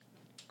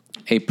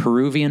A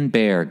Peruvian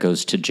bear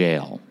goes to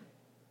jail.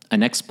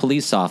 An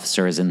ex-police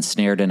officer is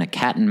ensnared in a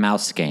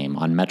cat-and-mouse game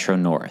on Metro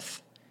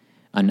North.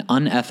 An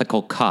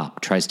unethical cop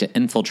tries to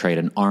infiltrate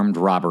an armed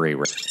robbery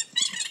ring.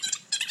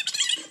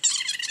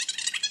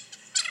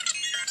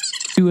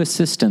 Two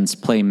assistants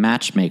play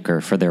matchmaker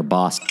for their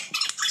boss.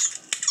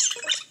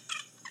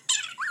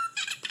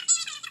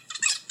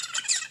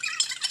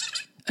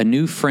 A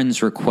new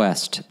friend's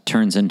request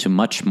turns into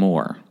much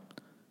more.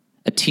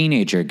 A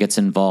teenager gets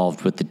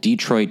involved with the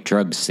Detroit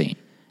drug scene.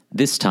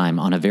 This time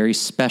on a very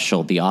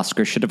special The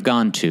Oscar Should Have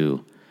Gone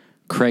To,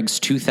 Craig's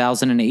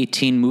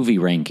 2018 movie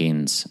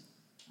rankings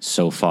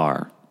so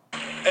far.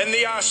 And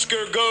the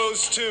Oscar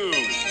goes to...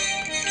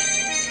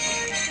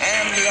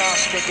 And the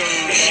Oscar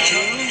goes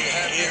to...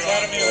 Not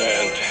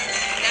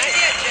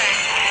yet, Jack.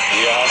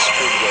 The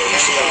Oscar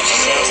goes to...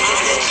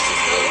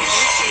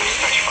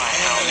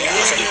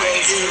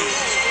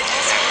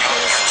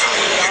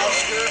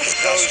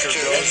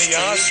 The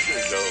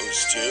Oscar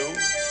goes to...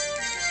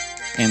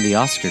 And the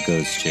Oscar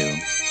goes to...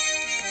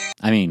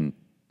 I mean,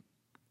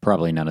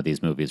 probably none of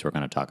these movies we're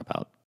going to talk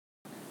about.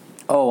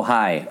 Oh,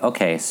 hi.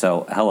 Okay,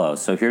 so hello.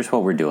 So here's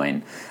what we're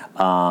doing.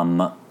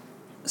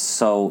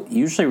 So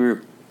usually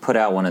we put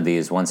out one of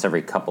these once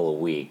every couple of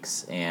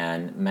weeks,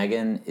 and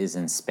Megan is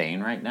in Spain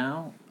right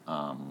now.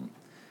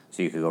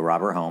 So you could go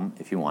rob her home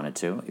if you wanted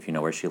to, if you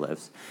know where she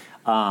lives.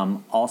 But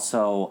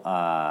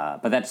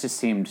that just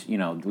seemed,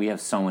 we have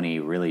so many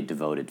really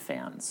devoted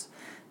fans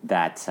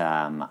that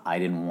I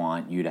didn't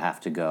want you to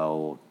have to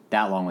go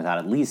that long without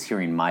at least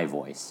hearing my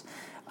voice.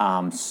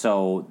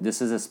 So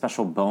this is a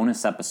special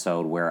bonus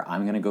episode where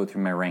I'm going to go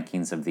through my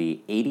rankings of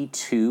the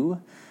 82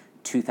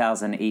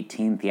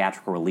 2018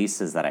 theatrical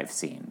releases that I've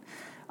seen.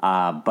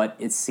 But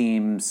it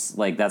seems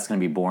like that's going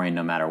to be boring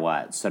no matter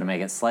what. So to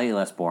make it slightly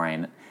less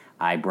boring,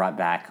 I brought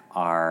back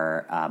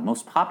our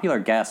most popular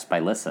guest by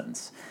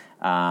listens.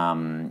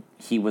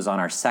 He was on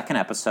our second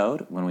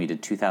episode when we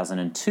did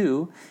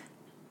 2002.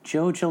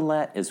 Joe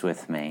Gillette is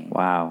with me.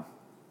 Wow.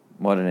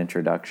 What an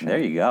introduction. There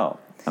you go.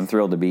 I'm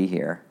thrilled to be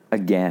here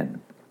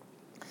again.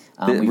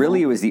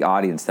 It was the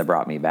audience that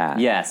brought me back.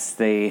 Yes,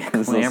 they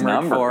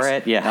clamored for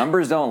it. Yeah.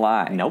 Numbers don't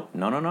lie. Nope.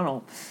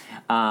 No.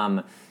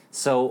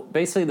 So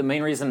basically the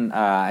main reason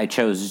I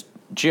chose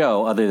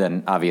Joe, other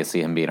than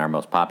obviously him being our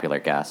most popular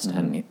guest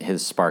and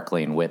his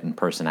sparkling wit and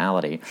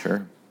personality,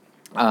 Sure.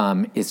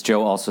 is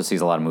Joe also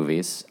sees a lot of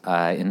movies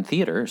in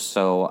theaters,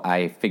 so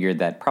I figured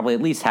that probably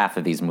at least half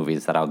of these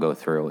movies that I'll go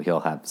through, he'll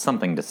have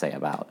something to say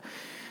about.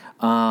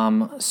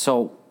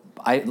 So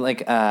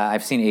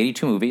I've seen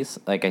 82 movies,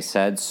 like I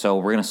said, so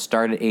we're going to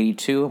start at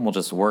 82, and we'll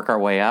just work our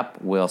way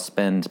up. We'll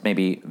spend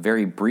maybe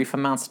very brief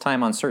amounts of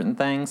time on certain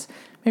things,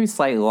 maybe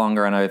slightly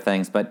longer on other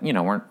things, but we're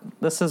not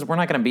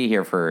going to be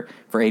here for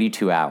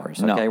 82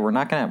 hours. Okay, No. we're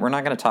not going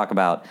to talk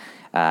about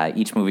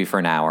each movie for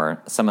an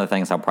hour. Some of the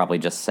things I'll probably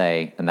just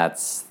say, and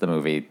that's the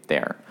movie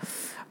there.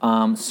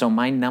 So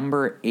my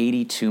number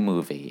 82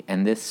 movie,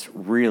 and this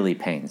really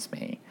pains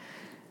me,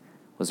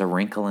 was A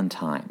Wrinkle in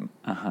Time.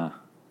 Uh-huh.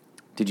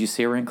 Did you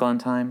see A Wrinkle in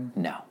Time?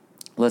 No.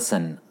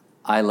 Listen,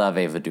 I love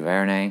Ava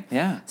DuVernay.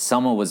 Yeah.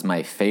 Selma was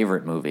my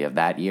favorite movie of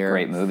that year.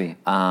 Great movie.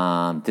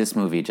 This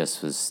movie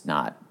just was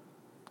not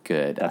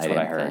good. That's I what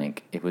I didn't heard.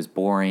 think. It was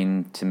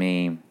boring to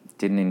me,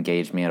 didn't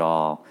engage me at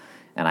all,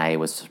 and I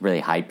was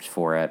really hyped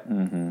for it.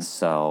 Mm-hmm.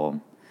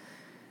 So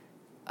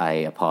I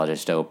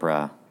apologize to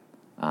Oprah.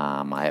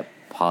 I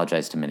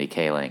apologize to Mindy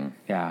Kaling.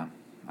 Yeah.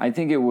 I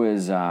think it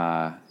was,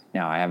 now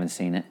I haven't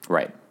seen it.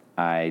 Right.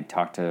 I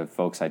talked to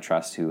folks I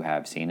trust who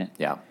have seen it.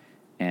 Yeah.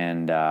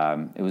 And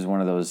it was one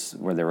of those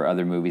where there were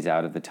other movies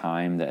out at the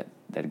time that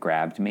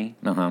grabbed me.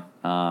 Uh-huh.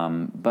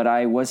 But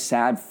I was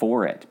sad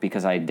for it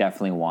because I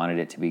definitely wanted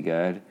it to be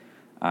good.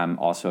 I'm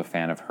also a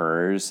fan of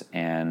hers,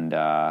 and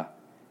I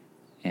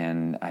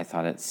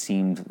thought it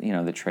seemed,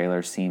 the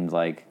trailer seemed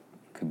like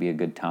it could be a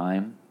good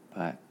time,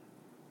 but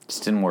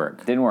Just didn't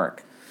work. didn't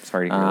work.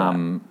 Sorry to hear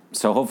that.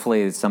 So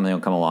hopefully something will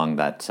come along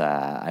that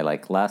I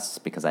like less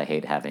because I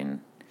hate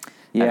having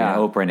Yeah.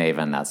 Oprah and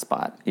Ava in that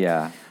spot.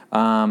 Yeah.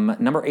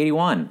 Number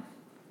 81,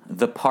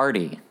 The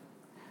Party.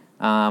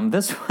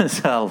 This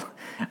was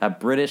a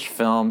British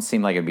film.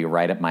 Seemed like it'd be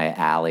right up my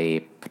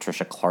alley.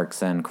 Patricia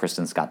Clarkson,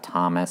 Kristen Scott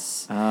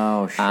Thomas.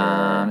 Oh,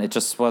 sure. It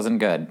just wasn't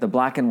good. The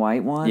black and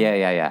white one?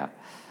 Yeah.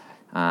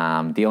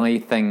 The only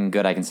thing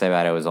good I can say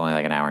about it was only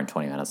like an hour and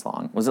 20 minutes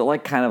long. Was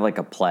it kind of like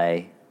a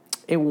play?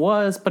 It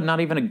was, but not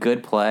even a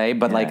good play.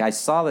 But Yeah. I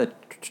saw the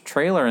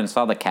trailer and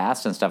saw the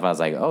cast and stuff. I was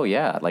like, oh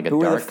yeah, like a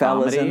Who dark were the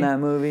fellas comedy. in that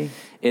movie?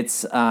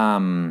 It's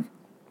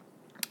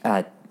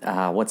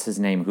what's his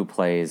name? Who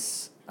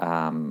plays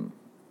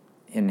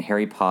in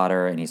Harry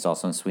Potter, and he's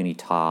also in Sweeney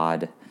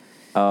Todd.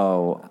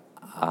 Oh,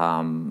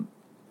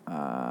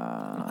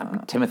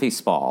 Timothy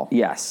Spall,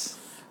 yes.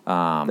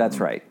 That's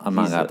right.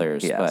 among He's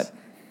others. yes. But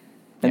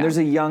And yeah. there's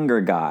a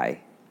younger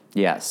guy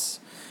yes,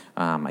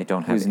 I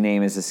don't have whose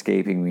name is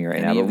escaping me right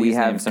Any now, of but we these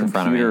have names in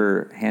front of me.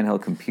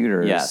 handheld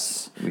computers.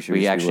 Yes, should we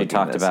be actually looking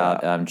talked this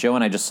about up. Joe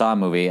and I just saw a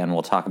movie, and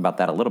we'll talk about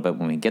that a little bit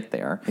when we get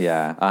there.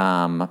 Yeah.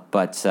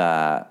 But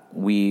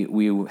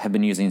we have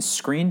been using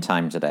screen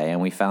time today,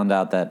 and we found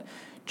out that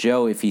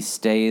Joe, if he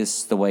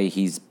stays the way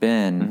he's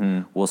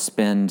been, will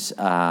spend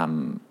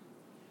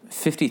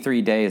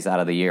 53 days out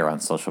of the year on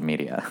social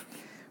media.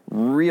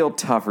 Real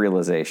tough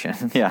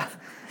realization. Yeah.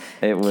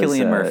 It was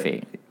Cillian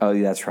Murphy. Oh,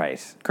 that's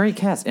right. Great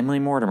cast. Emily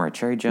Mortimer,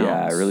 Cherry Jones.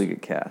 Yeah, really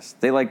good cast.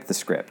 They liked the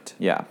script.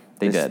 Yeah,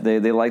 they did.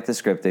 They liked the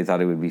script. They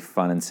thought it would be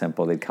fun and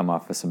simple. They'd come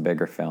off with some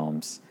bigger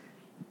films.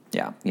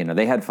 Yeah.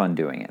 They had fun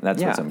doing it.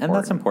 That's what's important. And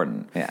that's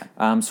important.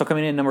 Yeah. So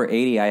coming in at number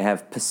 80, I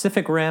have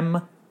Pacific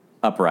Rim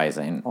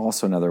Uprising.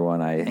 Also another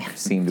one I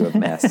seem to have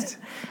missed.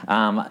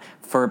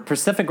 For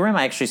Pacific Rim,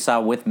 I actually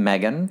saw with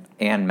Megan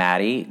and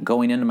Maddie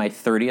going into my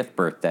 30th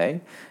birthday.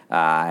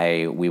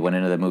 We went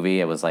into the movie.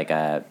 It was like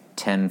a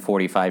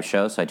 10:45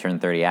 show, so I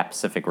turned 30 at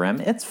Pacific Rim.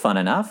 It's fun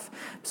enough.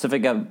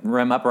 Pacific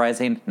Rim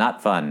Uprising,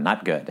 not fun,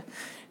 not good.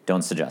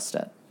 Don't suggest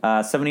it.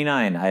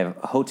 79, I have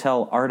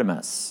Hotel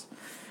Artemis,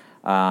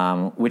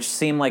 which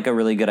seemed like a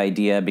really good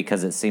idea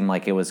because it seemed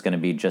like it was going to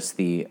be just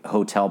the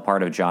hotel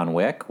part of John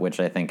Wick, which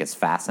I think is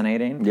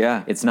fascinating.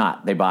 Yeah. It's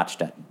not. They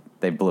botched it.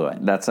 They blew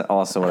it. That's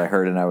also what I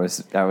heard, and I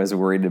was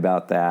worried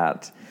about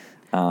that.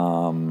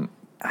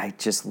 I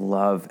just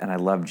love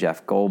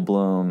Jeff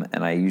Goldblum,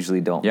 and I usually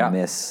don't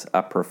miss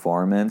a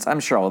performance. I'm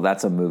sure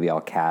that's a movie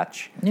I'll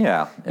catch.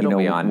 Yeah, it'll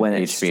be on when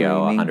HBO it's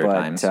streaming, 100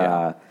 times.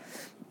 Yeah.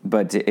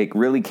 But it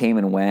really came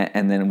and went,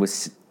 and then it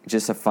was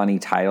just a funny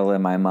title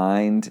in my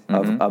mind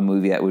of a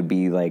movie that would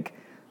be like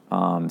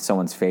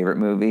someone's favorite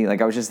movie.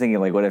 Like I was just thinking,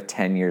 like, what if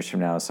 10 years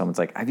from now someone's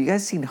like, "Have you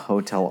guys seen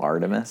Hotel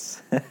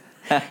Artemis?"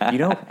 You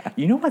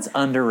know what's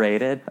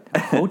underrated?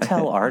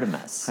 Hotel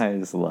Artemis. I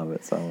just love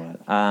it so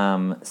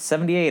much.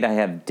 78, I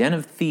have Den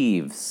of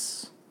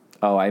Thieves.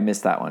 Oh, I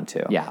missed that one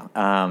too.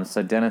 Yeah.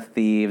 So Den of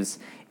Thieves,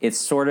 it's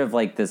sort of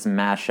like this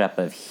mashup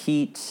of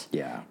Heat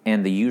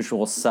and The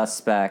Usual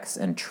Suspects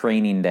and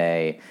Training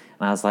Day.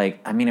 And I was like,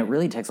 I mean, it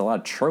really takes a lot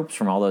of tropes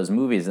from all those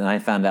movies. And I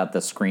found out the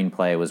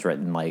screenplay was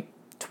written like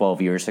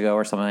 12 years ago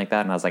or something like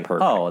that. And I was like,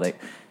 perfect. Oh,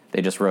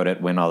 they just wrote it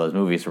when all those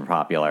movies were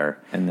popular.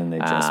 And then they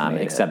just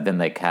made except then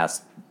they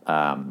cast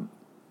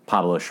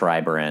Pablo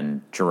Schreiber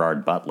and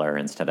Gerard Butler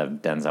instead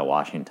of Denzel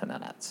Washington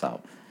in it.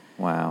 So,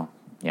 wow.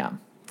 Yeah.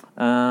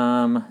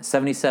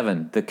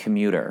 77, The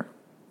Commuter.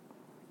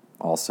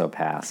 Also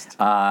passed.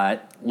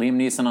 Liam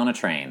Neeson on a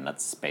train.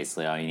 That's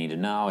basically all you need to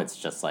know. It's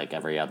just like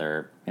every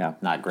other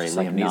not great just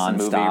Liam like Neeson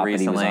movie nonstop, recently.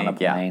 and he was on a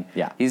plane.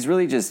 Yeah. He's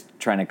really just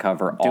trying to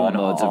cover all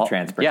modes of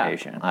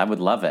transportation. Yeah, I would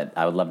love it.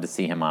 I would love to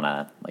see him on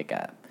a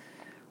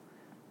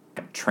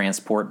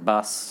transport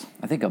bus.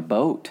 I think a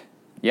boat.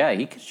 Yeah,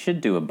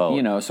 should do a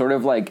boat. Sort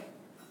of like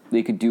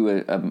they could do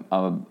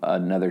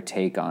another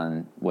take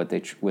on what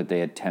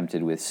they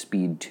attempted with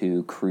Speed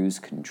 2 Cruise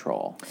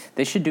Control.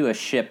 They should do a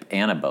ship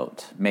and a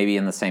boat, maybe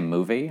in the same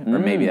movie, or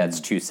maybe that's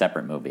two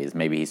separate movies.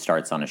 Maybe he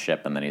starts on a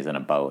ship and then he's in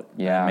a boat.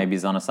 Yeah. Maybe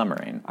he's on a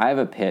submarine. I have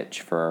a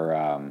pitch for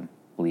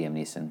Liam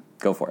Neeson.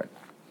 Go for it.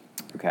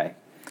 Okay.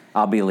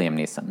 I'll be Liam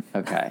Neeson.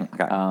 Okay.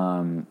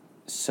 Okay.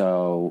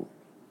 So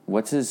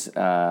what's his...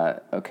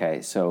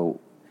 okay,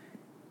 so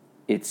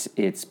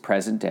it's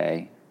present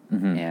day,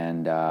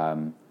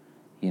 and...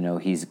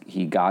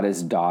 he got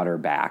his daughter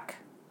back,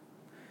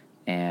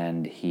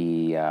 and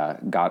he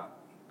got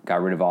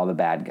rid of all the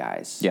bad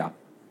guys. Yeah.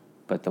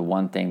 But the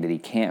one thing that he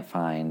can't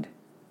find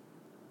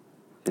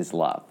is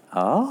love.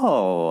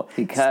 Oh.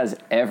 Because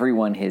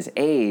everyone his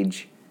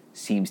age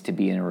seems to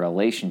be in a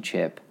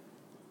relationship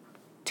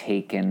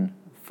taken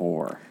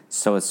for.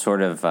 So it's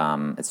sort of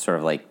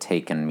like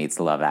Taken meets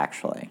Love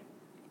Actually.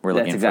 We're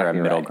looking for a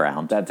middle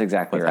ground. That's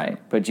exactly right. him.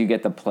 But you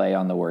get the play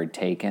on the word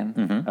taken.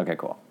 Mm-hmm. Okay,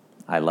 cool.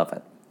 I love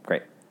it.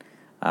 Great.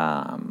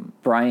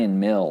 Brian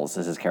Mills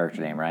is his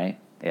character name, right?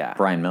 Yeah.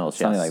 Brian Mills,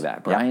 Something yes. like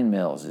that. Brian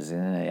Mills is in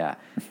it, yeah.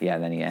 Yeah,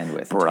 then you end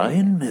with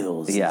Brian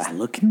Mills Yeah. is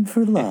looking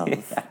for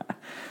love.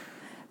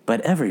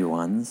 But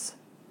everyone's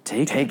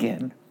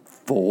taken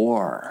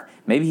for.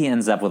 Maybe he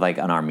ends up with like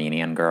an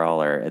Armenian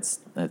girl, or it's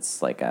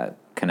like a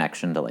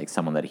connection to like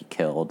someone that he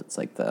killed. It's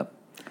like the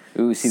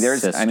Ooh, see,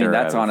 that's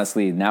sister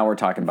honestly, now we're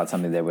talking about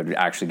something that would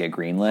actually get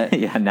greenlit.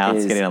 Yeah, now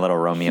it's getting a little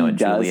Romeo and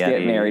Juliet. He does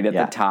get married at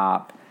the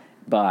top,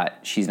 but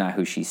she's not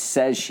who she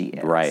says she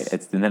is. Right.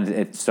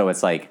 So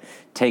it's like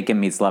Taken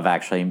meets Love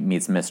Actually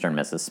meets Mr. and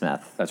Mrs.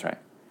 Smith. That's right.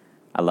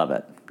 I love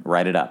it.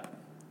 Write it up.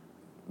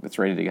 It's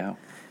ready to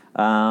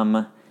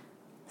go.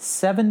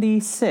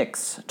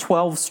 76,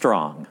 12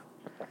 Strong.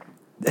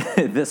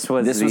 This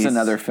was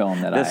another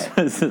film that This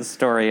was the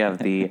story of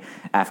the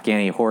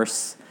Afghani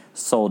horse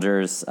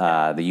soldiers,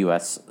 the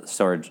U.S.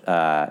 soldiers.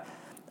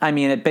 I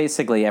mean, it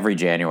basically every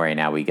January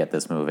now we get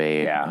this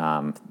movie.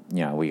 Yeah.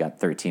 We got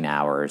 13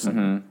 hours.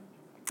 And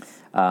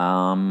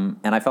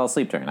I fell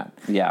asleep during it.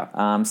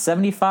 Yeah.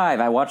 75,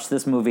 I watched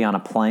this movie on a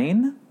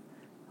plane.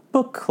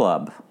 Book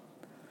Club.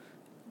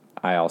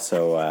 I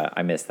also,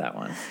 I missed that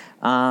one.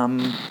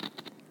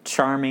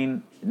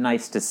 Charming.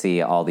 Nice to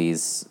see all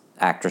these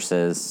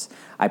actresses.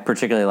 I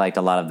particularly liked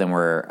a lot of them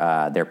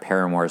were, their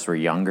paramours were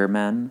younger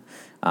men.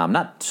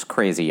 Not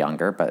crazy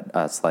younger,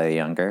 but slightly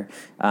younger.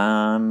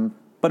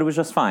 But it was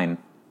just fine.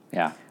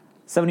 Yeah.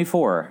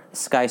 74,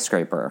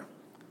 Skyscraper.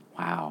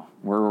 Wow,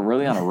 we're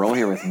really on a roll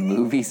here with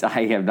movies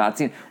I have not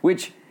seen,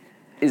 which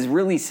is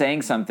really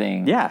saying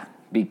something. Yeah.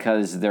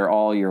 Because they're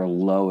all your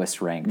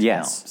lowest ranked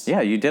films.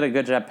 Yeah, you did a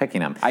good job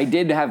picking them. I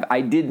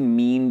did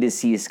mean to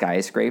see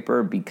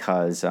Skyscraper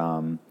because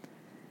The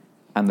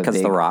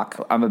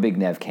Rock. I'm a big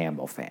Nev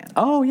Campbell fan.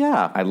 Oh,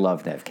 yeah. I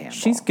love Nev Campbell.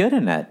 She's good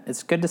in it.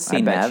 It's good to see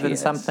I bet Nev she in is.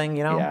 something,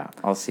 you know? Yeah,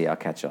 I'll see. I'll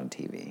catch it on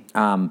TV.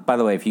 By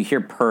the way, if you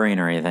hear purring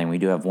or anything, we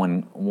do have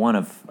one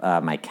of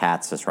my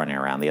cats just running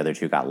around. The other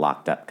two got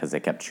locked up because they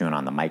kept chewing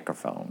on the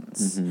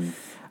microphones.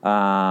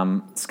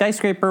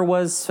 Skyscraper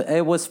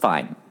was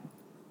fine.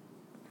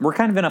 We're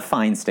kind of in a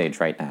fine stage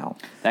right now.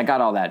 That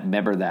got all that.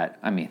 Remember that?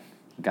 I mean,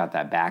 got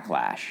that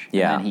backlash.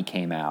 Yeah. And then he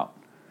came out,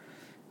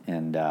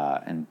 and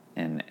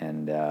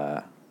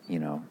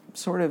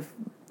sort of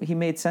he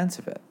made sense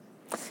of it.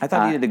 I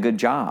thought he did a good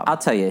job. I'll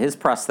tell you, his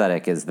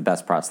prosthetic is the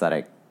best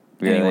prosthetic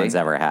anyone's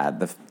ever had.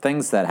 The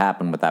things that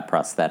happen with that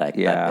prosthetic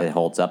that it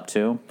holds up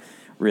to,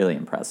 really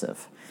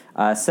impressive.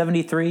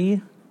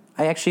 73,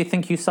 I actually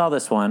think you saw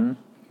this one,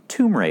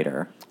 Tomb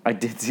Raider. I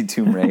did see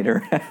Tomb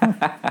Raider.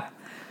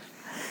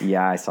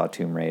 Yeah, I saw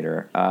Tomb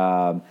Raider.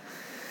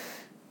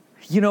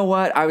 You know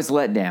what? I was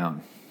let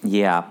down.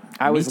 Yeah,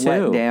 I was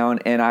let down,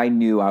 and I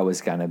knew I was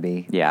going to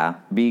be. Yeah.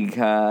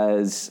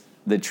 Because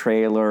the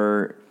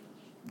trailer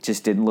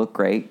just didn't look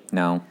great.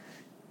 No.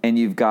 And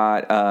you've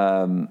got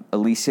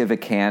Alicia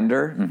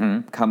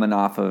Vikander coming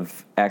off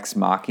of Ex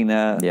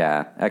Machina.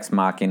 Yeah, Ex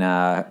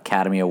Machina,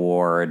 Academy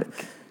Award.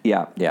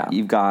 Yeah. Yeah.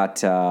 You've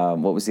got,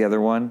 what was the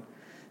other one?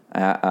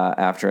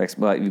 After Ex,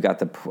 well, you've got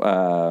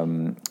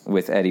the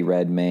with Eddie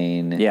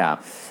Redmayne. Yeah.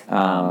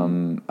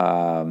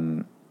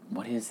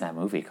 What is that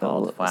movie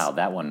called? Wow,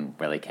 that one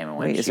really came and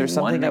went. Wait, is there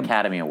something won an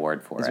Academy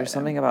Award for it. Is there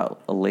something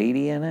about a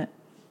lady in it?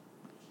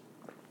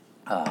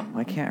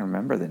 I can't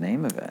remember the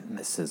name of it.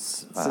 This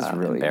is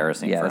really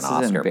embarrassing for an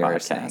Oscar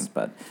podcast,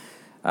 but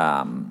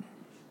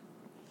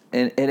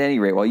at any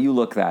rate, while you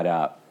look that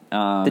up,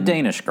 the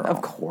Danish girl,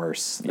 of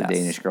course, the Yes.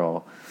 Danish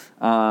girl.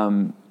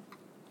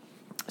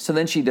 So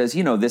then she does.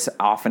 This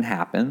often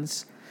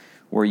happens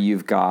where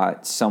you've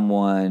got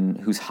someone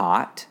who's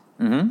hot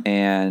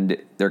and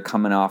they're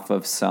coming off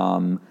of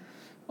some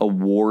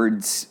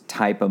awards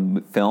type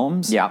of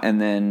films,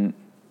 and then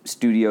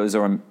studios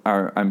are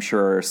I'm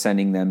sure are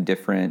sending them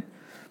different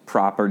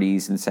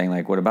properties and saying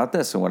like, what about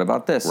this and what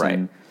about this,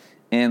 right?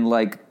 And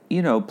like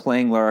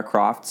playing Lara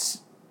Croft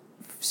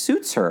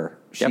suits her.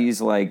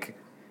 She's like,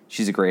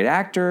 she's a great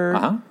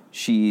actor.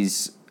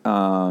 She's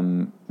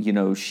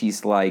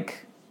she's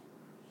like,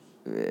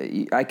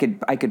 I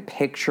could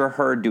picture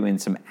her doing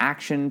some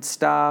action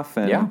stuff,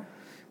 and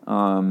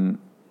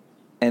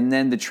and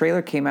then the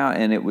trailer came out,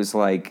 and it was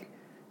like,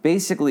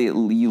 basically,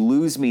 you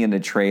lose me in the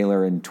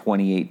trailer in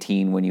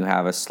 2018 when you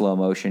have a slow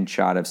motion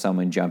shot of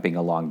someone jumping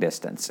a long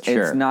distance.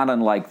 Sure. It's not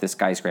unlike the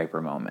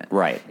skyscraper moment.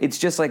 Right. It's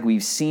just like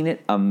we've seen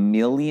it a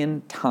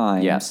million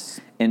times. Yes.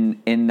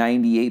 And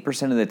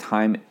 98% of the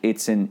time,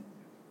 it's an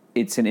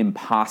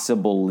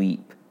impossible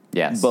leap.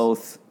 Yes.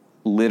 Both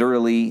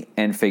literally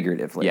and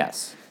figuratively.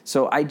 Yes.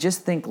 So I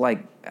just think,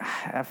 like,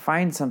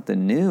 find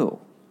something new.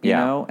 You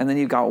know? And then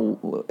you've got,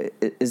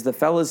 is the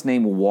fella's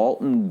name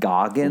Walton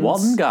Goggins?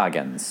 Walton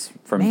Goggins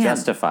from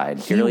Justified.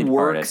 He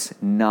works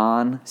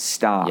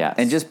non-stop. Yes.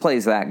 And just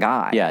plays that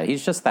guy. Yeah,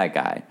 he's just that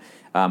guy.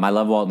 I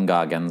love Walton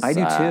Goggins. I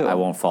do too. I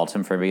won't fault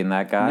him for being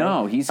that guy.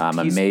 No, he's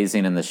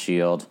amazing in The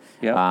Shield.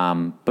 Yep.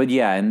 But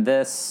yeah, in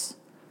this,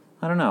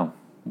 I don't know,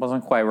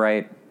 wasn't quite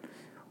right.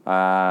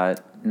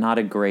 Not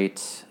a great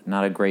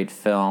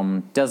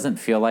film. Doesn't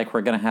feel like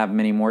we're going to have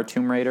many more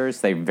Tomb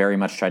Raiders. They very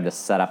much tried to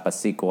set up a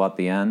sequel at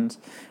the end,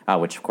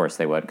 which of course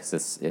they would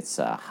because it's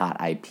a hot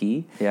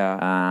IP.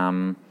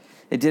 Yeah.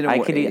 It didn't.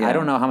 I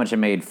don't know how much it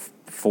made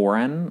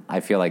foreign. I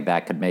feel like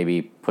that could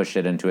maybe push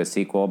it into a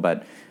sequel,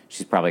 but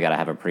she's probably got to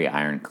have a pretty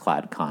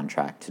ironclad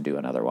contract to do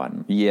another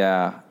one.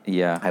 Yeah.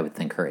 I would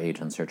think her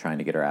agents are trying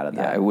to get her out of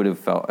that. Yeah, it would have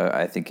felt.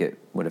 I think it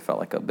would have felt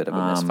like a bit of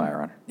a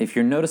misfire on her. If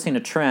you're noticing a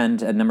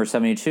trend at number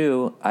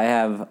 72, I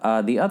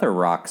have the other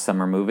Rock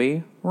summer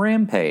movie,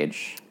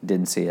 Rampage.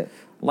 Didn't see it.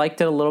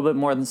 Liked it a little bit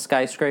more than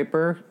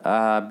Skyscraper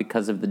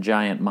because of the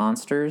giant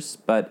monsters,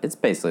 but it's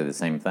basically the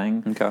same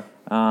thing. Okay.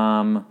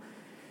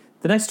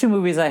 The next two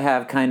movies I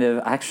have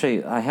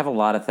I have a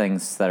lot of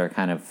things that are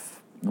kind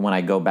of, when I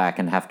go back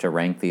and have to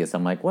rank these,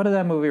 I'm like, what did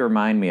that movie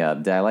remind me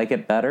of? Did I like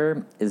it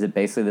better? Is it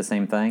basically the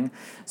same thing?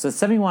 So at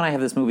 71, I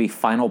have this movie,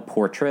 Final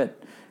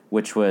Portrait,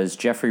 which was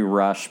Jeffrey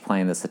Rush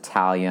playing this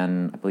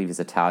Italian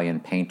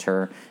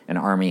painter, and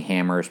Armie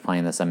Hammer's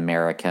playing this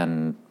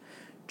American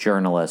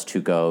journalist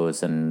who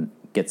goes and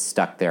gets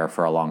stuck there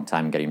for a long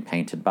time getting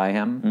painted by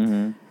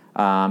him.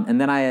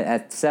 And then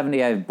at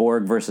 70, I have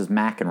Borg versus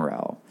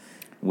McEnroe,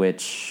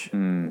 which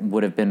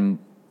would have been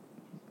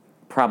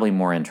probably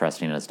more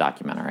interesting as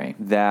documentary.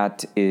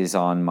 That is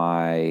on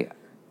my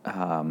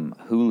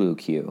Hulu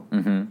queue.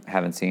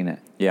 Haven't seen it.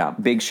 Yeah.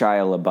 Big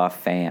Shia LaBeouf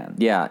fan.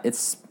 Yeah,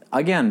 it's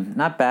Again,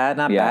 not bad,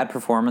 not Yeah. bad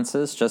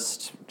performances.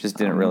 Just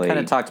didn't really. Kind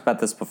of talked about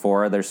this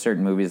before. There's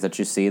certain movies that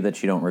you see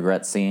that you don't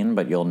regret seeing,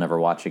 but you'll never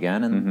watch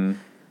again, and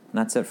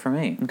that's it for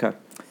me. Okay.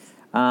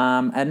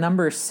 At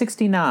number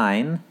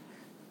 69,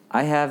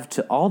 I have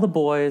To All the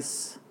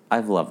Boys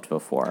I've Loved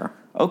Before.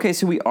 Okay,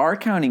 so we are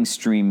counting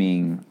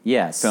streaming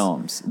Yes.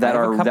 films I that have a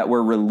are couple- that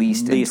were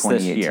released in Released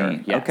this 2018.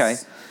 year, yes. Okay.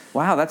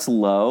 Wow, that's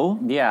low.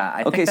 Yeah,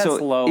 I Okay, think that's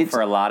so low it's- for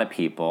a lot of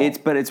people.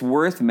 But it's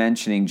worth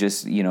mentioning,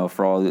 just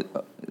for all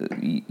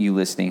you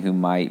listening who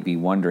might be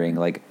wondering,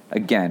 like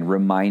again,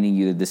 reminding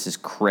you that this is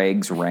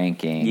Craig's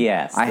ranking.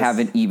 Yes, I this-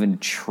 haven't even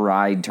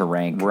tried to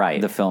rank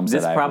the films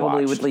this that I've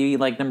probably watched. would be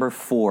like number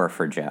 4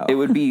 for Joe. It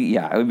would be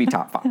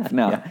top 5.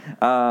 No,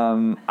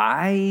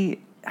 I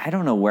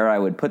don't know where I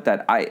would put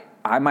that.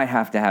 I might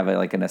have to have it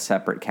like in a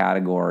separate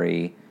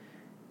category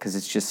because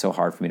it's just so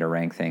hard for me to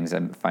rank things.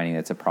 I'm finding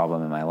that's a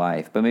problem in my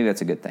life, but maybe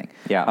that's a good thing.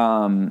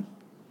 Yeah.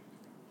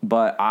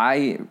 But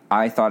I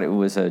thought it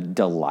was a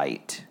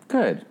delight.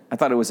 Good. I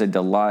thought it was a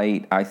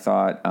delight. I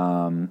thought,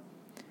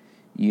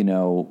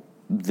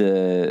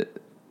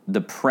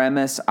 the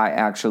premise I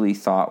actually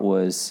thought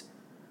was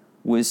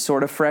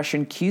sort of fresh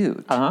and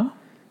cute. Uh-huh.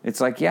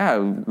 It's like,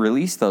 yeah,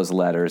 release those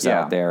letters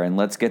Yeah. out there and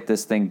let's get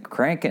this thing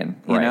cranking,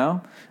 you Right.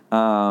 know?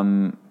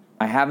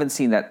 I haven't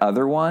seen that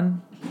other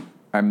one.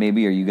 Or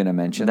maybe are you going to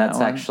mention That's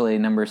that one? actually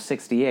number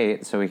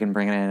 68, so we can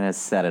bring it in as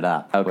Set It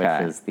Up, Okay.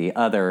 which is the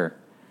other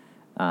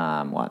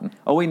one.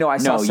 Oh, wait, no, I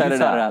saw No, Set you It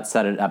Set Up. It Up,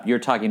 Set It Up. You're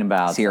talking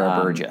about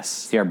Sierra Burgess.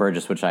 Sierra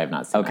Burgess, which I have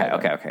not seen. Okay,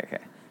 either. okay.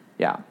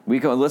 Yeah.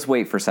 Let's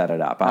wait for Set It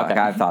Up. Okay.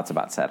 I have thoughts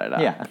about Set It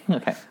Up. Yeah,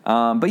 okay.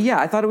 But yeah,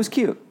 I thought it was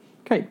cute.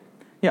 Great.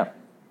 Yeah.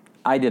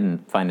 I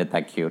didn't find it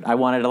that cute. I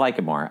wanted to like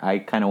it more. I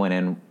kind of went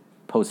in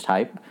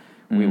post-hype.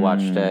 We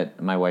watched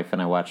it, my wife and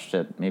I watched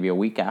it maybe a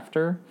week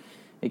after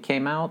it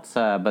came out.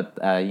 But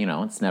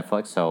it's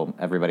Netflix, so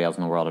everybody else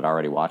in the world had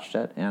already watched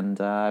it.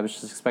 And I was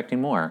just expecting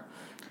more.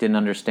 Didn't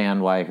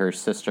understand why her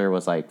sister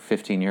was like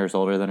 15 years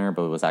older than her,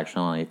 but was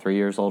actually only 3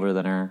 years older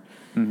than her.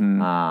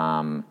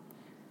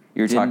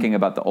 You're talking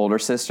about the older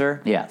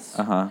sister? Yes.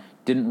 Uh-huh.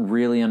 Didn't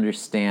really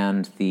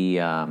understand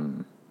the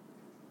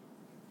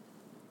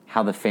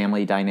how the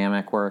family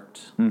dynamic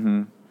worked.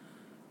 Mm-hmm.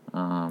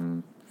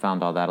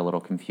 Found all that a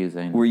little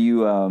confusing. Were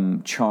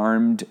you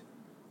charmed?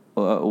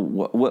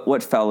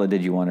 What fella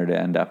did you want her to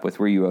end up with?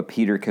 Were you a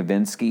Peter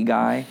Kavinsky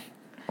guy?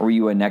 Or were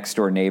you a next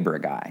door neighbor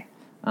guy?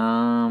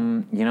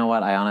 You know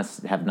what? I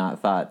honestly have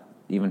not thought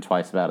even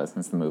twice about it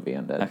since the movie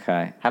ended.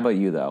 Okay. How about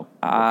you, though?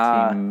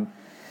 What team?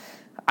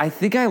 I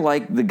think I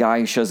like the guy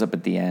who shows up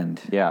at the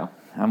end. Yeah.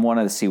 I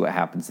wanted to see what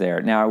happens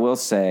there. Now, I will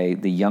say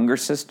the younger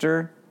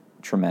sister,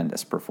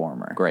 tremendous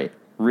performer. Great.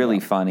 Really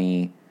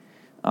funny.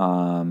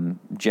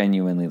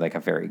 Genuinely like a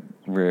very,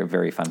 very,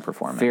 very fun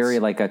performance. Very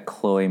like a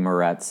Chloe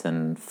Moretz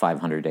in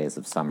 500 Days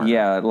of Summer.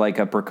 Yeah, like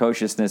a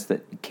precociousness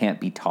that can't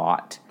be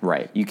taught.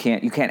 Right. You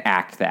can't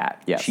act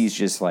that. Yes. She's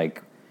just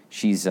like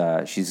she's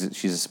a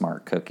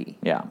smart cookie.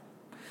 Yeah.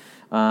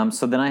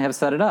 So then I have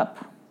Set It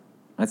Up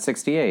at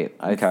 68.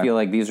 I Okay. feel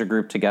like these are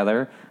grouped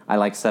together. I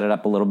like Set It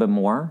Up a little bit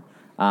more.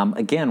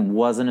 Again,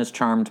 wasn't as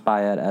charmed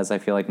by it as I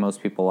feel like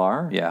most people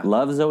are. Yeah.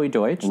 Love Zoe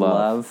Deutsch.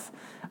 Love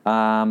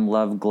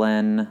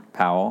Glenn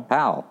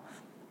Powell.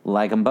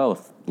 Like them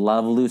both.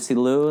 Love Lucy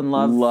Liu and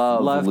love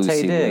Lucy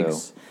Taye Liu.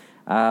 Diggs.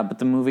 But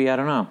the movie, I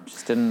don't know,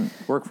 just didn't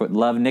work for it.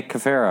 Love Nick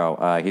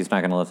Cafaro. He's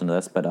not going to listen to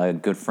this, but a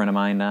good friend of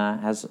mine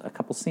has a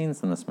couple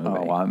scenes in this movie.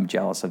 Oh, I'm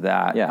jealous of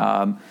that.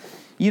 Yeah.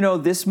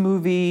 This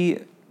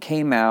movie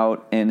came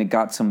out and it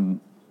got some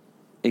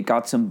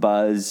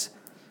buzz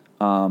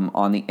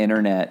on the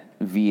internet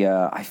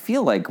via, I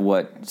feel like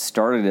what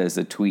started as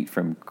a tweet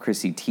from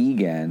Chrissy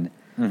Teigen,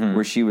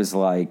 where she was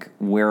like,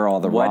 "Where are all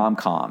the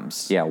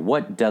rom-coms?" Yeah,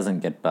 what doesn't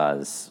get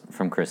buzz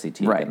from Chrissy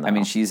Teigen? Right. Though? I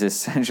mean, she's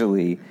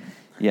essentially,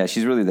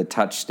 she's really the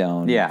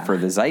touchstone for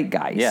the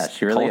zeitgeist. Yeah,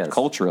 she really is.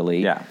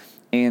 Culturally. Yeah.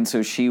 And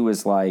so she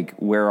was like,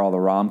 where are all the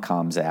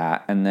rom-coms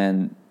at? And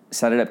then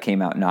Set It Up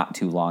came out not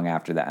too long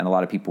after that. And a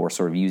lot of people were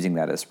sort of using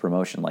that as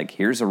promotion. Like,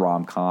 here's a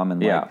rom-com.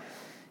 And yeah. like,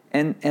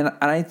 and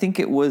I think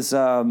it was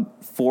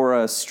for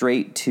a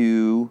straight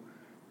to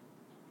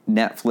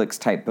Netflix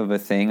type of a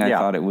thing. I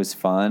thought it was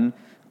fun.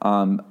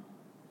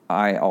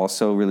 I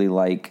also really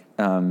like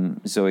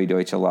Zoe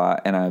Deutsch a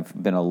lot, and I've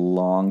been a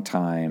long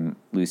time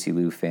Lucy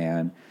Liu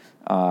fan.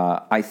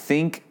 I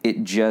think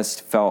it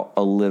just felt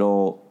a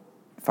little,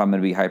 if I'm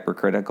going to be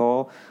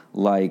hypercritical,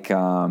 like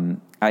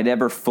I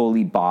never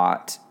fully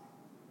bought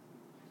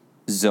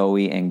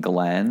Zoe and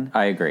Glenn.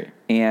 I agree.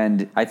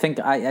 And I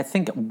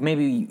think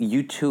maybe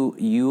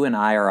you and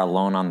I are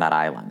alone on that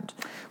island.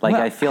 Like,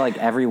 Well, I feel like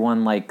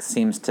everyone like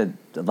seems to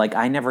like.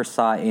 I never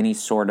saw any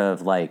sort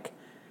of like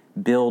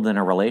build in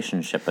a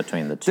relationship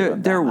between the two.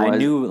 Of them. I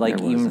knew like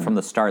even from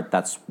the start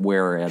that's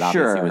where it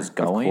obviously was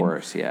going. Of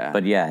course, yeah.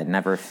 But yeah, it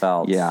never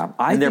felt. Yeah,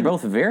 and they're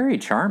both very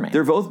charming.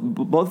 They're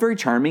both very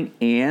charming,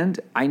 and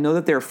I know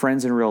that they're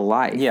friends in real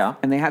life. Yeah,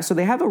 and they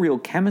have a real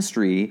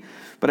chemistry.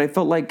 But I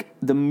felt like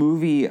the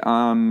movie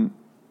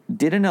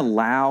didn't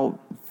allow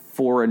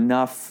for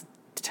enough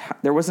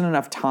there wasn't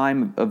enough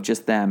time of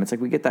just them. It's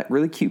like we get that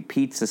really cute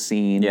pizza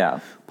scene,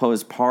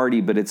 post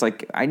party, but it's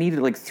like I needed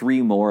like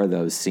 3 more of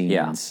those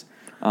scenes.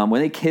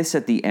 When they kiss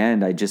at the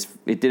end, it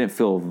didn't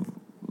feel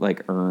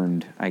like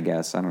earned. I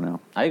guess I don't know.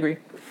 I agree.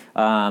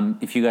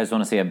 If you guys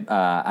want to see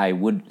I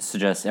would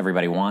suggest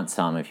everybody want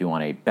some. If you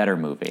want a better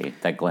movie,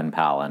 that Glenn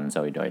Powell and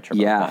Zoe Deutsch are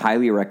both in.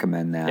 Highly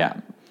recommend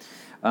that.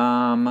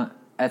 Yeah.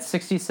 At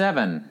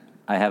 67,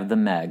 I have The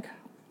Meg.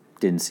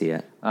 Didn't see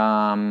it.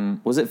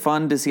 Was it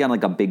fun to see on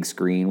like a big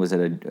screen? Was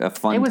it a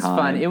fun time? It was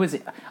fun. It was.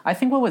 I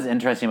think what was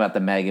interesting about The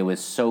Meg, it was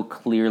so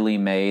clearly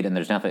made, and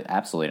there's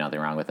absolutely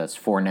nothing wrong with this,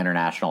 for an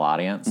international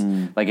audience.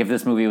 Like if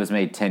this movie was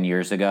made 10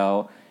 years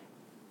ago,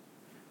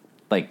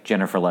 like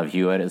Jennifer Love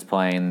Hewitt is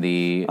playing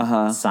the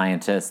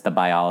scientist, the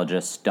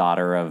biologist,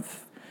 daughter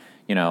of,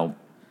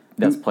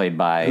 that's played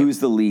by... Who's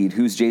the lead?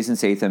 Who's Jason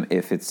Statham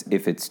if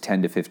it's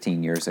 10 to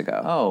 15 years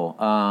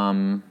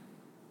ago?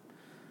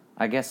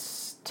 I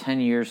guess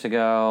 10 years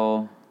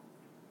ago...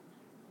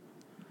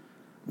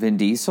 Vin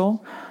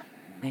Diesel?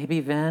 Maybe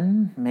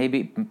Vin.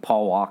 Maybe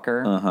Paul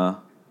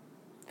Walker.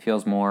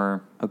 Feels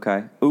more...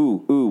 Okay.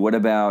 Ooh, what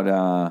about...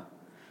 I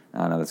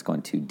don't know, that's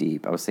going too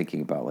deep. I was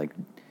thinking about, like,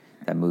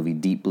 that movie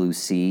Deep Blue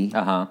Sea.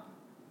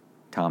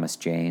 Thomas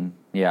Jane.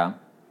 Yeah.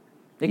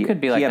 It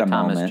could be like a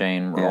Thomas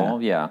Jane role.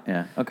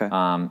 Yeah. Okay.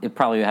 It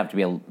probably would have to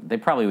be they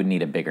probably would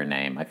need a bigger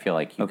name. I feel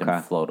like you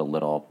can float a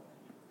little,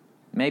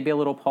 maybe a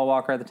little Paul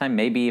Walker at the time.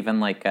 Maybe even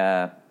like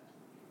when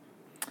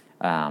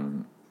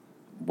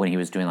he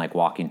was doing like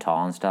Walking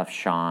Tall and stuff,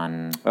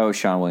 Sean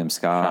William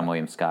Scott.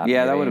 Yeah,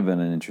 maybe. That would have been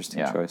an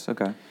interesting choice.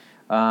 Okay.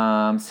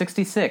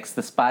 66,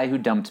 The Spy Who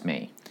Dumped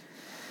Me.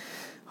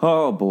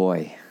 Oh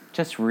boy.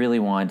 Just really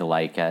wanted to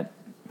like it.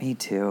 Me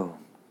too.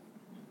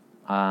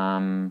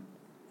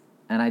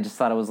 And I just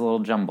thought it was a little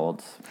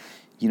jumbled.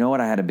 You know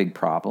what I had a big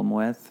problem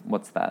with?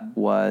 What's that?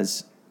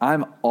 Was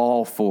I'm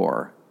all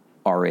for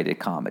R-rated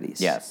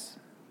comedies. Yes.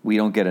 We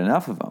don't get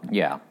enough of them.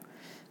 Yeah.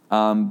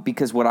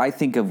 Because what I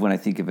think of when I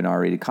think of an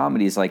R-rated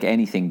comedy is like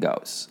anything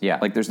goes. Yeah.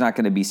 Like there's not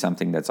going to be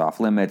something that's off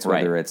limits,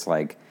 whether it's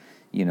like,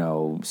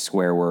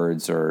 swear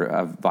words or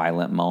a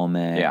violent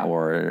moment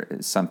or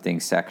something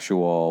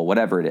sexual,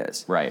 whatever it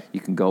is. Right. You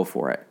can go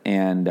for it.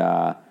 And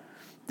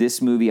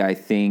this movie, I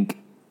think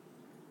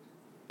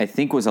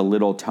was a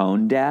little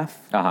tone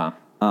deaf.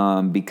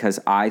 Because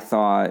I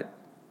thought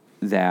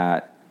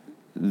that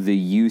the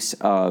use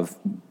of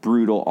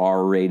brutal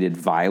R-rated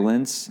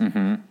violence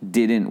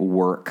didn't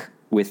work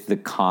with the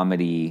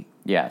comedy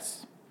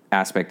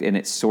aspect, and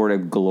it sort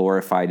of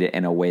glorified it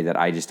in a way that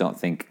I just don't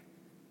think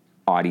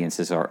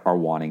audiences are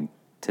wanting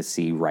to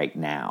see right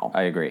now.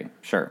 I agree.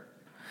 Sure.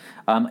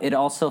 It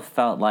also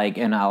felt like,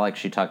 and I'll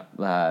actually talk,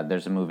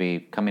 there's a movie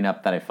coming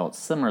up that I felt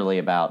similarly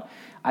about.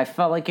 I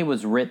felt like it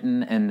was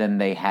written and then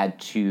they had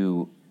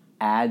to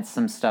add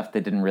some stuff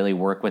that didn't really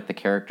work with the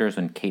characters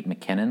when Kate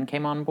McKinnon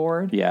came on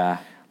board. Yeah.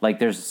 Like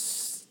there's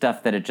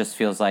stuff that it just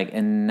feels like,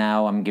 and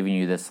now I'm giving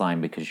you this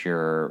line because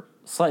you're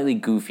slightly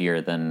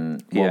goofier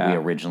than what we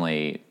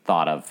originally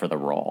thought of for the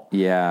role.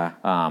 Yeah.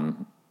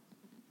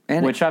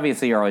 Which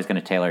obviously you're always going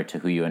to tailor to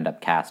who you end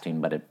up casting,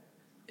 but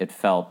it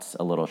felt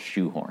a little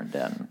shoehorned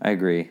in. I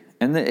agree.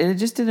 And it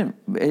just didn't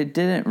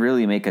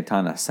really make a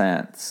ton of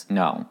sense.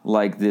 No.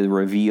 Like the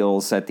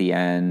reveals at the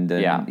end.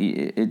 And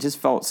it just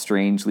felt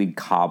strangely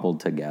cobbled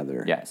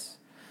together. Yes.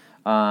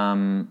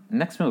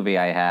 Next movie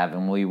I have,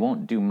 and we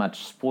won't do many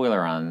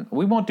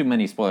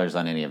spoilers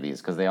on any of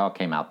these because they all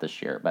came out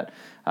this year, but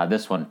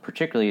this one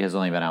particularly has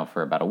only been out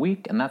for about a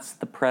week, and that's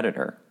The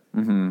Predator.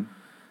 You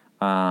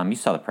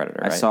saw The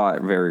Predator, right? I saw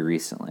it very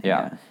recently.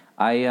 Yeah.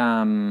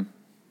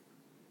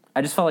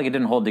 I just felt like it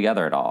didn't hold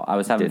together at all. I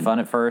was having fun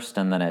at first,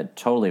 and then it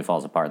totally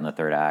falls apart in the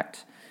third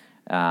act.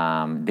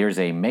 There's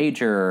a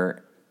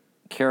major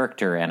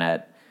character in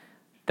it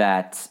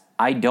that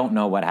I don't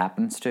know what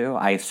happens to.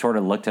 I sort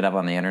of looked it up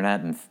on the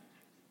internet, and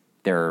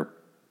they were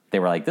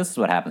like, "This is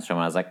what happens to him."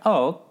 And I was like,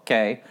 "Oh,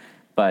 okay."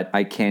 But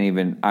I can't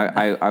even.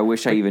 I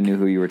wish I even knew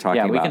who you were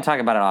talking about. Yeah, we can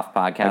talk about it off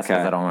podcast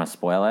because I don't want to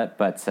spoil it.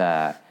 But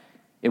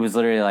it was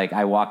literally like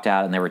I walked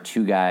out, and there were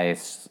 2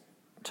 guys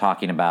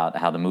talking about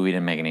how the movie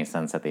didn't make any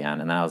sense at the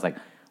end, and then I was like,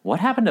 "What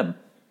happened to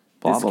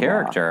this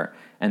character?"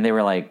 And they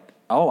were like,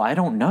 "Oh, I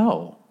don't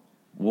know.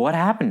 What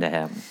happened to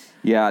him?"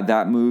 Yeah,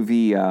 that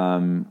movie.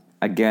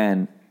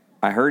 Again,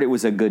 I heard it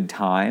was a good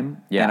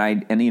time. Yeah,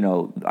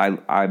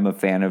 I'm a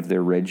fan of the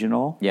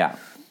original. Yeah,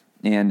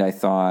 and I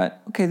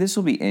thought, okay, this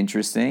will be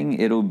interesting.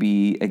 It'll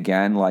be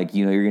again like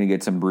you're going to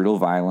get some brutal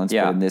violence,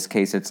 but in this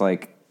case, it's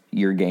like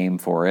you're game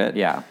for it.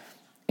 Yeah,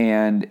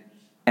 and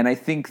I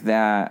think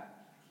that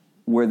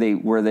where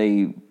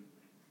they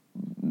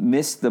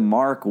missed the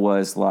mark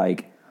was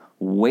like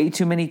way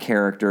too many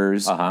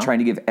characters trying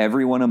to give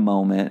everyone a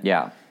moment.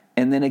 Yeah.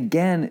 And then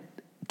again,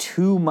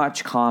 too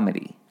much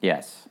comedy.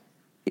 Yes.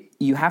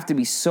 You have to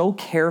be so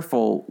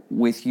careful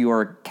with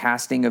your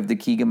casting of the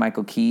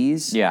Keegan-Michael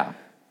Keys. Yeah.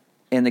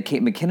 And the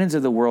Kate McKinnons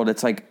of the world.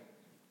 It's like,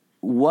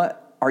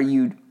 what are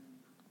you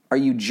are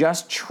you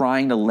just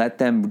trying to let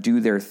them do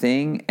their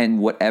thing and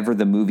whatever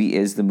the movie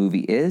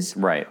is?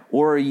 Right.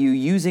 Or are you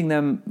using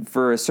them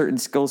for a certain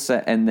skill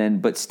set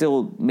but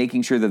still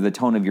making sure that the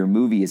tone of your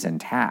movie is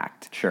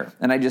intact? Sure.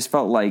 And I just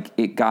felt like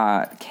it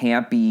got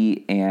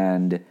campy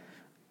and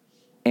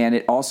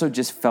it also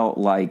just felt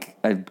like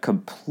a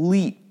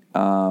complete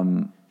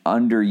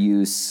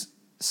underuse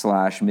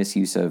 /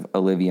 misuse of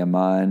Olivia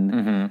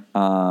Munn.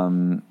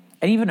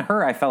 And even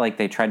her, I felt like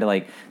they tried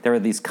to there were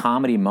these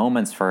comedy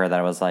moments for her that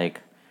I was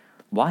like,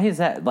 why is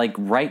that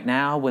right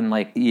now when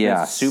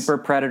the super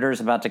predator's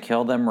about to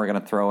kill them, we're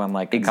gonna throw in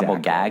a couple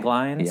gag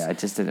lines? Yeah, it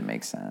just didn't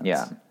make sense.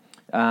 Yeah.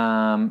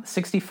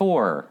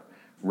 64,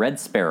 Red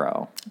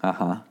Sparrow.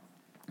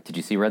 Did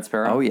you see Red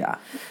Sparrow? Oh yeah.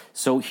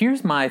 So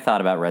here's my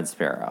thought about Red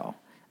Sparrow.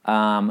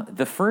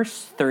 The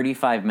first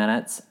 35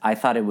 minutes, I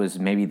thought it was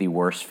maybe the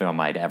worst film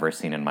I'd ever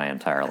seen in my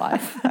entire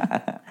life.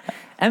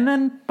 And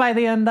then by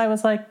the end, I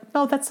was like,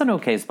 oh, that's an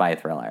okay spy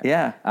thriller.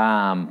 Yeah.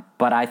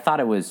 But I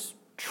thought it was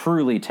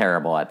truly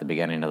terrible at the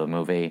beginning of the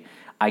movie.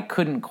 I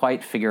couldn't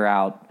quite figure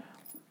out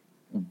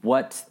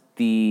what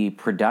the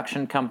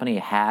production company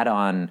had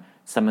on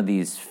some of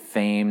these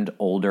famed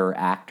older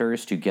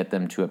actors to get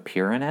them to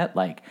appear in it.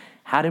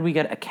 How did we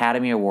get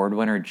Academy Award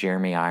winner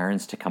Jeremy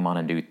Irons to come on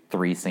and do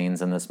 3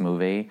 scenes in this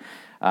movie?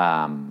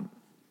 Yeah.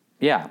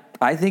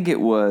 I think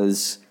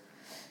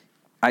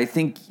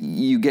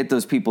you get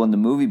those people in the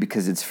movie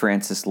because it's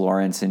Francis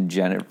Lawrence and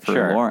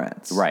Jennifer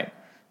Lawrence. Right.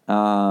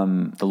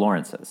 The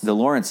Lawrences. The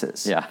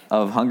Lawrences. Yeah.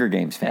 Of Hunger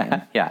Games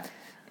fame. Yeah.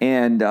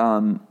 And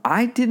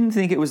I didn't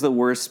think it was the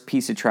worst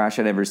piece of trash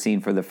I'd ever seen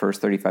for the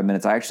first 35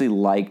 minutes. I actually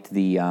liked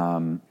the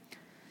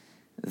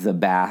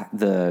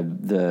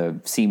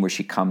scene where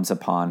she comes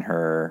upon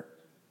her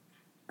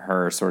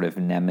sort of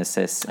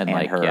nemesis and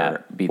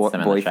her beats them in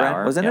the boyfriend.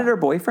 shower. Wasn't it her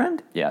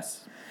boyfriend?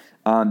 Yes.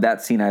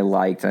 That scene I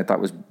liked, and I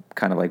thought was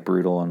kind of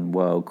brutal and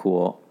whoa,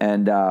 cool.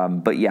 And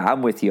but yeah,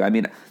 I'm with you. I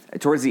mean,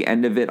 towards the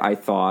end of it, I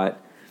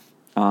thought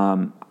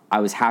I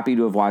was happy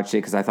to have watched it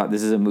because I thought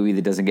this is a movie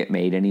that doesn't get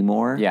made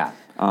anymore. Yeah.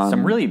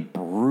 Some really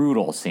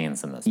brutal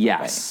scenes in this movie.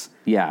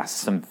 Yes.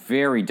 Some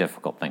very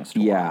difficult things to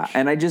watch. Yeah,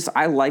 and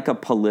I like a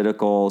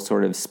political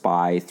sort of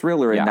spy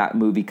thriller, and that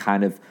movie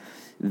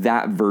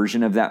that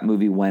version of that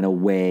movie went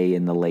away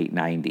in the late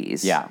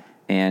 90s. Yeah.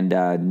 And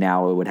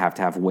now it would have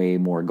to have way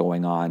more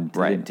going on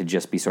to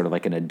just be sort of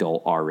like an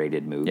adult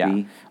R-rated movie.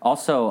 Yeah.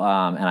 Also,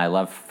 and I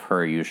love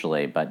her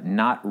usually, but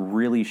not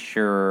really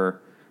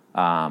sure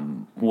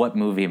what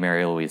movie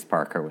Mary Louise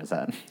Parker was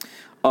in.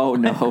 Oh,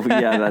 no.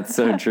 Yeah, that's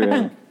so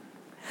true.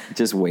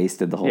 Just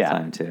wasted the whole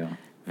time, too.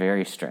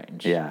 Very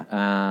strange.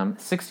 Yeah.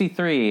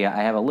 63,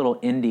 I have a little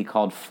indie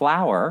called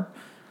Flower,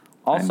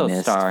 also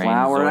starring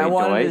Flower, Zoe and I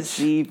wanted to Deutsch.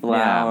 see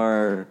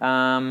Flower.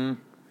 Yeah.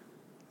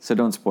 So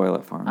don't spoil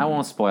it for me. I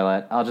won't spoil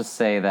it. I'll just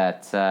say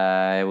that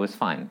it was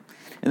fine.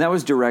 And that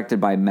was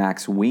directed by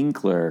Max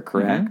Winkler,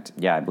 correct?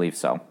 Mm-hmm. Yeah, I believe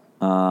so.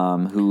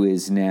 Who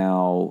is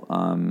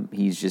now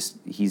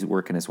he's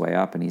working his way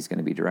up, and he's going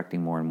to be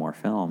directing more and more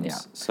films. Yeah.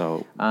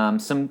 So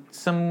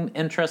some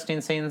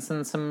interesting scenes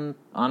and some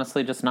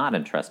honestly just not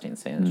interesting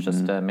scenes.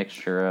 Just a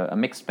mixture, a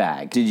mixed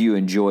bag. Did you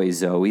enjoy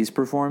Zoe's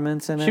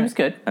performance in it? She was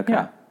good. Okay.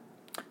 Yeah.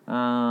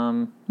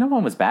 No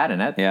one was bad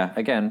in it. Yeah.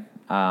 Again.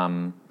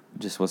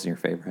 Just wasn't your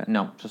favorite.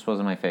 No, just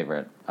wasn't my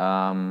favorite.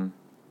 Adam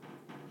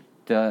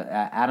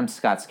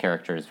Scott's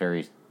character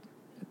is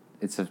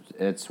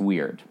it's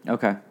weird.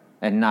 Okay.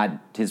 And not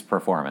his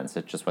performance.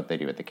 It's just what they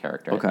do with the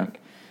character, Okay.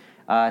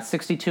 I think.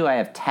 62, I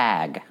have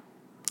Tag.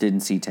 Didn't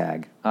see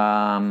Tag.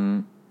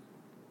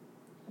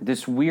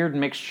 This weird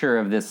mixture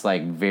of this,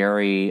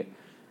 very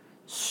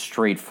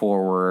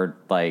straightforward,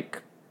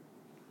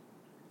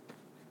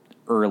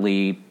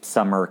 early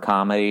summer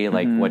comedy,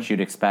 what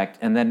you'd expect.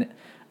 And then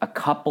a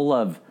couple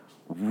of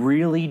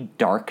really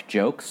dark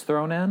jokes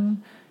thrown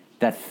in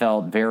that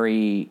felt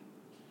very...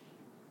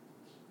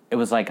 It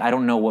was I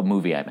don't know what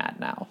movie I'm at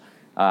now.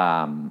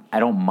 I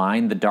don't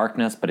mind the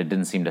darkness, but it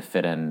didn't seem to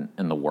fit in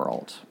the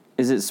world.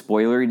 Is it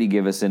spoilery to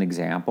give us an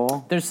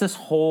example? There's this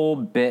whole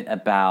bit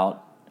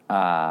about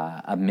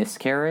a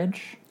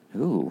miscarriage.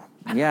 Ooh,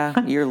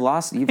 yeah, you've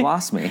lost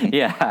me.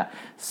 Yeah,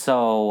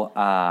 so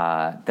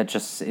that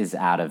just is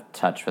out of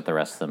touch with the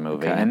rest of the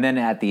movie. Okay. And then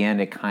at the end,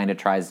 it kind of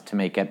tries to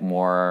make it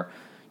more,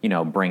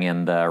 bring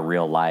in the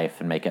real life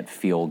and make it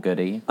feel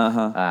goody.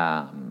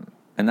 And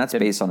that's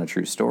based on a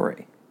true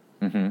story.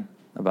 Mm-hmm.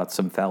 About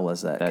some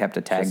fellas that kept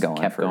a tag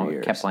going for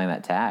years. Kept playing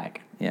that tag.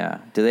 Yeah.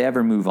 Do they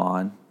ever move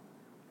on?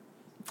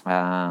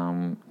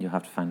 You'll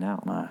have to find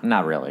out.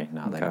 Not really.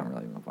 No, they don't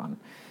really move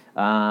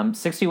on.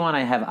 61,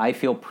 I have I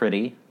Feel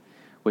Pretty,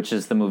 which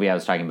is the movie I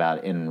was talking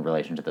about in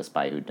relation to The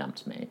Spy Who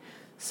Dumped Me.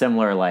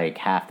 Similar,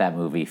 half that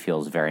movie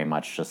feels very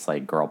much just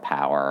like girl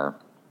power,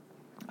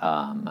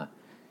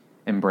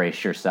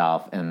 embrace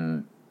yourself,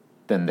 and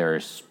then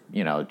there's,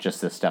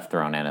 just this stuff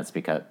thrown in. It's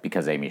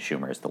because Amy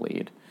Schumer is the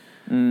lead.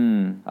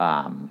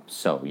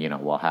 So,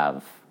 we'll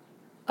have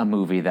a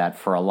movie that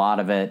for a lot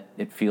of it,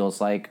 it feels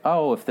like,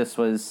 oh, if this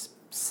was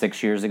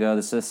 6 years ago,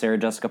 this is a Sarah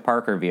Jessica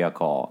Parker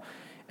vehicle.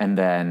 And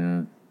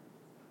then,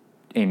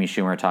 Amy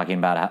Schumer talking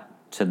about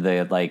to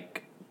the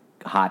like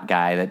hot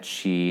guy that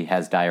she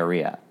has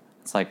diarrhea.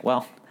 It's like,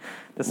 well,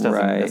 this doesn't.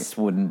 Right. This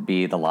wouldn't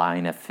be the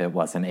line if it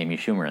wasn't Amy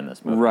Schumer in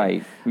this movie.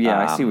 Right.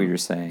 Yeah, I see what you're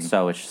saying.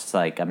 So it's just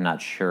like I'm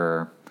not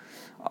sure.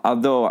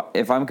 Although,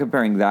 if I'm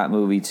comparing that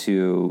movie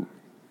to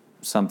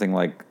something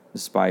like The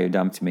Spy Who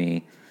Dumped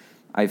Me,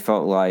 I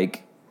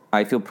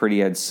feel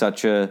Pretty had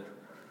such a,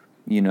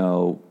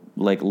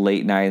 like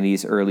late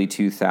 90s, early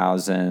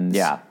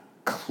 2000s,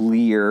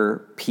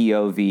 clear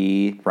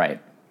POV, Right.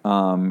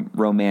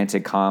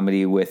 Romantic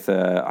comedy with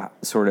a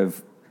sort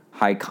of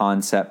high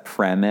concept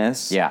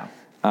premise. Yeah.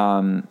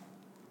 And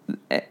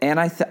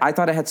I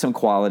thought it had some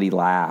quality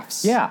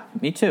laughs. Yeah,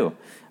 me too.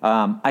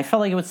 I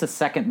felt like it was the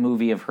second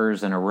movie of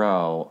hers in a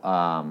row,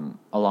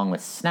 along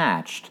with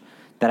Snatched,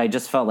 that I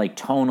just felt like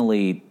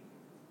tonally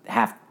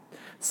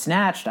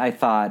Snatched, I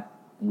thought,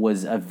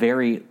 was a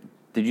very...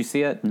 Did you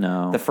see it?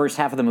 No. The first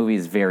half of the movie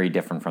is very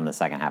different from the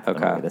second half of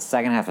the Okay. movie. The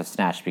second half of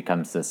Snatched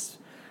becomes this,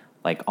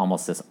 like,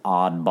 almost this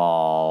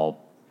oddball...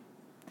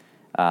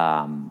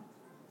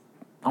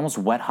 almost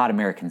Wet Hot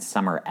American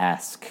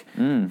Summer-esque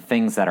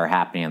things that are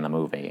happening in the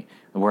movie.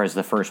 Whereas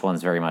the first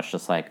one's very much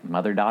just like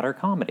mother-daughter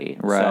comedy.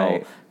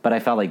 Right. So, but I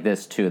felt like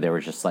this, too, there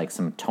was just like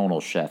some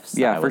tonal shifts.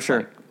 Yeah, that I for was sure.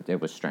 like, it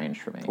was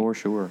strange for me. For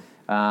sure.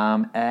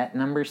 At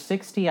number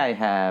 60, I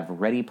have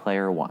Ready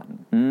Player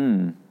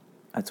One.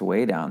 That's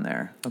way down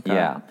there. Okay.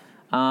 Yeah.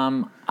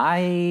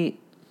 I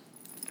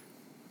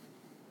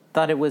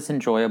thought it was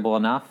enjoyable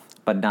enough,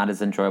 but not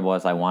as enjoyable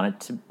as I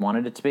wanted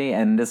it to be.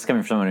 And this is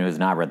coming from someone who has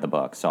not read the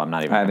book, so I'm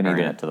not even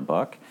comparing it to the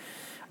book.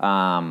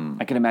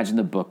 I can imagine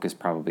the book is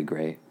probably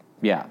great.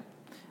 Yeah.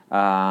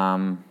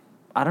 I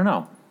don't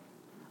know.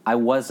 I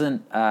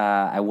wasn't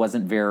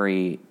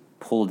very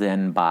pulled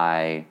in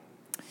by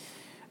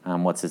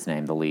what's his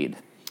name, the lead.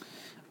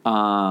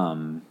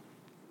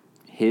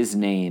 His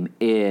name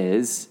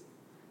is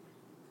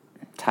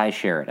Ty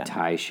Sheridan.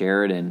 Ty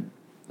Sheridan,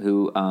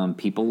 who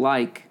people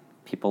like.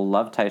 People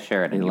love Ty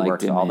Sheridan. He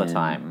works all the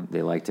time.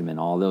 They liked him in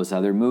all those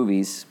other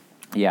movies.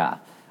 Yeah.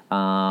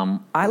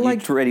 I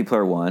liked Ready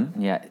Player One.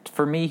 Yeah.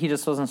 For me, he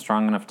just wasn't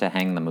strong enough to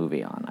hang the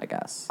movie on, I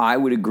guess. I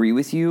would agree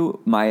with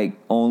you.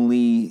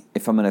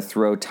 If I'm going to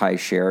throw Ty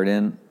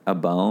Sheridan a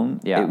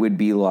bone, it would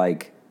be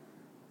like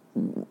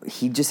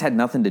he just had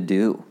nothing to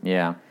do.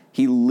 Yeah.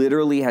 He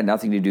literally had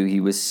nothing to do. He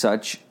was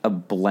such a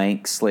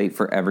blank slate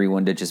for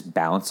everyone to just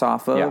bounce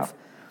off of. Yeah.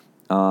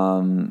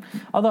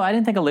 Although I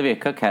didn't think Olivia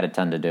Cooke had a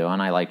ton to do,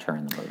 and I liked her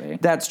in the movie.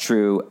 That's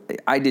true.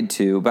 I did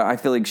too, but I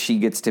feel like she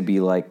gets to be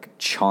like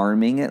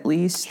charming at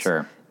least.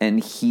 Sure. And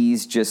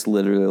he's just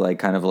literally like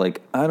kind of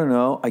like, I don't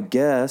know, I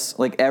guess.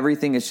 Like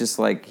everything is just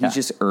like, he's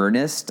just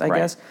earnest, I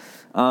guess.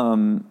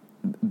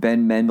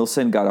 Ben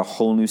Mendelsohn got a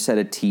whole new set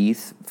of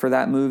teeth for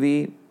that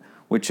movie,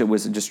 which it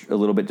was just a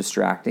little bit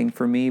distracting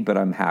for me, but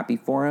I'm happy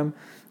for him.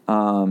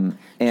 Do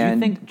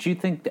you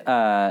think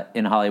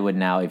in Hollywood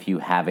now, if you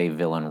have a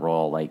villain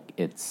role, like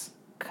it's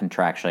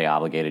contractually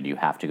obligated, you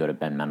have to go to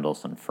Ben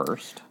Mendelsohn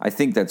first? I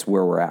think that's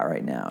where we're at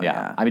right now.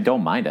 Yeah. I mean,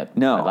 don't mind it.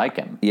 No. I like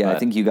him. Yeah, I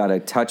think you got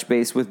to touch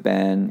base with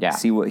Ben,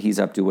 see what he's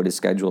up to, what his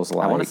schedule's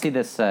like. I want to see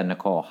this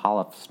Nicole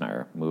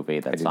Holofcener movie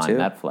that's on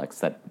Netflix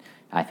that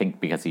I think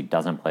because he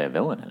doesn't play a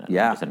villain in it.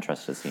 Yeah. I'm just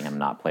interested to see him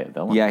not play a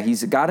villain. Yeah,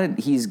 he's got it.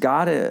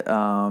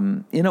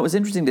 It was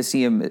interesting to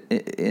see him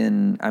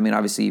in, I mean,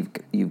 obviously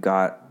you've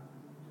got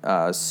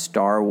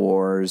Star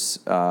Wars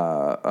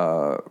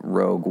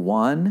Rogue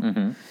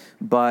One,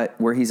 but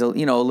where he's a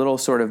little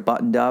sort of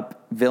buttoned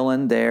up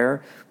villain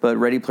there. But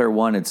Ready Player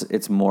One,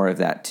 it's more of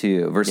that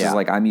too. Versus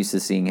like I'm used to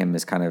seeing him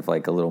as kind of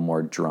like a little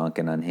more drunk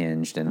and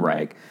unhinged, and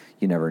like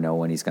you never know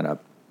when he's gonna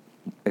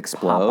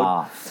explode.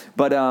 Pop off.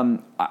 But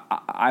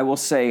I will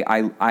say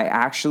I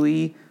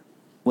actually,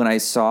 when I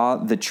saw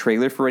the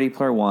trailer for Ready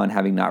Player One,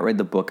 having not read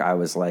the book, I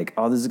was like,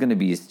 oh, this is going to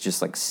be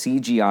just like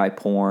CGI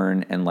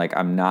porn, and like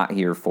I'm not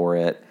here for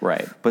it.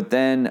 Right. But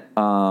then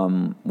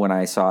when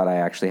I saw it, I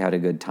actually had a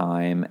good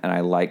time, and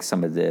I liked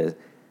some of the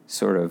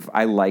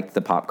I liked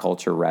the pop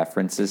culture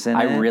references in it.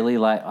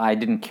 I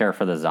didn't care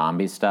for the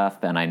zombie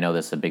stuff, and I know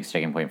this is a big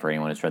sticking point for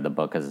anyone who's read the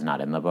book because it's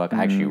not in the book.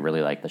 I actually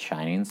really like the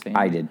Shining scene.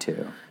 I did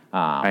too.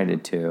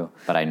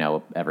 But I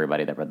know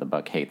everybody that read the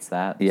book hates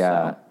that.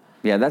 Yeah. So.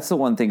 Yeah, that's the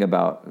one thing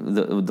about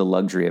the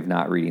luxury of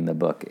not reading the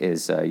book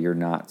is you're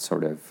not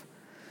sort of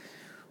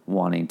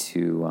wanting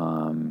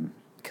to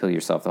kill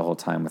yourself the whole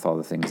time with all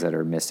the things that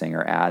are missing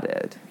or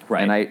added.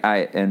 Right.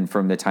 And and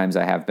from the times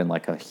I have been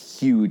like a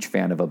huge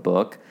fan of a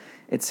book,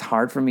 it's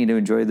hard for me to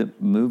enjoy the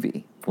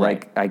movie.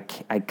 Right. Like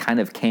I kind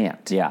of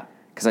can't. Yeah.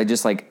 Because I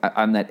just like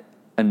I'm that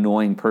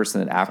annoying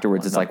person that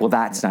afterwards is like, well,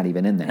 that's not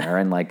even in there,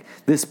 and like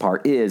this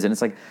part is, and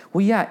it's like,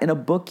 well, yeah, in a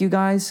book, you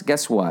guys,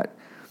 guess what?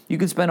 You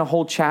could spend a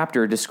whole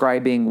chapter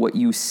describing what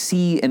you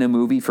see in a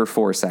movie for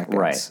 4 seconds.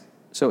 Right.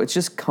 So it's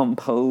just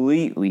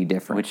completely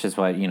different. Which is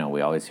what,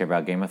 we always hear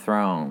about Game of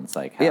Thrones.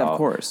 Like how, yeah, of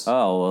course.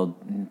 Oh, well,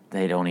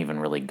 they don't even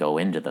really go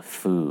into the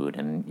food.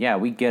 And yeah,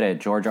 we get it.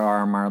 George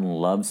R.R. Martin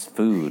loves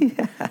food.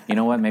 Yeah. You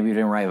know what? Maybe he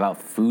didn't write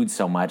about food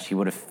so much, he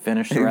would have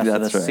finished the rest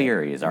of the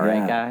series. All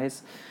right,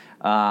 guys?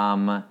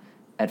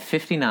 at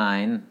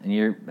 59,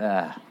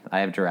 and I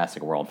have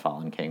Jurassic World: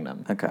 Fallen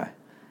Kingdom. Okay.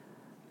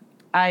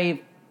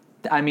 I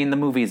mean, the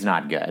movie's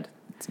not good.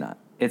 It's not.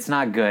 It's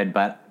not good,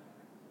 but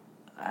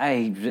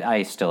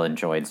I still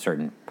enjoyed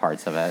certain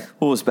parts of it.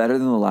 Well, it was better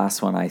than the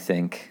last one, I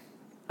think.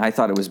 I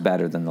thought it was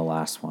better than the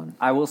last one.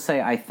 I will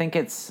say, I think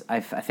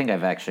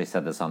I've actually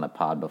said this on the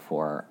pod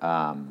before.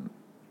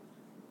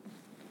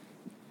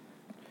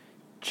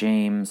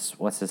 James,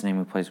 what's his name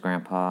who plays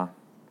Grandpa?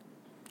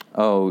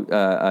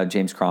 Oh,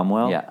 James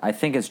Cromwell? Yeah, I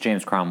think it's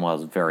James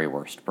Cromwell's very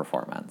worst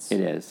performance.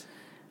 It is.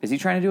 Is he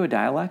trying to do a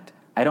dialect?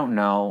 I don't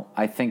know.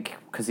 I think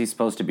because he's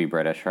supposed to be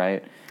British,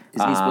 right?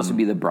 Is he supposed to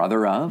be the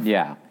brother of?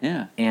 Yeah.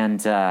 Yeah.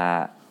 And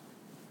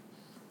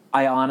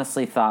I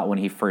honestly thought when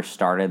he first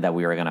started that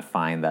we were going to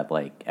find that,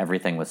 like,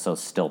 everything was so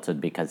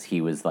stilted because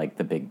he was, like,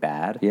 the big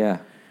bad. Yeah.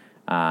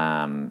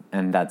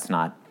 And that's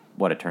not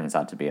what it turns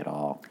out to be at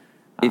all.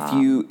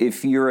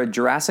 If you're a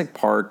Jurassic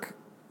Park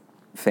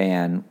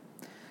fan,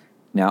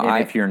 now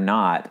If you're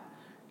not,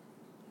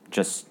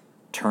 just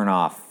turn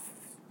off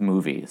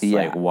movies.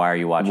 Yeah. Like, why are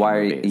you watching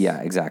movies?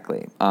 Yeah,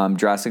 exactly.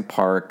 Jurassic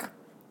Park,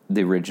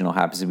 the original,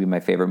 happens to be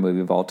my favorite movie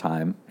of all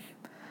time.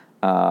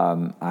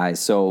 I'm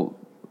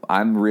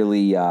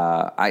really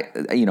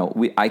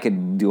I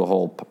could do a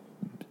whole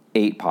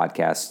 8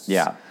 podcasts.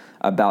 Yeah.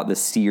 About the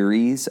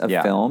series of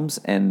films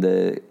and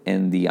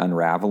the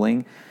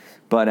unraveling,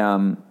 but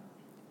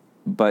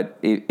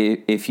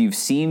if you've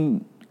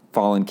seen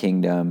Fallen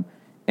Kingdom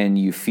and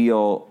you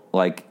feel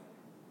like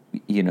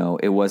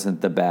it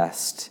wasn't the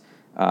best,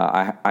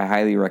 I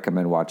highly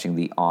recommend watching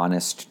the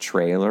honest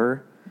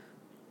trailer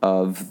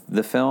of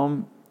the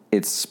film.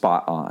 It's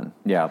spot on.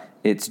 Yeah.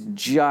 It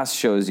just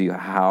shows you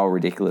how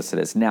ridiculous it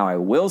is. Now, I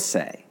will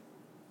say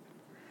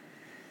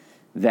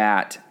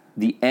that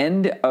the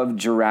end of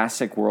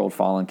Jurassic World: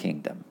 Fallen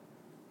Kingdom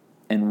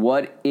and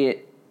what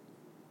it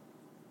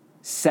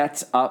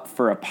sets up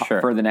for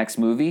for the next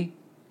movie,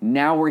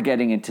 now we're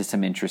getting into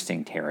some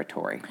interesting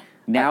territory.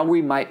 Now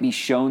we might be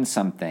shown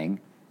something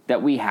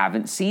that we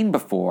haven't seen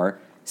before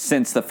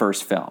since the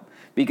first film.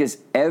 Because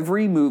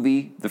every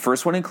movie, the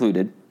first one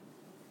included,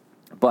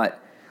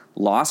 but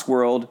Lost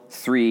World,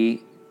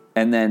 3,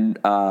 and then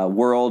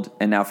World,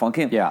 and now Fallen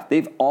Kingdom,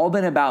 they've all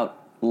been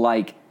about,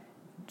 like,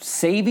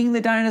 saving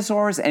the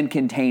dinosaurs and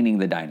containing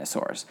the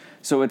dinosaurs.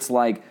 So it's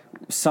like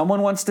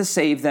someone wants to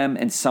save them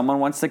and someone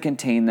wants to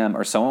contain them,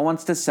 or someone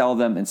wants to sell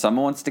them and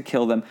someone wants to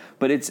kill them.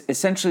 But it's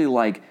essentially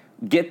like,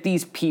 get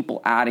these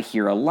people out of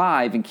here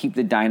alive and keep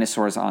the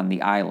dinosaurs on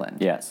the island.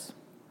 Yes.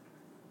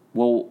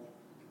 Well,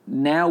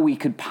 now we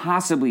could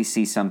possibly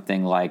see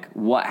something like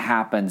what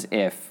happens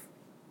if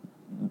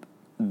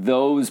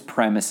those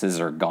premises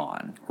are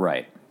gone.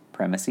 Right.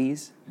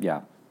 Premises?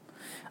 Yeah.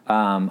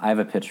 I have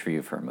a pitch for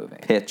you for a movie.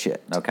 Pitch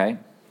it. Okay.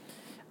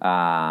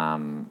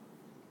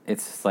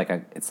 It's like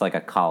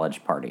a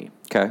college party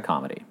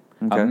comedy.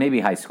 Okay.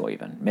 Maybe high school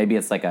even. Maybe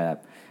it's like a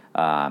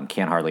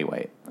Can't Hardly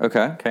Wait.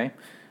 Okay. Okay.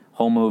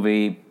 Whole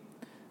movie,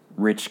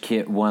 rich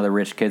kid, one of the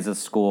rich kids at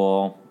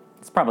school.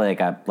 It's probably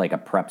like a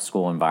prep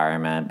school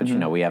environment,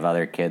 but we have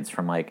other kids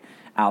from, like,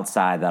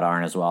 outside that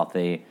aren't as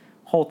wealthy.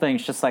 Whole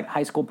thing's just like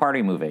high school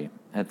party movie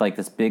at, like,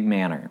 this big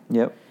manor.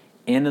 Yep.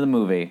 End of the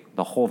movie,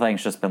 the whole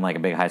thing's just been like a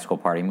big high school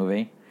party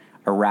movie.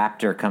 A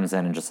raptor comes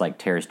in and just, like,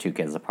 tears 2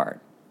 kids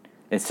apart.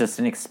 It's just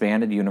an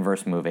expanded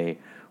universe movie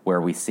where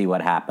we see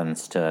what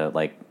happens to,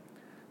 like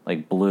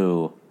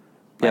Blue,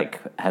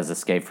 has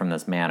escaped from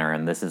this manor,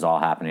 and this is all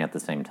happening at the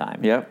same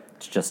time. Yep.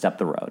 It's just up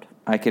the road.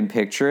 I can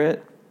picture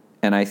it,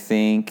 and I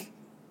think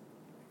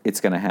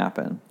it's going to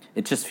happen.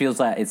 It just feels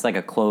like it's like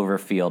a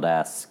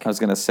Cloverfield-esque. I was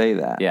going to say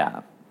that.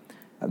 Yeah.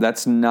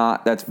 That's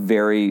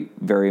very,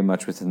 very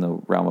much within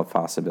the realm of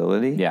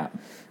possibility. Yeah.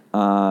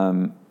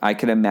 I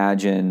could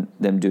imagine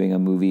them doing a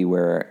movie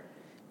where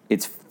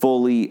it's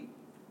fully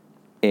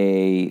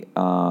it's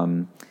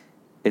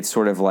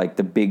sort of like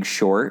The Big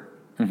Short,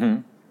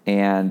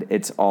 and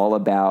it's all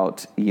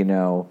about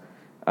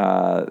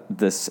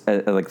this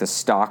like the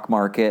stock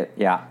market,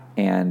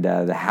 and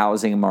the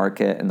housing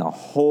market, and the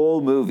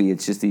whole movie.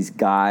 It's just these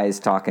guys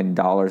talking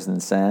dollars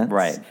and cents,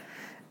 right?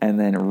 And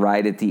then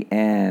right at the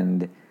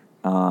end,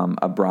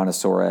 a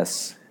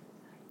brontosaurus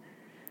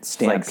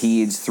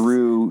stampedes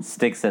through,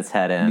 sticks its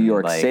head in New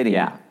York City.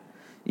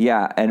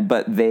 Yeah,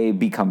 but they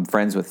become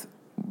friends with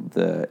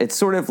it's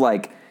sort of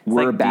like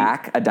We're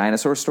Back, a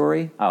dinosaur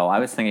story. Oh, I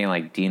was thinking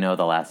like Dino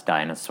the Last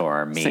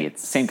Dinosaur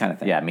meets same kind of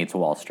thing. Yeah, meets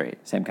Wall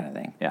Street. Same kind of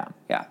thing. Yeah.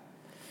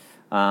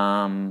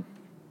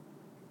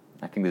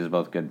 I think these are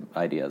both good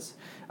ideas.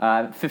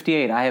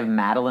 58. I have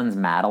Madeline's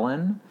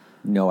Madeline.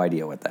 No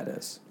idea what that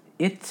is.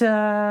 It's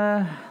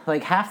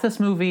like half this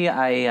movie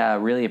I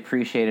really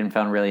appreciated and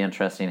found really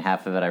interesting.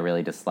 Half of it I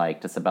really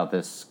disliked. It's about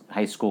this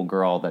high school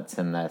girl that's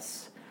in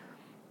this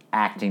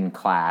acting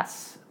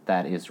class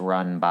that is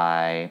run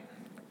by,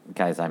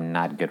 guys, I'm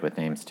not good with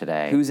names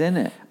today. Who's in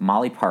it?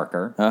 Molly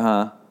Parker.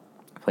 Uh-huh.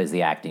 Plays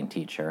the acting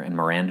teacher, and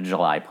Miranda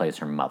July plays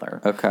her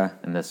mother. Okay.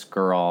 And this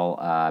girl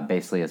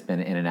basically has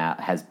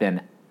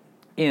been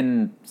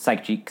in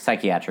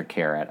psychiatric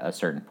care at a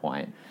certain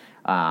point.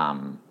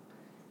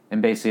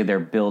 and basically they're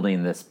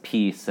building this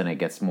piece, and it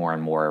gets more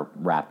and more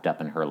wrapped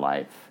up in her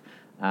life.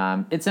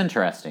 It's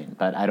interesting,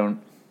 but I don't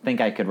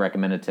think I could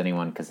recommend it to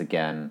anyone because,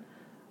 again,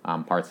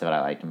 parts of it I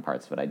liked and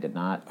parts of it I did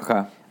not.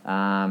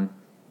 Okay.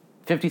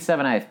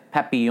 57, I have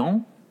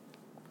Papillon,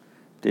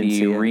 Didn't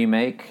see the it.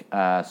 remake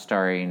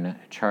starring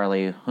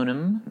Charlie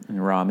Hunnam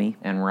And Rami.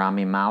 and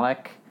Rami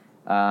Malek.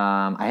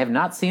 I have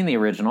not seen the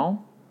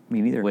original,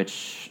 Me neither.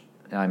 which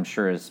I'm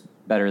sure is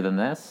better than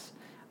this.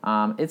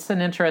 It's an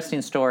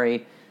interesting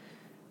story.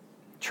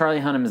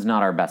 Charlie Hunnam is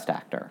not our best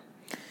actor.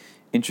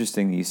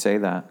 Interesting that you say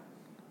that.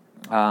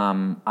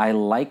 I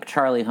like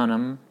Charlie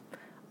Hunnam.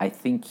 I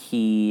think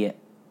he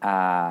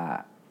Pushes?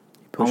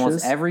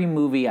 almost every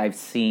movie I've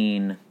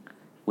seen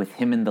with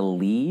him in the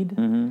lead,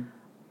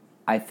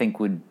 I think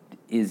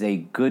is a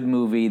good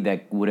movie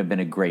that would have been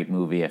a great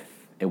movie if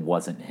it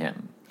wasn't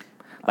him.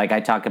 Like I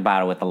talk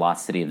about it with The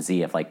Lost City of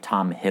Z. If like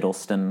Tom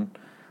Hiddleston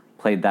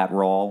played that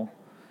role,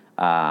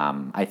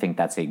 I think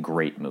that's a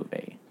great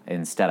movie.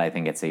 Instead, I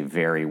think it's a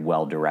very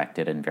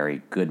well-directed and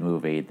very good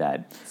movie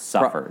that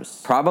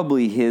suffers.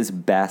 Probably his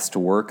best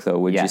work, though.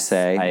 Would you Yes,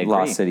 say I agree.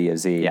 Lost City of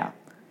Z? Yeah.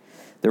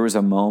 There was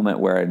a moment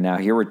where now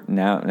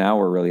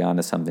we're really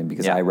onto something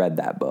because Yeah. I read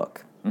that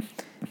book.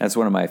 That's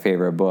one of my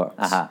favorite books.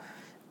 Uh-huh.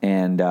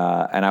 And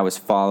I was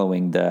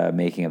following the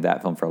making of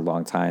that film for a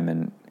long time,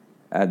 and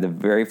the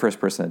very first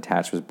person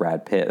attached was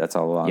Brad Pitt. That's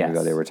how long Yes.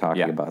 ago they were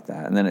talking Yeah. about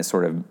that. And then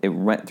it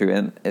went through,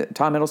 and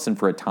Tom Hiddleston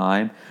for a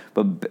time,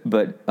 but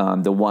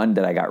the one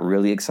that I got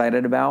really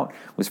excited about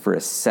was for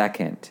a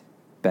second,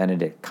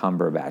 Benedict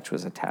Cumberbatch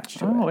was attached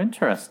to it. Oh,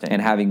 interesting.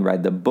 And having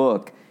read the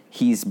book,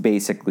 he's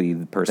basically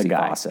Percy The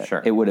guy, Fawcett.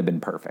 sure. It would have been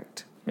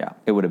perfect. Yeah,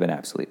 it would have been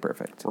absolutely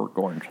perfect. We're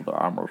going to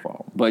the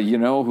Amazon. But you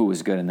know who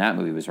was good in that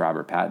movie was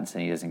Robert Pattinson.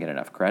 He doesn't get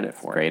enough credit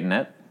for Great in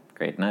it.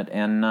 Great in it.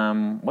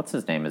 And what's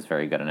his name is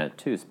very good in it,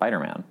 too.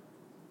 Spider-Man.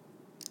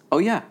 Oh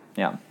yeah,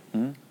 Yeah.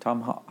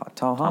 Tom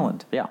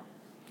Holland. Yeah.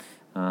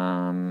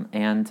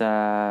 And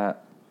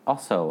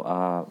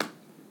also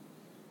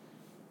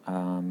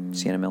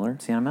Sienna Miller.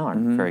 Sienna Miller.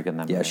 Very good in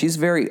that movie. Yeah, she's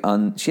very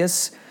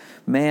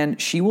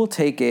she will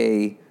take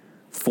a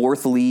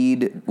fourth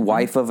lead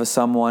wife of a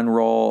someone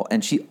role,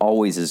 and she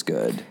always is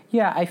good.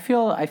 Yeah, I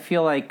feel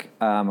like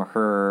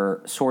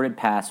her sordid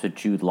past with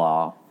Jude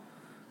Law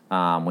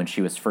when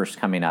she was first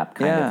coming up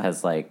kind Yeah. of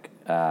has like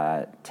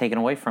taken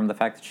away from the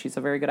fact that she's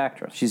a very good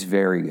actress. She's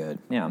very good.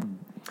 Yeah.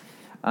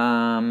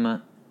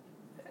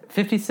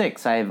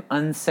 56, I have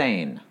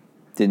Unsane.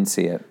 Didn't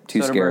see it. Too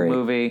Soderbergh scary.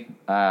 movie.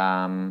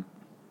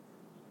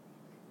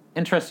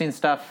 Interesting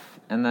stuff.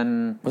 And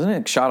then Wasn't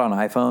it shot on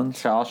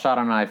iPhones? all shot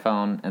on an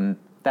iPhone, and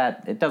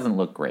that it doesn't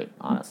look great,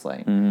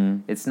 honestly.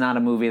 It's not a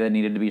movie that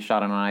needed to be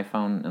shot on an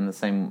iPhone in the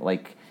same,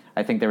 like,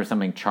 I think there was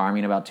something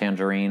charming about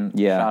Tangerine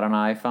shot on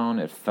an iPhone.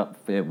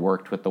 It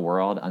worked with the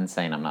world.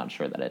 Unsane, I'm not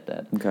sure that it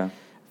did. Okay.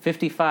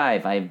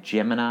 55, I have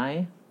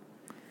Gemini.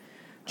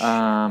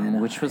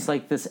 Which was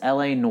like this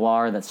LA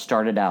noir that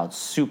started out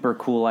super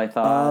cool, I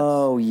thought.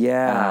 Oh,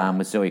 yeah.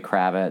 With Zoe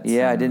Kravitz.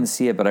 Yeah, I and- didn't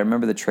see it, but I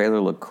remember the trailer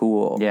looked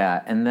cool.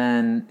 Yeah, and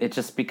then it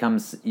just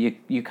becomes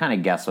you kind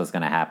of guess what's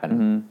going to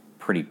happen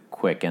pretty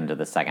quick into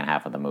the second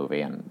half of the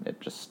movie, and it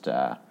just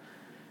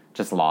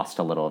lost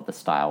a little of the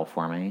style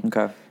for me.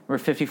 Okay. Number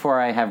 54,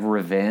 I have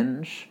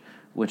Revenge,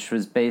 which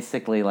was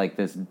basically like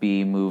this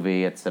B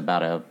movie. It's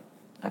about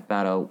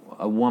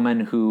a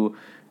woman who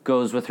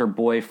goes with her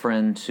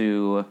boyfriend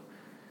to,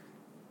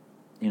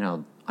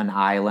 an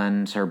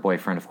island. Her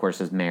boyfriend, of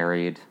course, is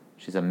married.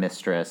 She's a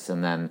mistress,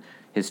 and then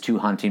his two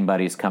hunting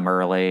buddies come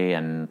early,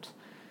 and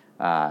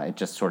it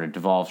just sort of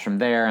devolves from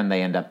there, and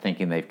they end up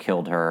thinking they've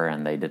killed her,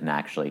 and they didn't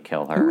actually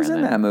kill her. Who was and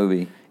in then that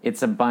movie?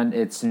 It's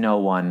it's no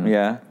one.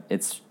 Yeah.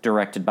 It's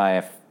directed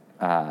by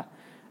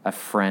a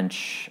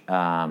French.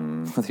 I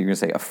thought you were going to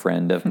say a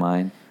friend of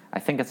mine. I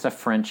think it's a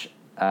French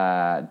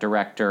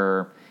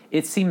director.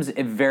 It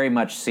very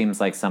much seems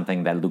like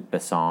something that Luc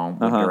Besson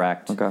would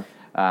direct. Okay.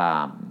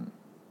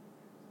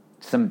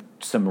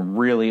 Some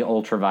really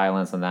ultra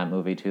violence in that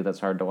movie too. That's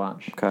hard to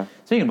watch. Okay.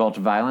 Speaking of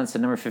ultra violence,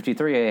 at number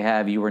 53, I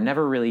have You Were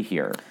Never Really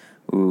Here.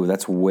 Ooh,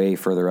 that's way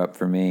further up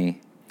for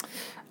me.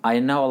 I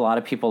know a lot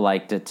of people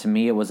liked it. To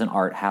me, it was an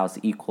art house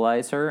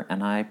equalizer,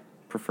 and I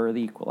prefer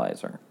the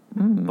Equalizer.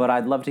 But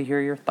I'd love to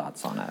hear your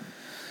thoughts on it.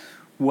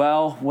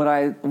 Well,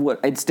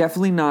 it's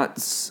definitely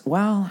not.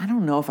 Well, I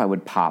don't know if I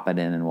would pop it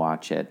in and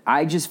watch it.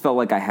 I just felt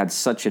like I had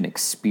such an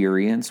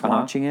experience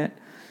watching it.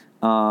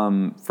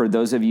 For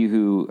those of you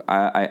who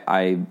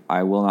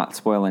I will not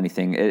spoil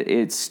anything.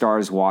 It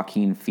stars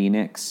Joaquin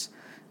Phoenix,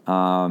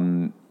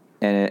 and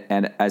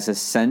as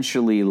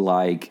essentially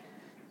like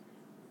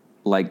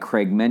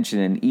Craig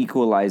mentioned, an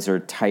equalizer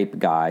type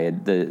guy, a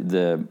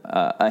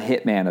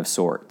hitman of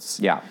sorts.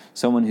 Yeah.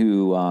 Someone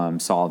who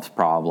solves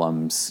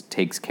problems,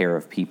 takes care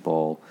of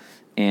people,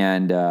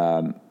 and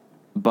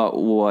but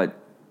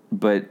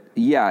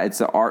yeah,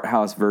 it's an art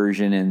house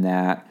version in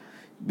that,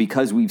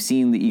 because we've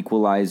seen the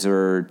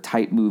Equalizer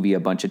type movie a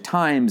bunch of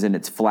times, and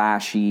it's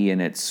flashy and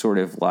it's sort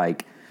of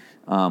like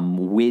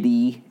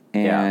witty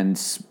and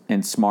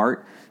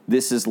smart.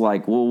 This is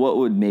like, well, what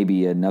would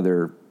maybe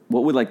another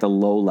like the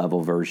low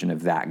level version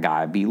of that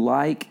guy be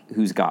like,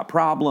 who's got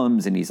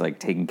problems and he's like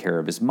taking care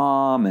of his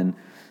mom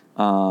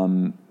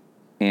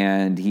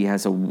and he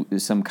has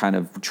some kind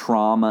of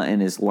trauma in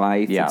his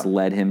life that's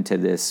led him to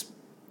this,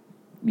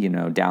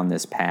 down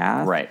this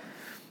path. Right.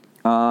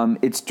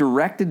 It's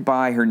directed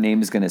by, her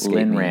name is going to escape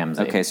Lynn me.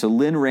 Ramsey. Okay, so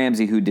Lynn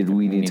Ramsey, who did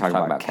We Need to Talk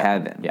About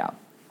Kevin. Yeah.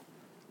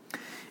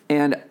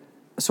 And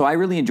so I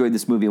really enjoyed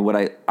this movie. And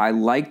what I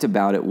liked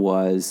about it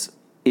was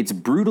it's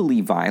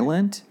brutally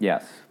violent.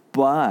 Yes.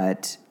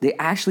 But they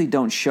actually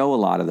don't show a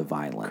lot of the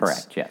violence.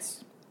 Correct,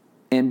 yes.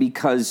 And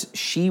because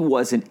she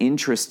wasn't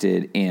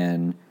interested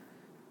in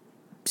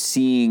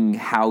seeing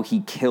how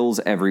he kills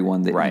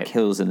everyone that he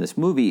kills in this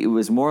movie, it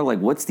was more like,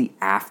 what's the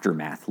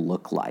aftermath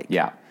look like?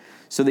 Yeah.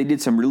 So they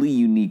did some really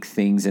unique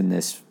things in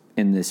this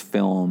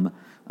film,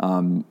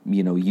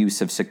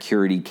 use of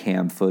security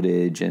cam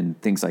footage and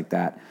things like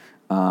that.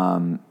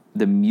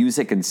 The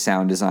music and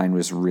sound design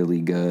was really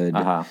good.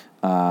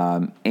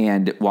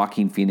 And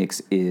Joaquin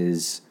Phoenix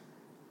is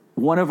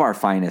one of our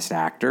finest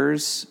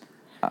actors.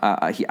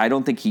 I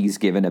don't think he's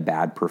given a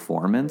bad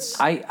performance.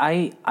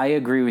 I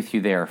agree with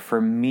you there.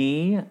 For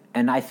me,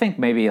 and I think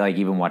maybe like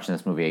even watching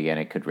this movie again,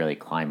 it could really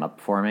climb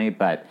up for me,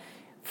 but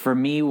for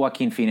me,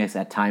 Joaquin Phoenix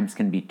at times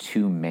can be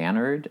too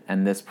mannered,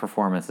 and this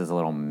performance is a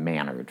little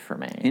mannered for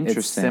me. Interesting.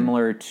 It's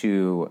similar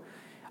to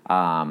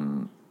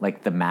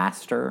like The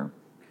Master.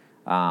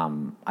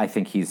 I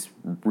think he's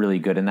really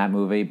good in that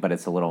movie, but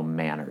it's a little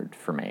mannered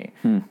for me.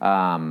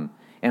 And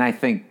I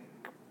think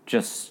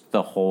just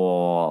the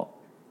whole...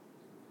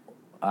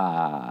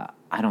 I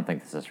don't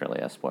think this is really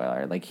a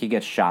spoiler. Like, he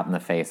gets shot in the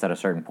face at a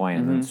certain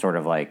point and then sort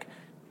of like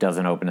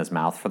doesn't open his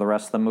mouth for the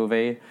rest of the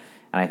movie.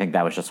 And I think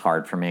that was just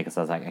hard for me because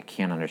I was like, I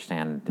can't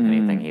understand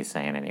anything he's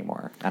saying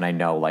anymore. And I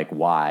know, like,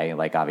 why.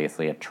 Like,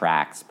 obviously it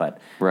tracks, but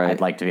I'd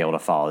like to be able to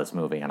follow this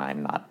movie, and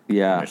I'm not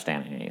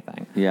understanding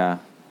anything. Yeah.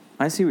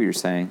 I see what you're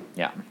saying.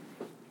 Yeah.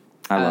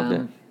 I loved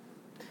it.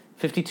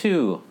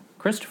 52,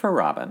 Christopher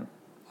Robin.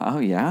 Oh,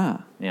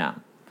 yeah. Yeah.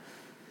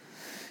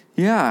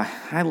 Yeah,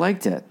 I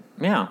liked it.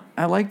 Yeah.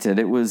 I liked it.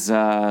 It was,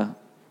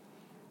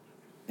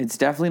 it's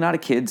definitely not a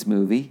kid's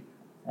movie.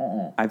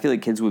 I feel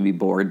like kids would be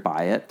bored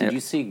by it. Did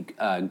you see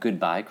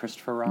Goodbye,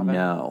 Christopher Robin?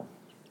 No.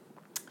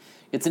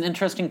 It's an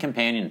interesting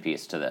companion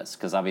piece to this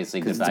because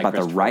obviously Because Goodbye, it's about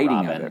Christopher the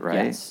writing Robin, of it,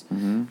 right? Yes.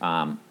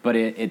 But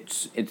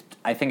it's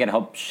I think it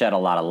helped shed a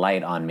lot of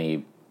light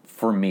on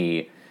for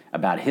me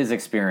about his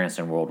experience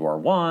in World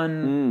War I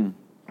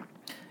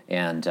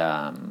and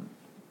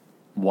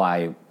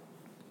why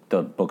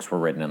the books were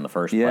written in the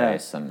first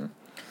place. And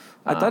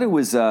I thought it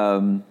was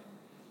a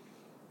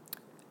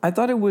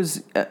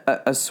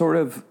sort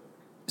of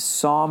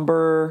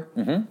somber,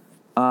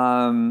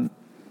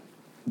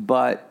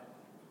 but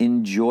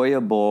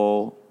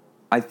enjoyable.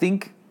 I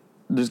think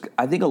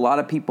a lot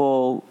of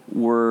people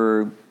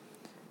were,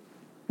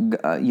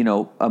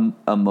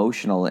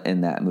 emotional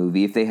in that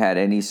movie if they had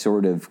any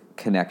sort of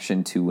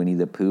connection to Winnie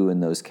the Pooh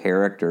and those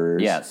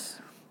characters. yes.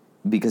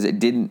 Because it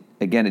didn't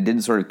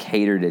sort of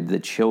cater to the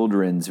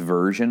children's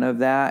version of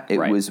that. It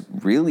was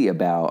really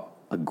about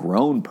a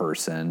grown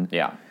person.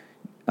 Yeah.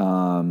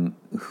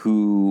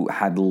 Who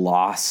had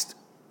lost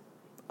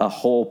a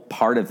whole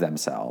part of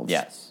themselves.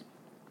 Yes.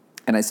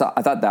 And I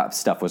thought that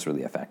stuff was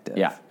really effective.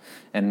 Yeah.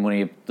 And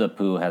Winnie the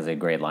Pooh has a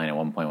great line at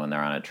one point when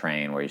they're on a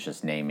train where he's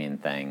just naming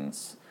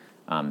things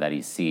that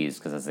he sees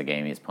because it's the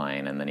game he's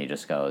playing, and then he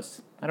just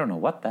goes, I don't know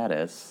what that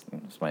is.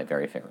 It's my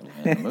very favorite line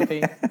in the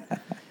movie.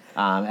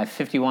 At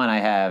 51, I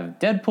have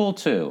Deadpool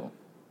 2.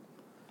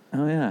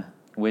 Oh, yeah.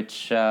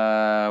 Which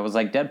was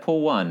like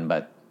Deadpool 1,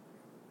 but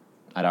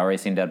I'd already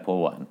seen Deadpool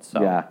 1.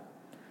 So yeah.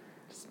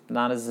 it's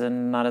not as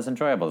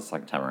enjoyable the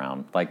second time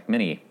around. Like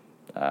Minnie.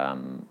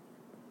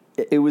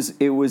 It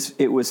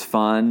was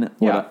fun.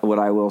 Yeah. What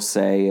I will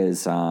say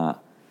is I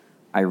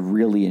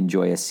really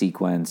enjoy a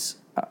sequence.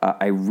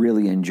 I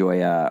really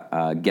enjoy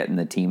a getting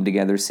the team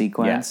together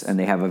sequence, Yes. and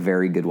they have a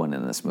very good one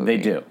in this movie.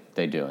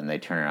 They do, and they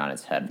turn it on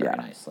its head very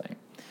nicely.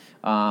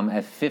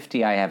 At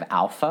 50, I have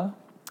Alpha.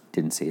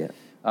 Didn't see it.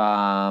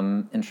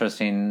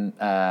 Interesting.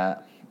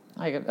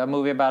 Like a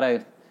movie about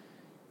a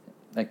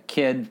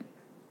kid.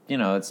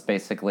 It's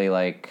basically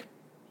like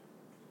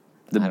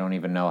I don't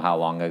even know how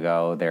long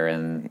ago they're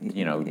in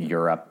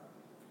Europe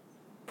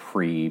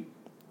pre-speech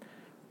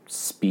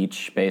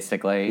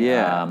basically.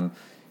 Yeah.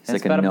 It's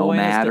like a about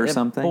nomad or a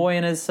something. boy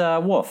and his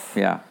wolf.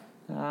 Yeah.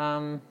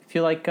 If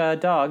you like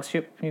dogs,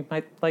 you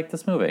might like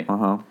this movie.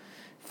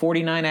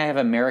 49, I have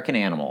American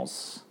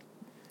Animals.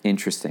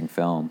 Interesting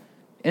film.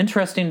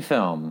 Interesting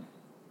film.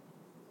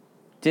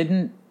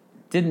 Didn't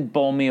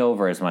bowl me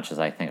over as much as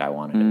I think I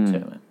wanted it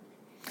to.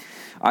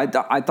 I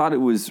thought it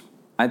was.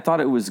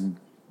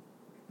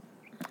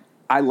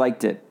 I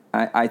liked it.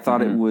 I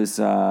thought it was.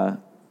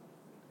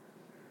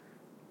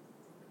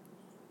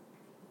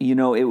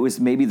 It was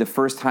maybe the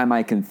first time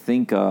I can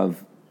think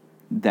of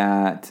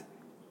that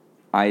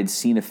I had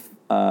seen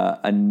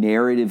a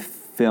narrative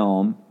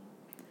film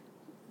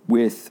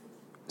with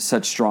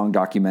such strong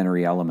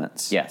documentary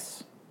elements.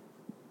 Yes.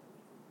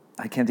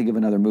 I can't think of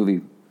another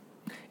movie.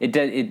 It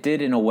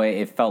did in a way.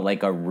 It felt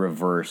like a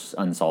reverse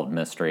Unsolved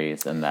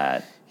Mysteries, in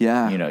that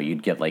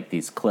you'd get like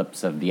these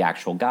clips of the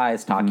actual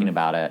guys talking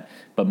about it,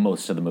 but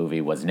most of the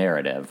movie was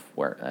narrative.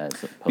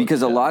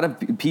 Because a lot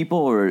of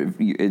people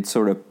it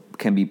sort of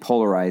can be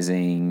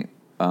polarizing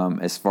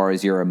as far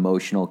as your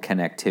emotional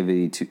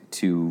connectivity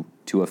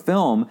to a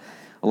film.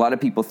 A lot of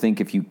people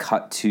think if you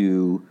cut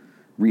to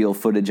real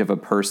footage of a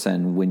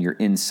person when you're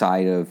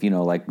inside of,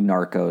 like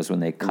Narcos,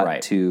 when they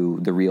cut to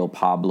the real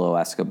Pablo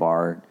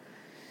Escobar,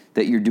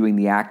 that you're doing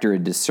the actor a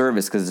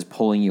disservice because it's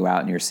pulling you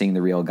out and you're seeing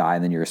the real guy,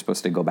 and then you're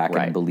supposed to go back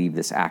and believe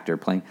this actor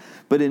playing.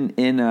 But in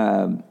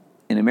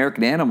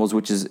American Animals,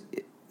 which is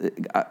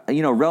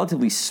a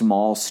relatively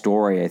small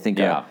story, I think.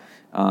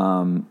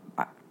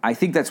 I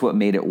think that's what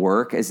made it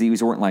work, as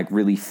these weren't like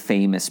really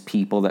famous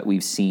people that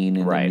we've seen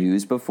in the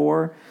news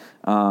before.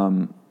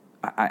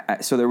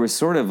 So there was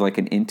sort of like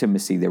an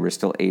intimacy they were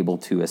still able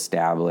to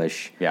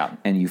establish,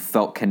 and you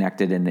felt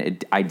connected,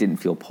 and I didn't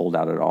feel pulled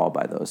out at all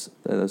by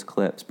those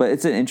clips. But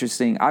it's an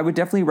interesting. I would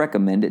definitely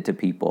recommend it to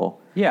people.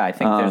 Yeah, I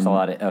think there's a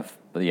lot of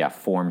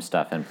form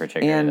stuff in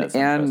particular that's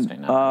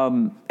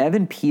interesting.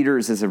 Evan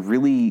Peters is a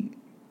really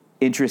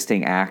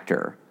interesting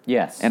actor.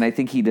 Yes, and I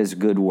think he does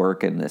good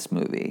work in this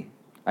movie.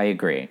 I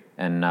agree,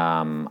 and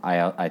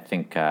I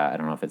think I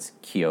don't know if it's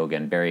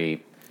Keoghan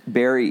Barry,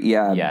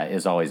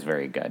 is always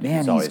very good. Man,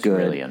 he's always good.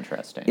 Really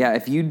interesting. Yeah,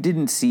 if you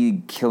didn't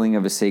see Killing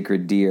of a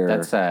Sacred Deer,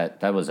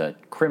 that was a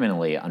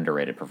criminally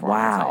underrated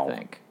performance. Wow. I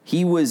think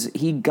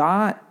he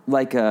got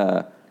like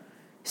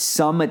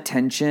some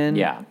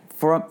attention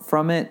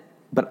from it.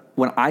 But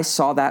when I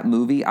saw that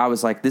movie, I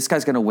was like, this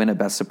guy's going to win a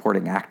Best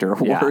Supporting Actor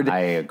award. Yeah, I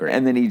agree.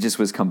 And then he just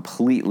was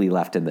completely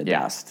left in the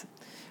dust.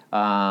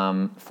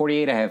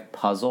 48, I have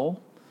Puzzle.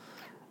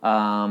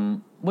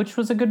 Which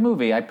was a good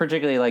movie. I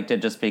particularly liked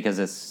it just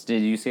because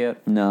did you see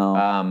it?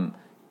 No.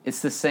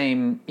 It's the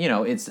same,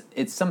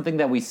 it's something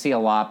that we see a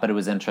lot, but it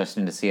was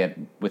interesting to see it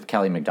with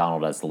Kelly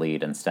MacDonald as the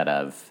lead instead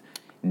of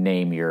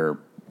name your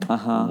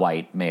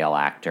white male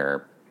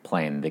actor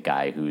playing the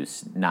guy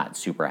who's not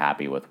super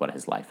happy with what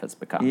his life has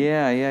become.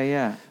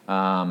 Yeah.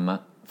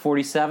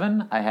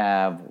 47, I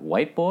have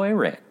White Boy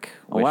Rick,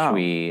 which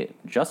we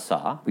just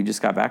saw. We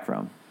just got back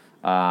from.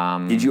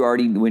 Did you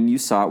already, when you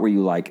saw it, were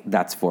you like,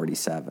 that's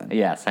 47?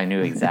 Yes, I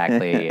knew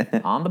exactly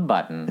on the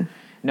button.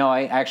 No,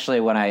 I actually,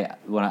 when I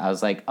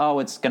was like, oh,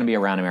 it's going to be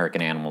around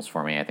American Animals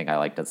for me, I think I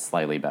liked it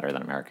slightly better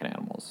than American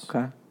Animals.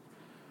 Okay.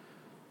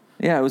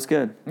 Yeah, it was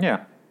good.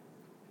 Yeah.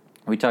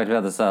 We talked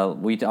about this,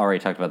 we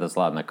already talked about this a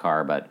lot in the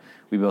car, but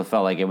we both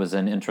felt like it was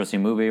an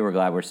interesting movie. We're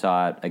glad we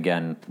saw it.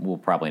 Again, we'll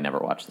probably never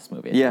watch this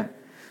movie again. Yeah.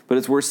 But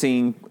it's worth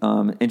seeing.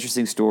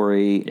 Interesting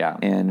story. Yeah.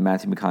 And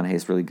Matthew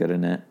McConaughey's really good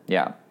in it.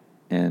 Yeah.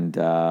 And,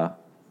 That's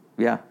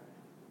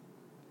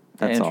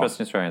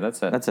interesting story.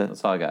 That's it.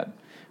 That's all I got.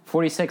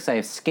 46, I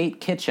have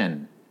Skate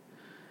Kitchen.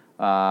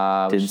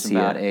 Which is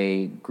about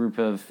a group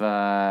of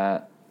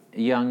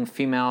young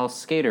female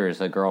skaters,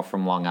 a girl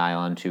from Long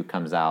Island who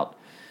comes out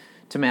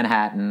to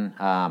Manhattan.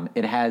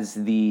 It has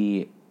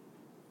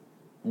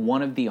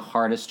one of the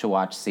hardest to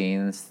watch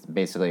scenes,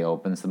 basically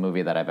opens the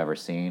movie that I've ever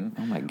seen.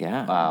 Oh, my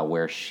God.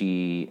 Where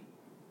she,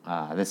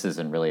 this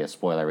isn't really a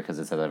spoiler because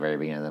it's at the very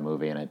beginning of the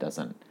movie and it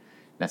doesn't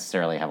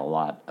necessarily have a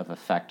lot of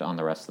effect on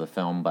the rest of the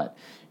film, but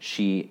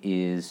she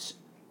is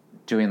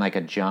doing like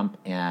a jump,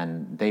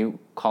 and they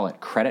call it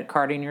credit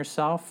carding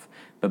yourself,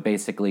 but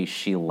basically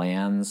she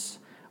lands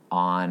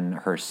on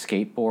her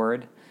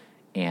skateboard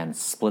and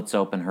splits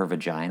open her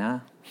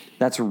vagina.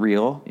 That's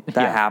real?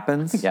 That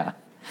happens? Yeah.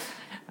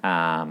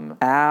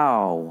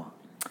 Ow.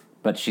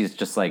 But she's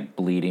just like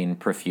bleeding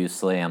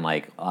profusely, and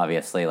like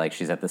obviously like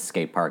she's at the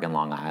skate park in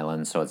Long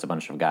Island, so it's a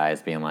bunch of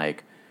guys being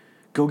like,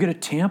 go get a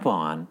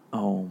tampon.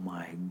 Oh,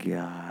 my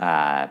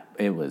God.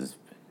 It was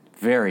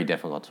very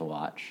difficult to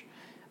watch.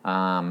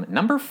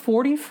 Number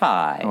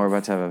 45. Oh, we're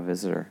about to have a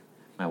visitor.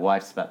 My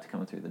wife's about to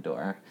come through the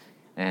door.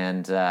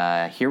 And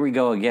here we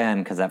go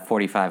again, because at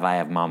 45 I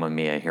have Mamma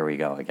Mia, Here We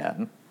Go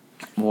Again.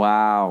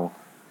 Wow.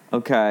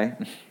 Okay.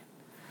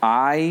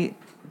 I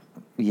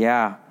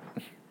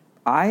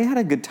had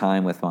a good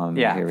time with Mamma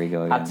Mia, Here We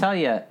Go Again. I'll tell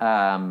you,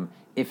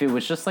 if it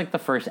was just like the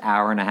first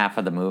hour and a half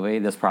of the movie,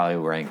 this probably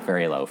would rank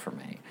very low for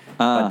me.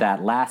 But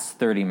that last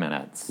 30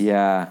 minutes.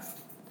 Yeah.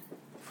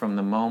 From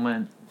the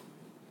moment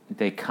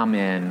they come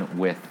in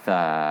with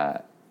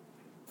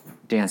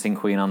Dancing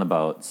Queen on the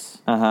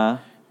boats.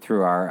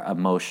 Through our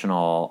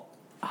emotional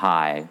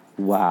high.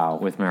 Wow.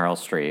 With Meryl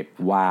Streep.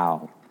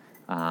 Wow.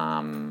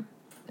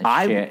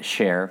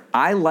 Cher.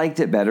 I liked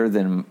it better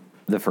than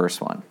the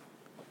first one.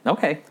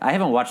 Okay. I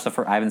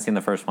haven't seen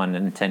the first one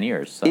in 10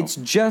 years. So. It's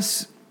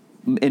just,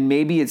 and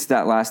maybe it's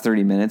that last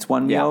 30 minutes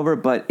won me over,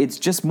 but it's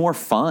just more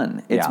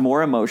fun. It's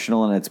more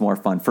emotional and it's more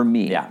fun for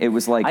me. Yeah. It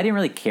was like, I didn't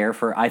really care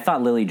I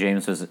thought Lily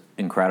James was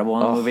incredible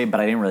in the movie, but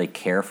I didn't really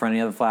care for any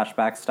of the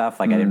flashback stuff.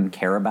 Like I didn't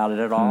care about it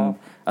at all.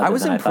 I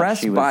was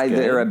impressed by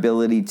their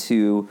ability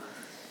to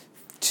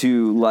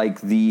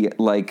like the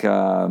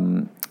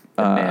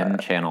men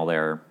channel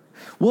their.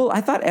 Well,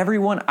 I thought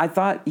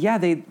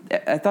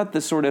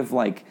the sort of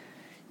like,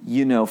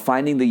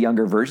 finding the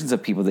younger versions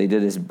of people, they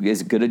did as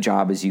good a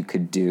job as you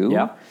could do.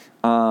 Yeah.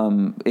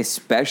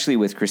 Especially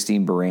with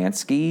Christine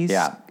Baranski's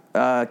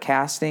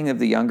casting of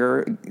the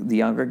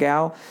younger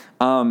gal.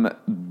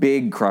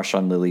 Big crush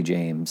on Lily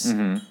James.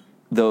 Mm-hmm.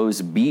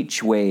 Those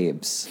beach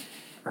waves.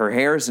 Her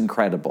hair is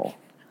incredible.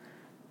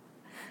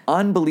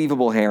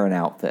 Unbelievable hair and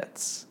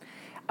outfits.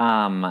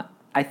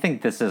 I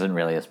think this isn't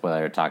really a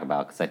spoiler to talk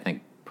about because I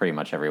think pretty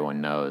much everyone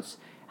knows.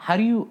 How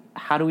do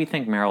we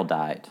think Meryl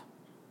died?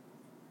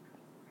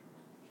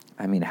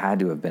 I mean, it had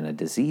to have been a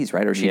disease,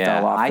 right? Or she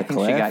fell off the cliff.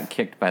 I think she got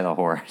kicked by the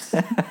horse.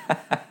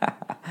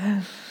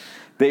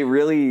 They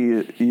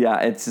really,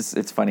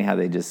 it's funny how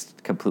they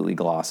just completely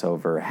gloss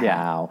over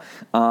how.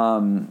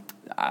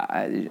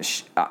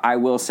 I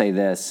will say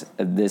this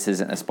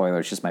isn't a spoiler,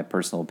 it's just my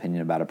personal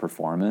opinion about a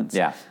performance.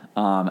 Yeah.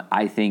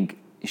 I think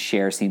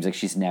Cher seems like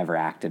she's never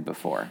acted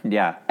before.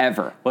 Yeah.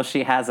 Ever. Well,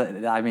 she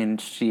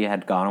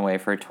had gone away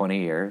for 20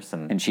 years.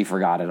 And she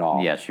forgot it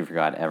all. Yeah, she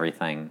forgot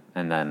everything.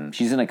 And then...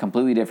 She's in a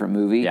completely different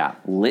movie. Yeah.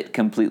 Lit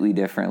completely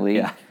differently.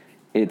 Yeah.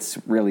 It's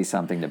really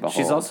something to behold.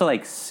 She's also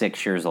like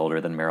 6 years older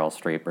than Meryl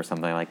Streep or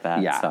something like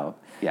that. Yeah. So,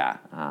 yeah.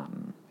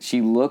 She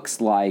looks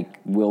like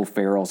Will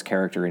Ferrell's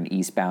character in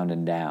Eastbound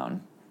and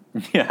Down.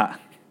 Yeah.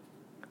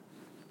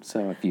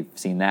 So if you've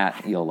seen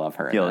that, you'll love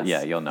her.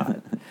 You'll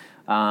know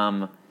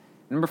it.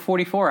 Number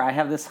 44, I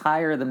have this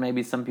higher than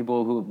maybe some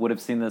people who would have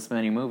seen this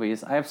many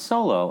movies. I have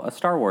Solo, a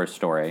Star Wars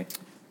story.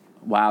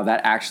 Wow, that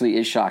actually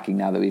is shocking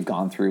now that we've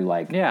gone through,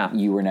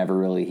 You Were Never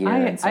Really Here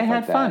and stuff I had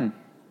like that. fun.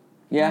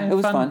 Yeah, it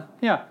was fun.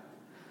 Yeah.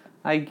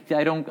 I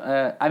don't,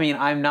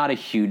 I'm not a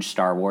huge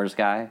Star Wars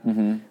guy.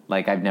 Mm-hmm.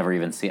 I've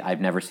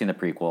never seen the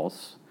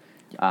prequels.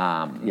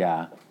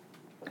 Yeah.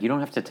 You don't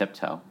have to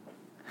tiptoe.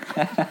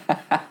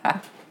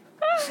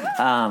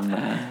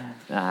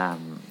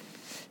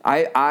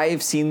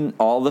 I've seen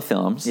all the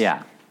films.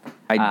 Yeah.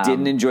 I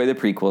didn't enjoy the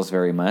prequels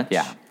very much.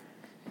 Yeah.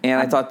 And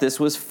I thought this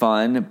was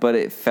fun, but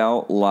it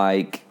felt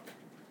like,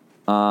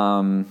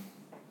 it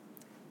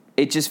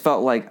just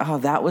felt like, oh,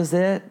 that was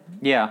it?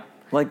 Yeah.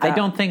 Like that.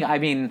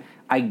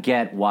 I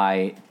get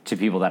why, to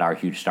people that are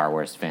huge Star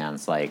Wars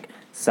fans,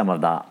 some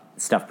of the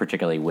stuff,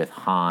 particularly with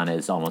Han,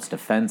 is almost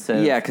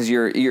offensive. Yeah, because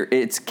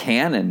it's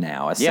canon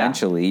now,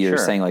 essentially. Yeah, you're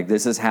sure. saying,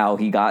 this is how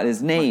he got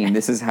his name.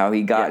 This is how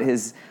he got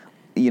his...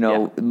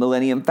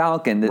 Millennium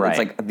Falcon. Right. It's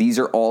like, these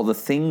are all the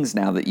things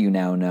now that you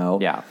now know.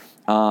 Yeah.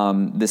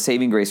 The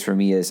saving grace for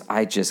me is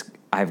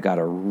I've got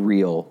a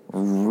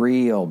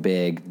real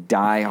big,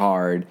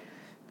 die-hard,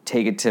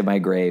 take it to my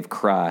grave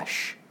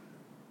crush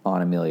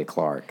on Emilia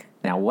Clarke.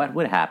 Now, what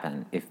would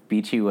happen if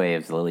BT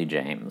Waves, Lily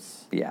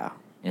James,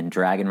 and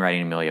Dragon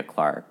Riding Emilia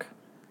Clarke,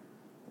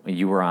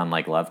 you were on,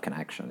 Love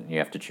Connection, you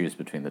have to choose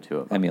between the two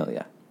of them?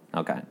 Emilia.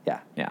 Okay. Yeah.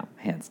 Yeah.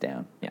 Hands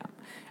down. Yeah.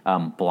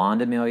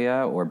 Blonde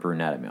Amelia or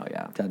brunette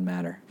Amelia? Doesn't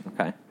matter.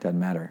 Okay. Doesn't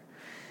matter.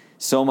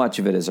 So much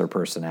of it is her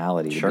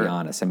personality, to be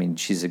honest. I mean,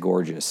 she's a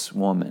gorgeous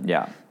woman.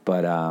 Yeah.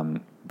 But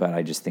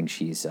I just think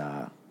she's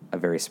a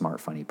very smart,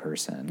 funny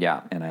person.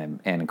 Yeah.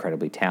 And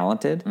incredibly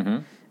talented. Mm-hmm.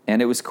 And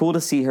it was cool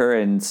to see her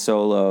in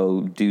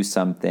Solo do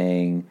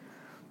something,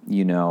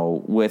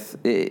 with...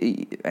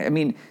 I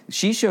mean,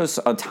 she shows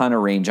a ton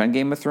of range on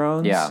Game of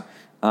Thrones. Yeah.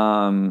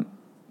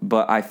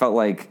 But I felt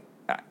like...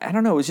 I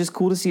don't know. It was just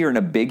cool to see her in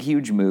a big,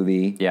 huge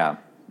movie. Yeah.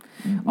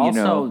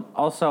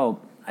 Also,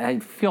 I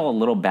feel a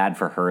little bad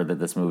for her that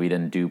this movie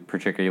didn't do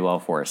particularly well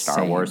for a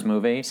Star Wars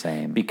movie.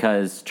 Same.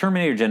 Because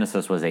Terminator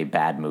Genesis was a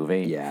bad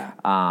movie. Yeah.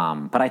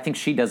 But I think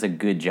she does a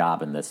good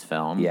job in this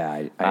film. Yeah, I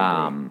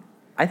agree.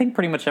 I think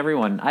pretty much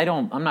everyone.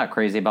 I'm not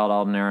crazy about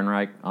Alden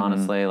Ehrenreich,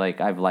 honestly.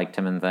 Mm-hmm. I've liked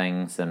him in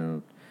things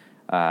and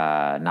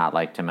not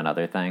liked him in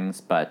other things.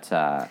 But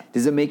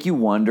does it make you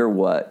wonder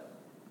what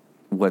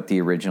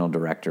the original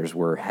directors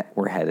were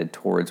headed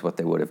towards, what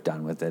they would have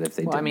done with it if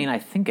they didn't? I mean, I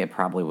think it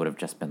probably would have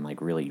just been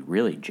really,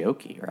 really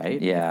jokey,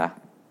 right? Yeah.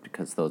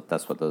 Because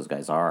that's what those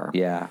guys are.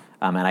 Yeah.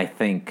 And I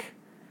think,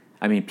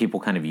 people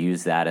kind of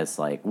use that as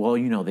they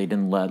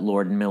didn't let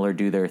Lord and Miller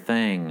do their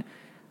thing.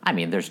 I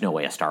mean, there's no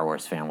way a Star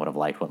Wars fan would have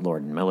liked what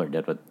Lord and Miller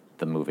did with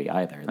the movie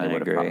either. They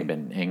would have probably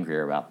been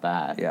angrier about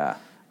that. Yeah.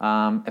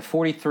 At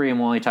 43, and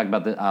we'll only talk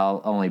about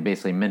I'll only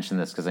basically mention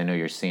this because I know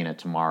you're seeing it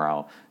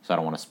tomorrow, so I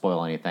don't want to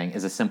spoil anything,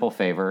 is A Simple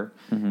Favor,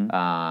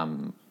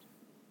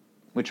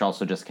 which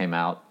also just came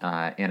out.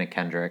 Anna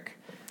Kendrick.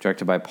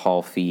 Directed by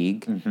Paul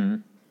Feig. Mm-hmm.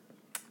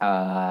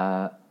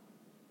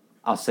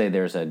 I'll say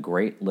there's a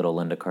great little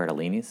Linda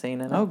Cardellini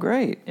scene in it. Oh,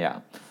 great.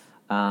 Yeah.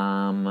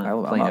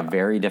 Playing a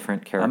very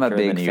different character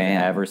than you've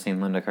ever seen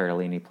Linda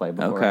Cardellini play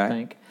before, I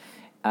think.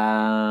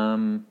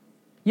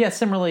 Yeah,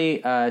 similarly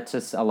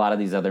to a lot of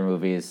these other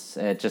movies,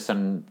 it just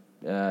unravels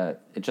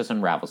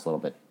a little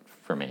bit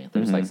for me.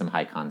 There's some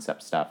high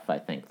concept stuff I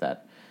think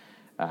that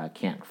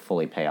can't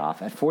fully pay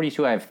off. At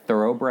 42, I have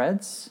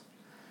Thoroughbreds.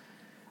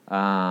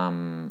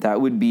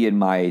 That would be in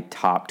my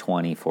top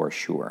 20 for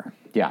sure.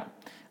 Yeah,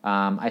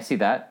 I see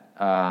that.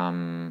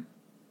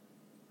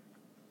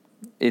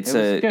 It's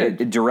a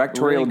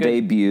directorial really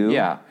debut.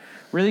 Yeah,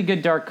 really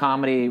good dark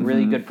comedy,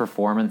 really good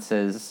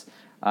performances.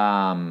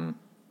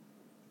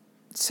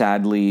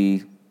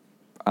 sadly,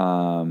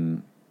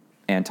 Anton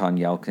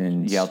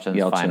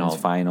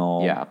Yelchin's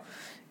final. Yeah.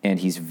 And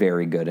he's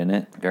very good in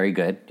it. Very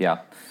good,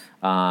 yeah.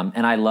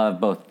 And I love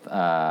both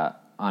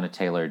Anna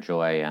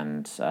Taylor-Joy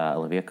and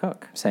Olivia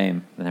Cooke.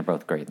 Same. And they're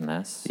both great in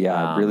this.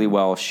 Yeah, really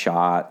well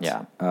shot.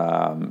 Yeah.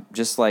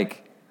 Just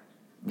like,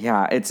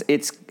 yeah,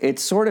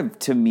 it's sort of,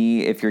 to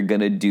me, if you're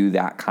going to do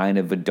that kind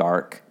of a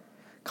dark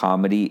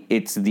comedy,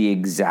 it's the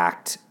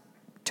exact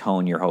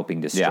tone you're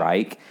hoping to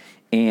strike.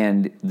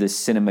 And the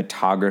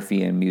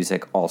cinematography and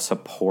music all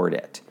support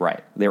it.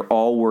 Right. They're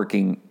all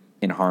working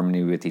in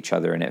harmony with each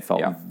other, and it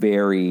felt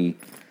very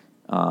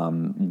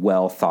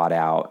well thought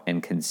out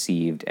and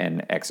conceived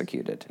and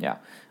executed. Yeah.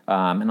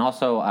 And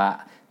also,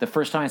 the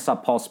first time I saw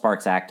Paul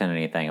Sparks act in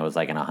anything, it was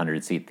like in a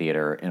 100-seat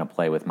theater in a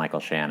play with Michael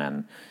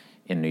Shannon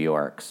in New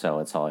York. So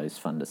it's always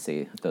fun to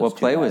see those What two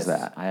play guys. was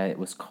that? I think it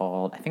was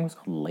called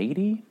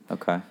Lady.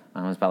 Okay.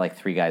 It was about like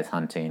three guys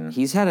hunting.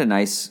 He's had a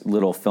nice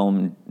little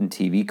film and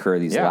TV career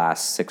these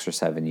last 6 or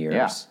 7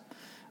 years.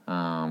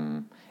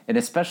 Yeah. And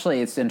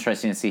especially, it's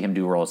interesting to see him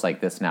do roles like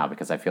this now,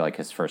 because I feel like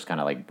his first kind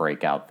of like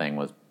breakout thing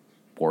was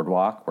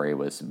Boardwalk, where he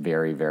was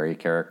very, very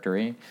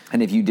character-y.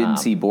 And if you didn't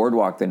see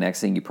Boardwalk, the next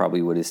thing you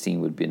probably would have seen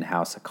would have been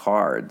House of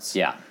Cards.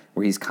 Yeah.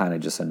 Where he's kind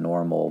of just a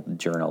normal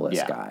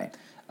journalist guy.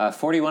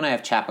 41, I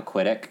have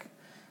Chappaquiddick.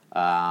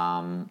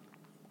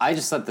 I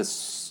just thought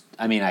this...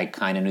 I mean, I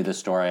kind of knew the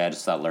story. I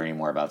just thought learning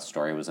more about the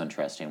story was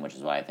interesting, which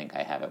is why I think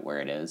I have it where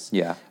it is.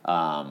 Yeah.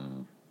 I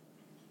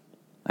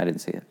didn't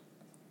see it.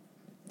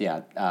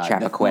 Yeah.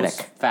 Chappaquiddick. The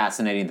most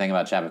fascinating thing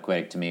about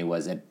Chappaquiddick to me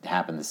was it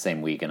happened the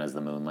same weekend as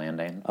the moon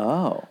landing.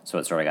 Oh. So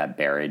it sort of got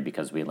buried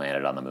because we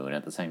landed on the moon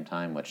at the same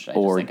time, which I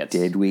Or just think it's...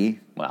 did we?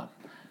 Well,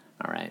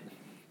 all right.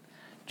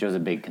 Joe's a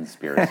big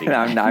conspiracy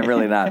guy. I'm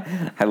really not.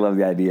 I love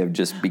the idea of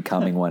just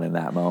becoming one in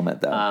that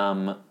moment,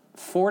 though.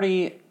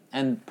 40,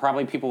 and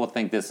probably people will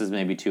think this is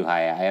maybe too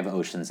high. I have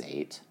Ocean's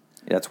 8.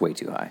 That's way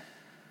too high.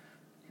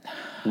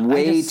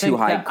 Way too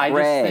high, Craig. I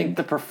just think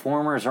the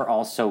performers are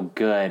all so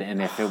good, and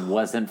if it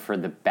wasn't for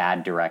the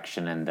bad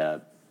direction and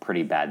the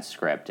pretty bad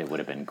script, it would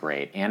have been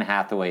great. Anne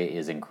Hathaway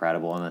is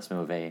incredible in this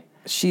movie.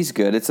 She's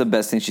good. It's the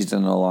best thing she's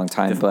done in a long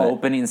time. The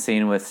opening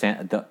scene with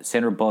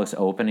Sandra Bullock's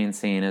opening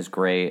scene is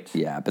great.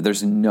 Yeah, but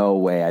there's no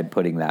way I'd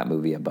putting that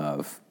movie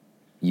above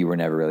You Were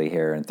Never Really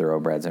Here and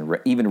Thoroughbreds, and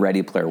even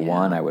Ready Player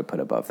One I would put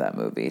above that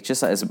movie. It's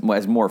just as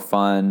more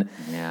fun.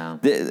 Yeah.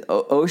 The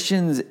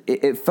Oceans,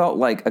 it felt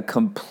like a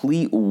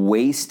complete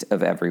waste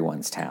of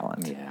everyone's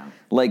talent. Yeah.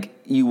 Like,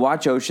 you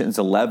watch Ocean's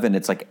 11,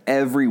 it's like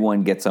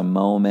everyone gets a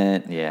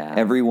moment. Yeah.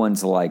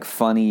 Everyone's like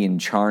funny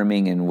and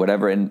charming and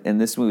whatever. And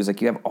this movie is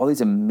like, you have all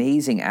these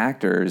amazing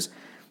actors,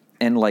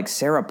 and like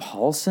Sarah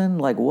Paulson,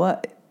 like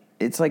what?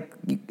 It's like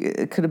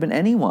it could have been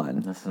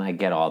anyone. Listen, I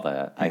get all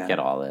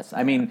this.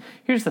 I mean,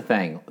 here's the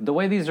thing: the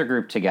way these are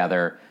grouped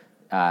together,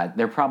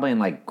 they're probably in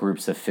like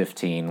groups of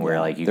 15, where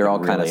like you they're can all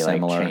kind of really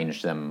similar. like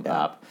change them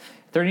up.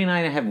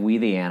 39, I have We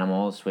the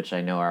Animals, which I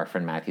know our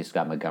friend Matthew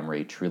Scott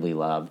Montgomery truly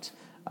loved.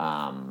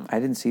 I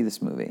didn't see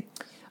this movie.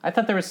 I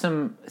thought there was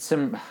some.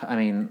 I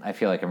mean, I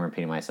feel like I'm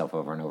repeating myself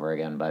over and over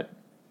again, but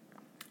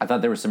I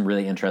thought there were some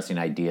really interesting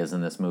ideas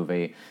in this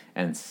movie,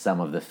 and some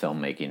of the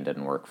filmmaking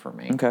didn't work for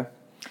me. Okay.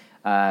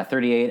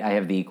 38, I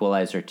have The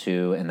Equalizer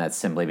 2, and that's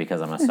simply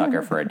because I'm a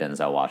sucker for a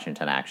Denzel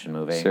Washington action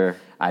movie. Sure.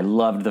 I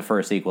loved the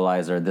first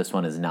Equalizer. This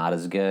one is not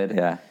as good.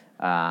 Yeah.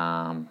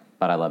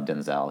 But I love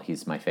Denzel.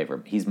 He's my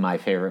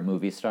favorite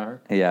movie star.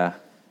 Yeah.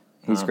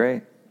 He's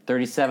great.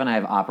 37, I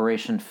have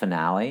Operation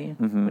Finale,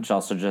 which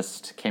also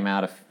just came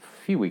out a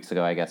few weeks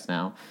ago, I guess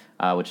now,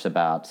 which is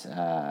about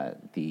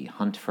the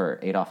hunt for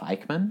Adolf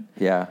Eichmann.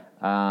 Yeah.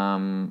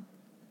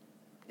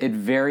 It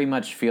very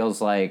much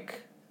feels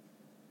like...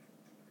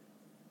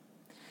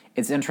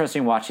 It's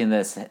interesting watching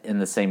this in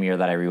the same year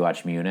that I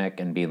rewatched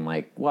Munich and being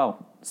like,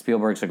 well,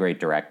 Spielberg's a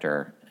great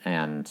director,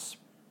 and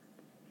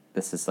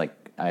this is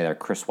like either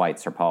Chris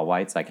Weitz or Paul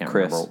Weitz, I can't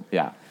remember.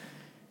 Yeah.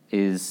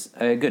 Is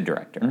a good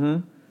director.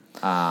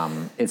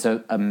 Mm-hmm. It's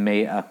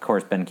of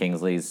course, Ben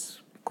Kingsley's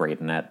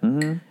great in it,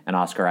 and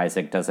Oscar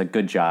Isaac does a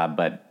good job,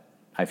 but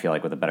I feel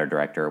like with a better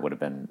director, it would have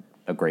been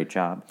a great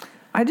job.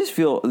 I just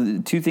feel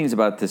two things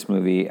about this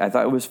movie. I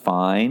thought it was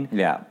fine.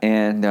 Yeah.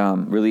 And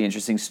really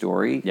interesting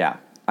story. Yeah.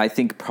 I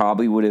think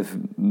probably would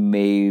have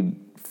made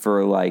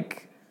for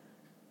like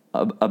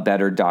a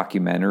better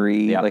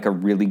documentary, like a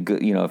really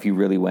good, if you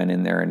really went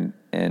in there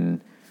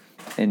and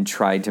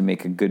tried to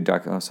make a good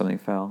something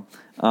fell.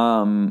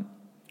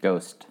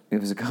 Ghost. It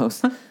was a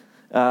ghost.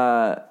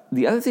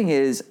 The other thing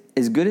is,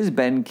 as good as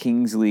Ben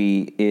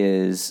Kingsley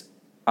is,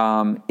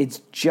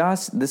 it's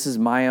just, this is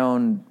my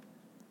own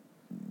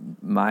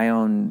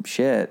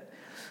shit.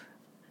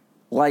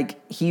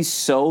 Like, he's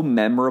so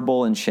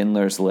memorable in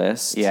Schindler's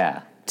List.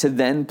 Yeah. To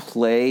then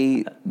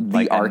play the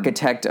Like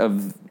architect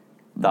of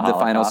the final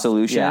Holocaust?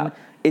 solution, Yeah.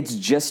 it's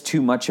just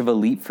too much of a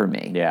leap for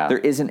me. Yeah. There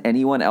isn't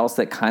anyone else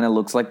that kind of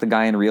looks like the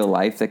guy in real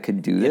life that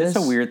could do this.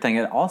 It's a weird thing.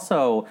 It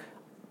also,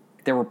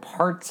 there were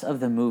parts of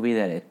the movie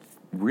that it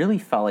really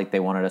felt like they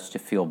wanted us to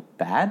feel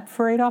bad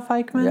for Adolf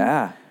Eichmann.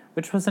 Yeah.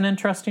 which was an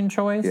interesting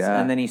choice. Yeah.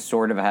 And then he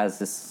sort of has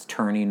this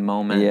turning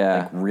moment,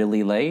 like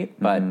really late,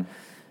 but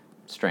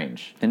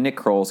strange. And Nick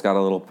Kroll's got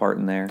a little part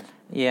in there.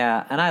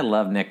 Yeah, and I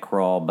love Nick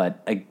Kroll,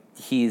 but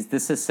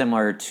this is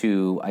similar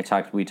to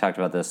we talked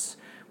about this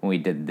when we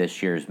did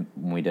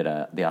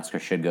the Oscar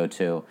Should Go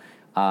To.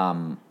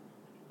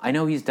 I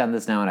know he's done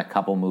this now in a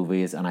couple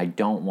movies, and I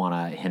don't want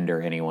to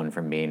hinder anyone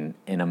from being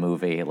in a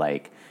movie.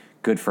 Like,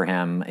 good for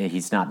him.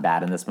 He's not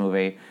bad in this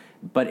movie.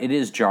 But it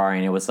is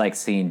jarring. It was like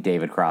seeing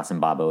David Cross and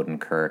Bob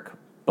Odenkirk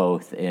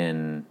both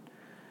in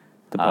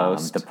The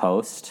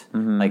Post.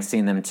 Like,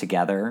 seeing them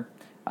together.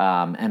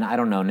 And I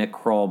don't know, Nick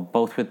Kroll,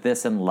 both with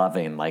this and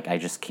Loving, like, I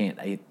just can't...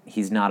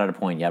 he's not at a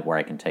point yet where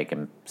I can take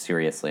him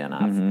seriously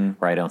enough,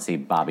 where I don't see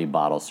Bobby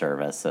Bottle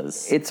Service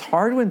as... It's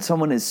hard when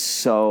someone is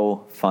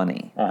so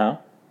funny. Uh-huh.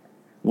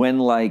 When,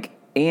 like...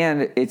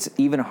 And it's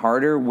even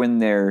harder when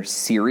they're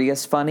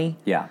serious funny.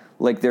 Yeah.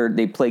 Like,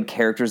 they play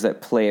characters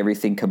that play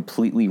everything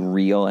completely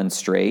real and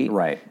straight.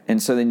 Right.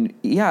 And so then,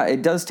 yeah,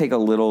 it does take a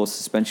little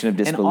suspension of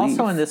disbelief. And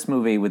also in this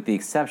movie, with the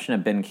exception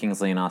of Ben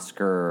Kingsley and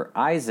Oscar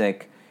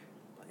Isaac,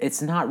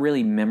 it's not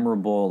really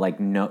memorable, like,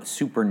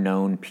 super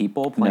known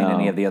people playing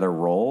any of the other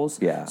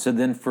roles. Yeah. So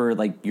then for,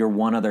 like, your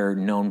one other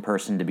known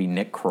person to be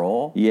Nick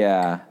Kroll...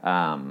 Yeah.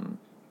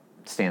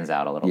 Stands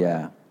out a little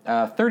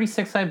bit.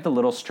 36, I have The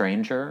Little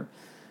Stranger,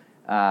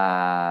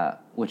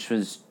 which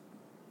was...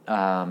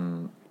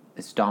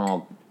 it's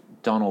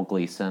Donald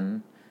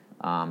Gleason.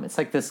 It's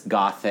like this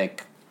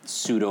gothic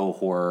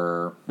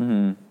pseudo-horror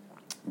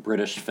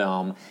British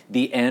film.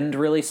 The end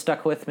really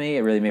stuck with me.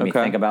 It really made me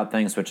think about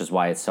things, which is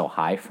why it's so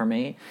high for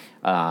me.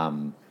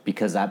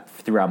 Because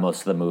throughout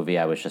most of the movie,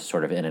 I was just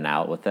sort of in and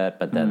out with it.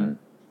 But then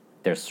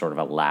there's sort of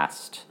a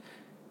last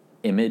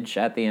image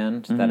at the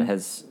end that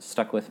has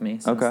stuck with me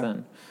since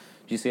then.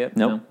 Did you see it?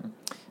 Nope. No?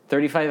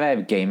 35, I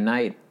have Game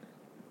Night.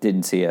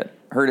 Didn't see it.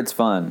 Heard it's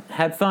fun.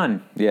 Had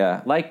fun.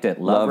 Yeah. Liked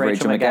it. Love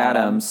Rachel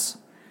McAdams.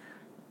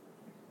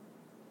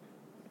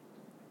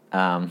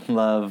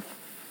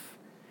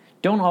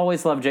 Don't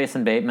always love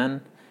Jason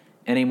Bateman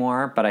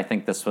anymore, but I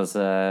think this was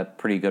a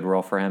pretty good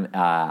role for him.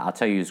 I'll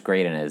tell you who's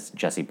great in it is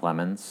Jesse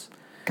Plemons.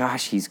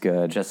 Gosh, he's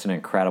good. Just an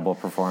incredible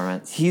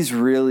performance. He's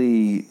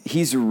really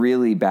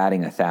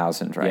batting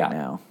 1,000 right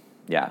now.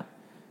 Yeah.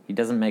 He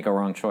doesn't make a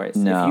wrong choice.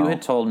 No. If you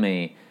had told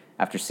me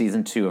after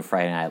season 2 of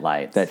Friday Night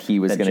Lights that he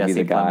was going to be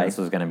the guy, Jesse Plemons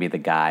was going to be the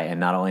guy, and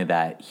not only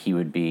that, he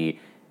would be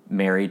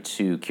married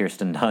to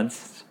Kirsten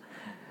Dunst,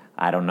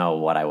 I don't know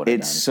what I would have done.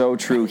 It's so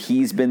true.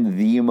 He's been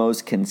the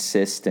most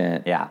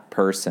consistent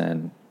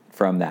person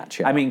from that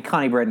show. I mean,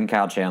 Connie Britton and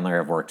Kyle Chandler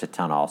have worked a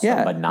ton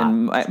also, but not...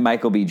 And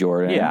Michael B.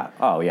 Jordan. Yeah.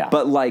 Oh, yeah.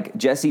 But, like,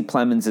 Jesse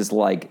Plemons is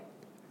like,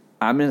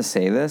 I'm going to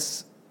say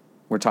this.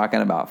 We're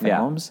talking about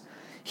films.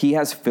 He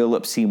has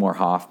Philip Seymour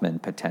Hoffman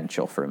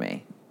potential for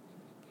me.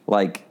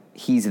 Like,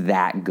 he's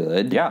that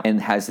good. Yeah. And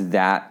has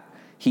that...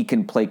 He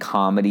can play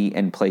comedy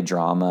and play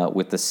drama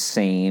with the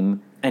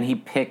same... And he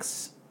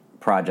picks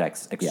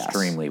projects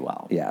extremely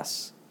well.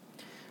 Yes.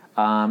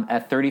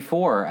 At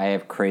 34, I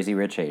have Crazy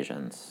Rich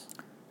Asians.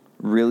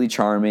 Really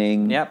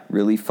charming. Yep.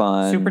 Really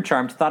fun. Super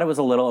charmed. Thought it was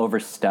a little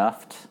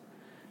overstuffed.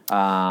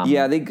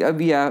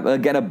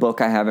 Again, a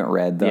book I haven't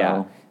read,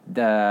 though.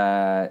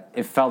 Yeah.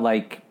 It felt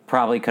like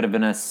probably could have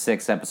been a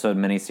 6-episode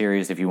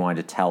miniseries if you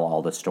wanted to tell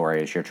all the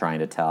stories you're trying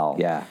to tell.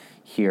 Yeah.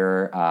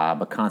 Here,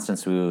 but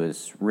Constance Wu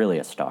is really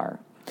a star.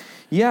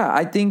 Yeah,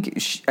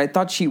 I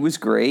thought she was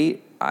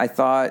great. I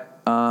thought,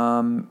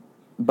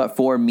 but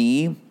for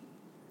me,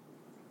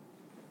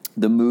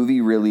 the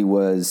movie really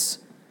was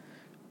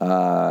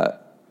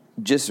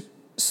just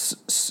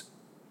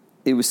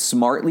it was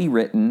smartly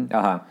written,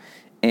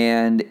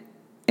 and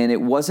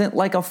it wasn't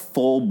like a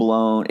full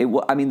blown.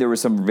 I mean, there were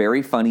some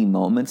very funny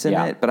moments in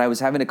it, but I was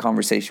having a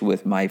conversation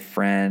with my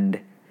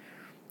friend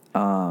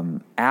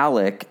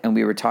Alec, and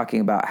we were talking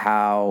about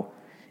how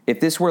if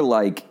this were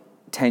like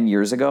 10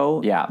 years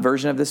ago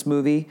version of this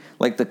movie,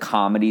 like the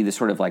comedy, the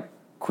sort of like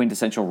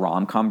quintessential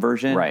rom-com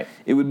version,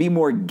 it would be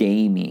more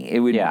gamey. It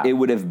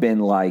would have been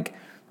like,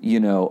 you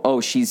know, oh,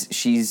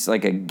 she's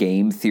like a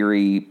game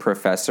theory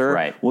professor.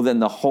 Right. Well, then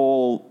the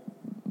whole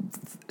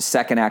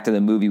second act of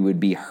the movie would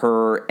be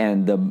her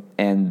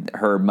and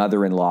her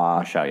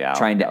mother-in-law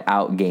trying to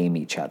outgame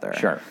each other.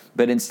 Sure.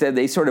 But instead,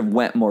 they sort of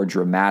went more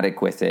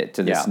dramatic with it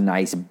to this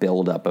nice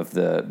build-up of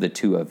the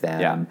two of them.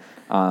 Yeah.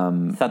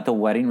 Thought the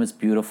wedding was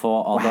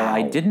beautiful, although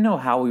I didn't know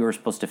how we were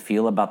supposed to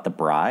feel about the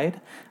bride.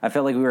 I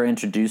felt like we were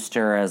introduced to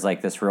her as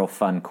like this real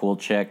fun, cool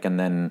chick, and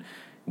then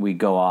we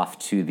go off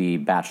to the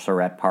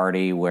bachelorette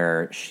party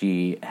where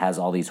she has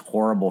all these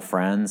horrible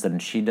friends,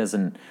 and she's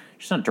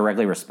not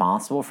directly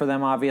responsible for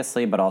them,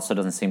 obviously, but also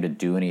doesn't seem to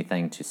do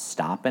anything to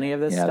stop any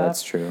of this stuff. Yeah,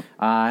 that's true.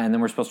 And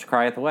then we're supposed to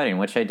cry at the wedding,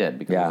 which I did,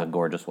 because it was a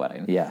gorgeous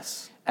wedding.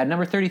 Yes. At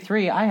number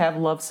 33, I have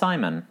Love,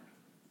 Simon.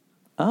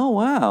 Oh,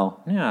 wow.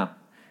 Yeah.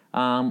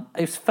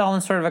 It fell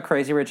in sort of a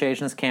Crazy Rich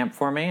Asians camp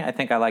for me. I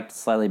think I liked it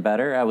slightly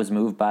better. I was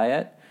moved by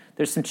it.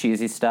 There's some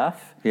cheesy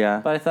stuff.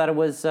 Yeah. But I thought it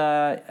was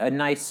a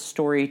nice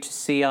story to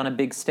see on a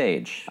big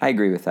stage. I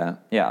agree with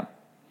that. Yeah.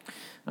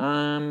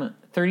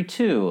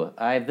 32,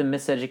 I have The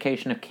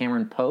Miseducation of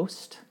Cameron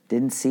Post.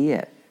 Didn't see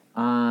it.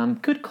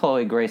 Good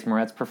Chloe Grace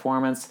Moretz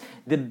performance.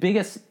 The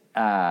biggest,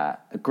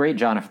 great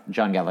John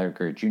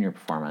Gallagher Jr.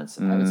 performance.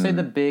 I would say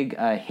the big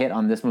hit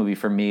on this movie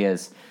for me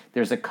is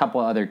there's a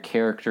couple other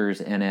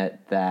characters in it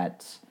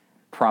that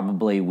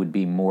probably would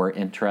be more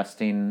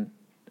interesting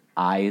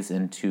eyes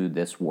into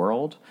this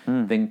world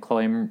than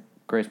Chloe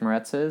Grace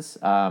Moretz is.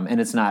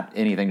 And it's not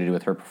anything to do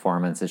with her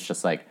performance. It's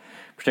just like,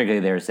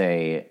 particularly there's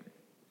a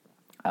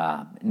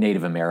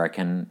Native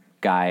American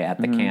guy at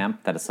the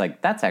camp that it's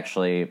like, that's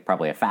actually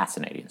probably a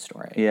fascinating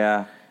story.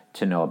 Yeah.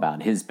 To know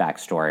about his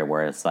backstory,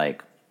 where it's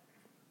like,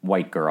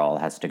 white girl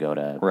has to go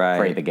to Right.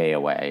 pray the gay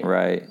away.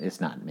 Right.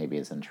 It's not maybe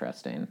as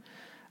interesting.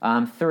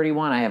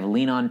 31, I have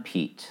Lean on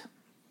Pete.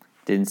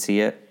 Didn't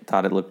see it.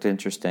 Thought it looked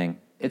interesting.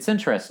 It's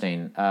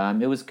interesting.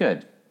 It was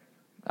good.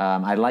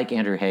 I like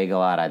Andrew Haig a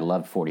lot. I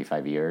loved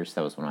 45 Years.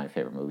 That was one of my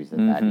favorite movies of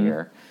that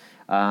year.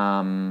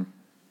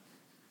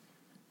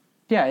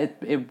 Yeah,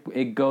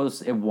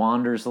 it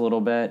wanders a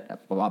little bit,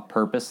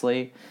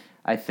 purposely,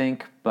 I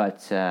think, but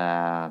it's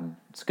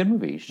a good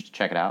movie. You should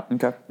check it out.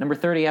 Okay. Number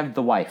 30, I have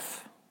The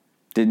Wife.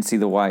 Didn't see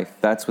The Wife.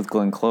 That's with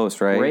Glenn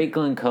Close, right? Great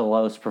Glenn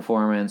Close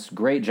performance,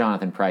 great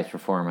Jonathan Pryce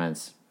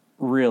performance,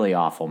 really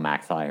awful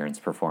Max Irons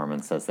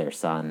performance as their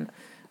son.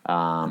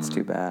 That's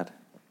too bad.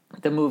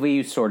 The movie,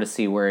 you sort of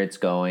see where it's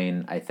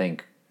going, I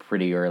think,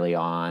 pretty early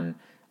on.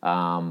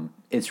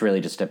 It's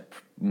really just a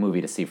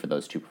movie to see for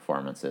those two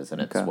performances, and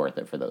it's worth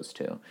it for those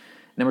two.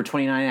 Number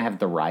 29, I have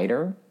The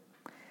Rider.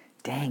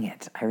 Dang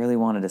it. I really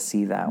wanted to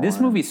see that one. This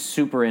movie's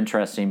super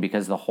interesting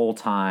because the whole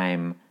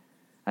time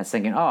I was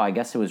thinking, oh, I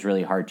guess it was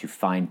really hard to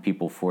find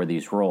people for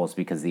these roles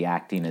because the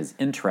acting is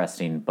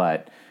interesting,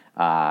 but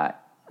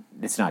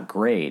it's not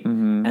great.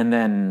 And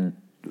then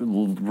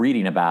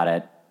reading about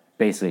it,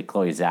 basically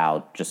Chloe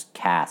Zhao just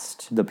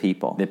cast The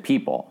People.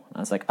 I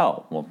was like,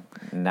 oh, well,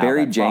 now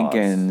Barry that follows.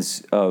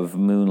 Jenkins of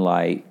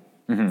Moonlight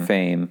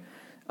fame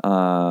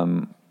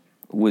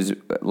was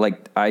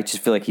like, I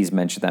just feel like he's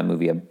mentioned that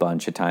movie a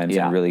bunch of times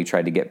and really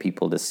tried to get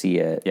people to see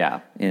it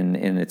in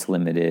its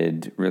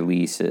limited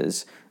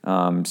releases.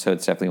 So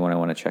it's definitely one I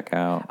want to check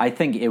out. I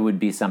think it would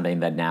be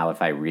something that now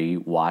if I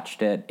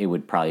re-watched it, it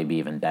would probably be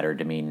even better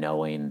to me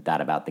knowing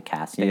that about the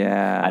casting.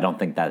 Yeah. I don't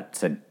think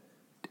that's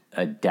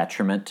a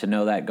detriment to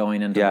know that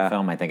going into the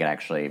film. I think it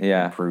actually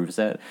improves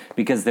it.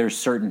 Because there's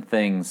certain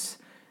things,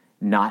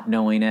 not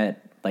knowing it,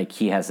 like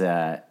he has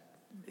the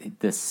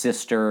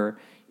sister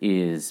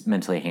is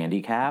mentally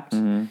handicapped,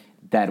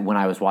 that when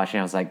I was watching,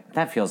 I was like,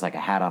 that feels like a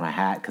hat on a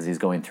hat because he's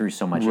going through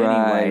so much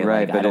anyway. Right,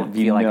 Like, but I don't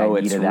feel like I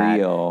it's needed that.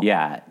 real.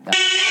 Yeah.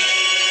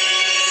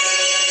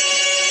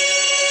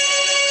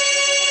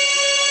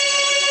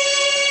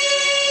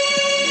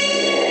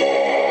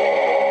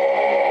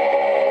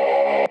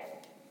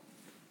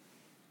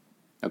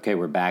 Okay,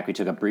 we're back. We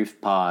took a brief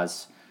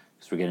pause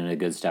because we're getting into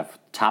good stuff.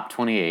 Top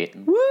 28.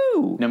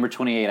 Woo! Number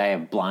 28, I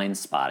have Blind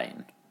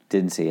Spotting.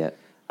 Didn't see it.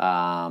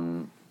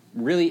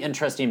 Really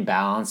interesting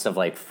balance of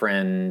like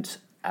friend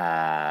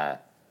comedy,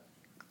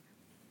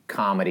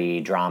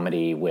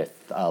 dramedy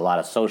with a lot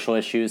of social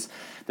issues.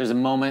 There's a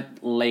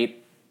moment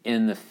late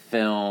in the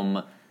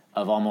film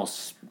of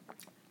almost,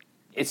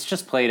 it's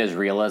just played as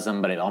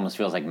realism, but it almost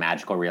feels like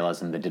magical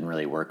realism that didn't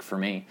really work for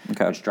me,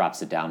 which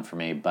drops it down for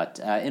me. But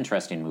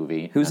interesting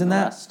movie. Who's in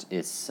that?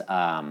 It's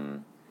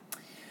from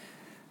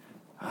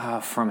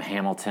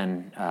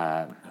Hamilton.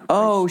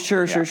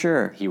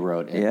 Sure. He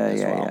wrote it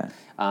as well.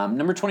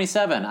 Number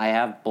 27, I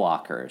have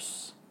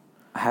Blockers.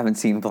 I haven't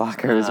seen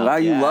Blockers. Wow,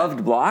 you loved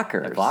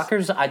Blockers.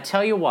 Blockers, I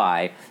tell you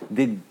why.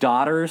 The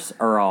daughters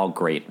are all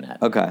great in it.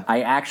 Okay.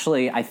 I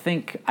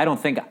don't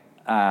think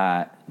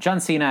John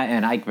Cena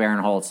and Ike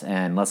Barinholtz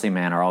and Leslie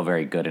Mann are all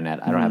very good in it.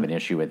 I don't have an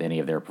issue with any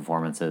of their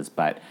performances,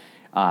 but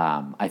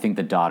I think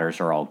the daughters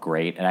are all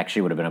great. It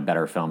actually would have been a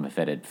better film if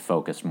it had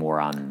focused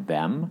more on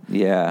them.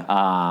 Yeah.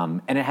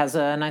 And it has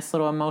a nice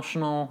little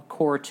emotional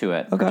core to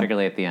it,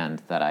 particularly at the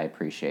end, that I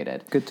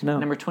appreciated. Good to know.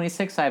 Number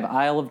 26, I have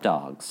Isle of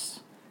Dogs.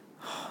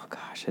 Oh,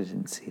 gosh, I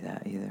didn't see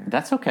that either.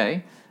 That's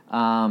okay.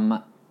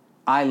 I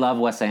love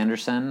Wes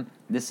Anderson.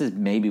 This is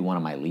maybe one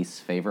of my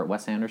least favorite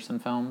Wes Anderson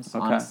films,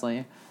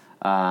 honestly.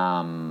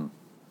 But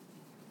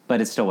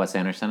it's still Wes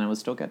Anderson and it was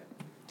still good.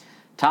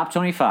 Top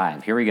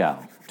 25. Here we go.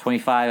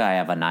 25, I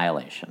have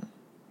Annihilation.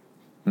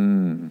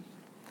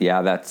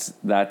 Yeah,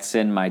 that's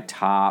in my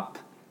top.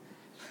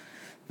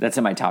 That's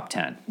in my top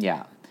 10.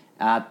 Yeah.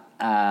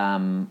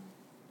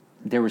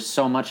 There was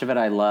so much of it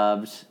I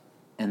loved,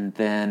 and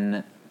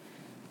then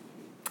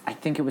I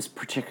think it was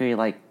particularly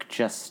like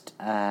just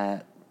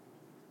the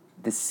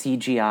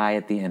CGI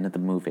at the end of the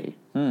movie.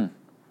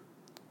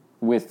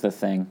 With The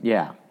Thing.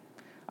 Yeah.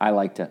 I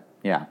liked it.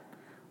 Yeah.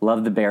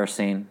 Love the bear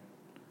scene.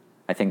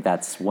 I think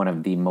that's one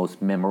of the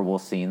most memorable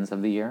scenes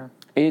of the year.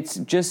 It's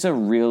just a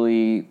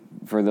really,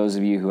 for those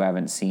of you who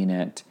haven't seen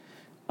it,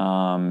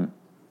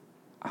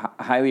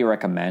 highly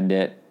recommend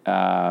it.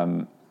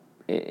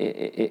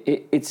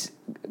 It's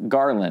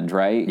Garland,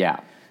 right? Yeah.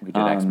 Who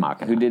did Ex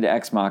Machina. Who did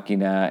Ex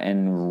Machina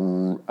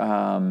and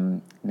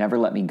Never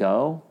Let Me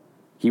Go.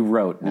 He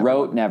wrote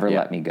Never Yeah.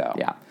 Let Me Go.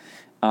 Yeah.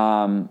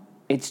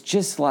 It's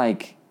just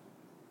like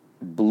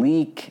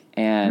bleak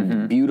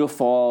and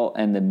beautiful,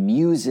 and the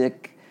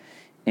music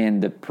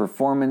and the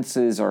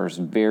performances are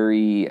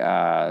very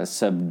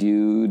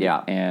subdued.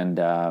 Yeah.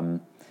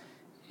 And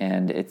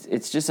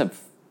it's just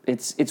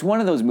it's one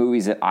of those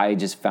movies that I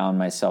just found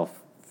myself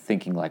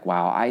thinking like,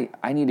 wow,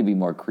 I need to be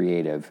more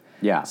creative.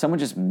 Yeah. Someone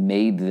just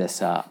made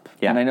this up.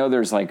 Yeah. And I know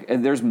there's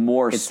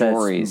more It's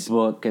stories. a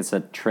book. It's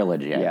a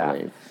trilogy, I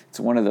believe. It's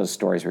one of those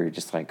stories where you're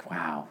just like,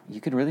 wow, you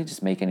could really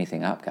just make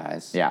anything up,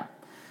 guys. Yeah.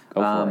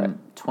 Go for it.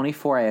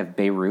 24, I have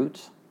Beirut.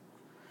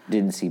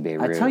 Didn't see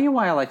Beirut. I tell you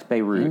why I liked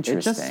Beirut. It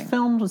just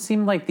Interesting.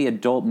 seemed like the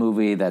adult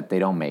movie that they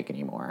don't make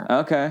anymore.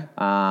 Okay.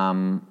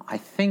 I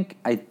think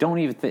I don't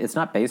even. It's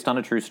not based on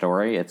a true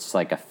story. It's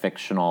like a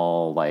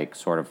fictional, like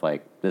sort of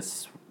like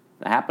this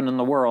happened in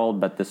the world,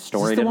 but this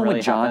story Is this the didn't one really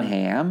with John happen.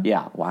 Hamm?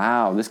 Yeah.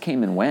 Wow, this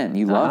came and went.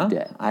 You loved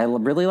it. I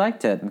really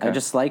liked it. Okay.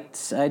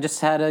 I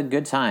just had a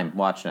good time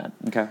watching it.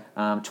 Okay.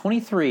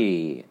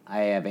 23, I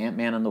have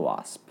Ant-Man and the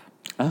Wasp.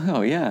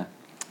 Oh, yeah.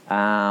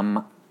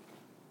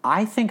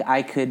 I think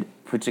I could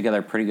put together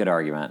a pretty good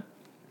argument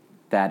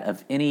that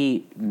of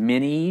any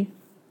mini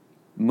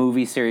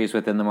movie series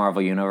within the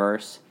Marvel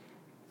Universe,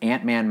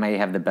 Ant-Man may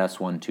have the best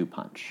 1-2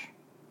 punch.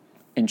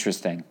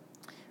 Interesting.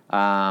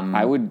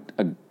 I would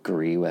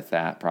agree with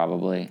that,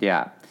 probably.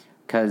 Yeah,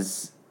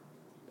 because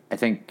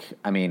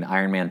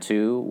Iron Man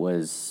 2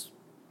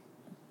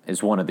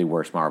 is one of the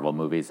worst Marvel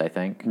movies, I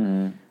think.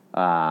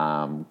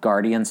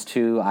 Guardians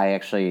 2, I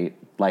actually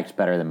liked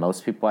better than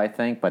most people, I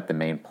think, but the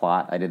main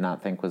plot I did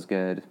not think was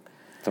good.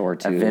 Thor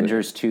 2.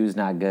 Avengers 2 is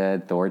not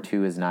good. Thor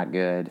 2 is not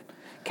good.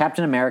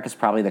 Captain America is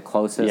probably the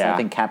closest. Yeah. I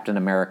think Captain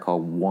America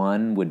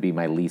 1 would be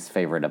my least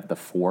favorite of the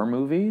 4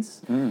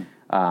 movies.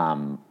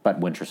 But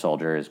Winter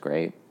Soldier is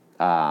great.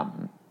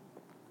 So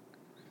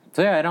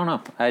yeah, I don't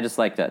know. I just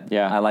liked it.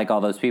 Yeah. I like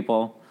all those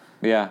people.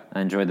 Yeah.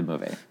 I enjoyed the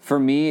movie. For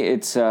me,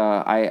 it's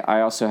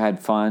I also had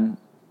fun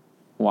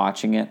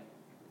watching it,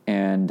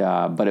 and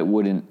but it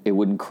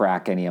wouldn't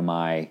crack any of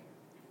my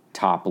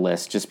top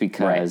lists just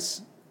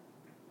because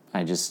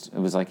it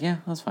was like, yeah,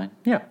 that's fine.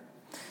 Yeah.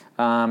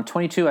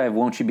 22, I have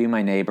Won't You Be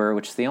My Neighbor,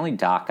 which is the only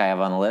doc I have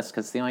on the list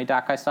because it's the only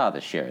doc I saw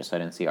this year. So I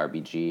didn't see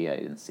RBG, I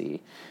didn't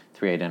see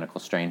Three Identical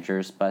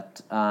Strangers,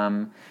 but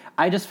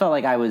I just felt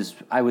like I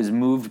was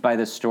moved by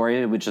this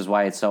story, which is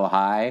why it's so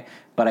high.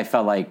 But I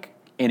felt like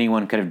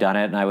anyone could have done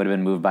it, and I would have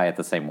been moved by it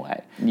the same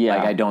way. Yeah.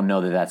 Like I don't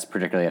know that that's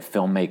particularly a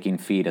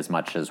filmmaking feat as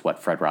much as what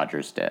Fred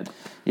Rogers did.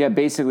 Yeah,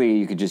 basically,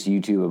 you could just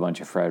YouTube a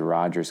bunch of Fred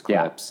Rogers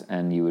clips,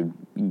 and you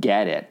would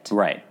get it.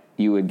 Right.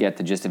 You would get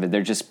the gist of it.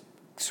 They're just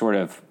sort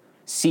of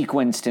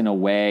sequenced in a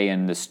way,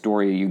 and the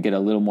story, you get a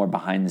little more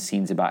behind the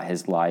scenes about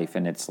his life,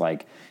 and it's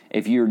like,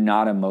 if you're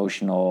not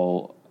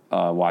emotional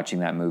watching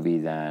that movie,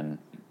 then,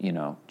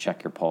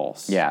 check your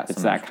pulse. Yeah,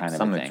 it's that kind of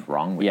a thing. something's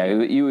wrong with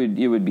you.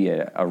 It would be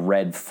a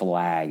red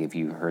flag if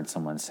you heard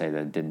someone say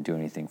that it didn't do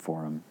anything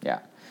for him. Yeah.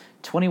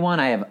 21,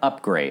 I have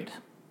Upgrade.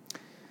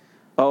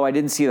 Oh, I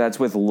didn't see that. It's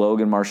with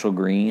Logan Marshall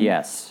Green.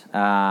 Yes.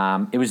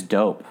 It was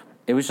dope.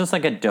 It was just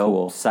like a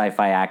dope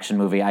sci-fi action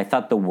movie. I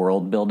thought the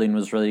world building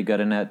was really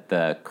good in it.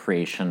 The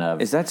creation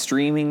of... Is that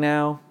streaming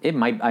now? It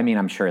might...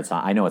 I'm sure it's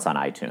on... I know it's on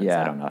iTunes.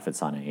 Yeah. I don't know if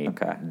it's on any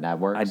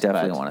networks. I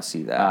definitely want to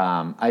see that.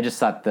 I just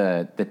thought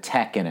the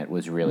tech in it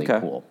was really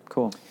cool.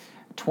 Cool.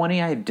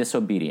 20, I have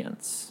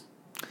Disobedience.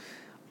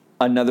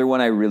 Another one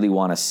I really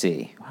want to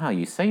see. Wow,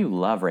 you say you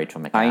love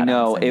Rachel McAdams. I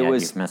know. And It yet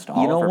was... You've missed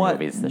all of her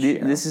movies this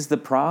year. This is the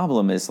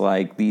problem, is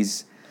like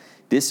these...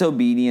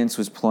 Disobedience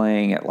was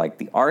playing at like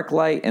the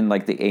ArcLight and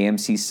like the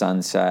AMC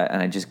Sunset,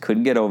 and I just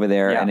couldn't get over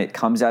there. Yeah. And it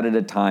comes out at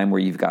a time where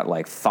you've got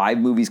like 5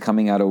 movies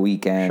coming out a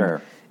weekend.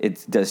 Sure.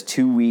 It does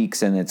 2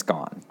 weeks and it's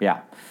gone.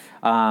 Yeah.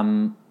 A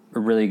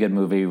really good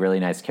movie, really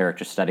nice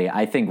character study.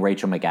 I think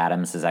Rachel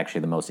McAdams is actually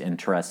the most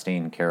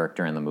interesting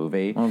character in the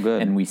movie. Oh,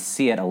 good. And we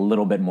see it a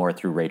little bit more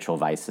through Rachel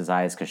Weisz's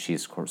eyes because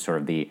she's sort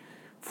of the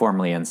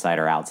formerly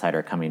insider,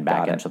 outsider coming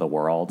back into the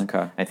world.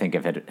 Okay. I think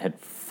if it had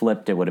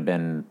flipped, it would have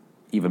been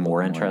even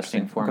more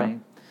interesting for me.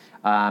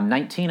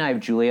 19, I have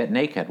Juliet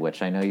Naked,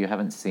 which I know you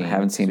haven't seen. I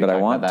haven't seen, We but I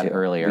talked want about that to.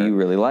 earlier. You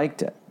really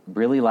liked it.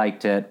 Really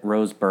liked it.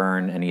 Rose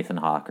Byrne and Ethan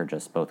Hawke are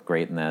just both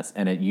great in this.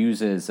 And it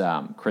uses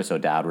Chris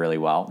O'Dowd really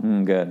well.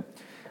 Good.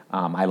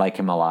 I like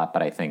him a lot,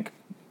 but I think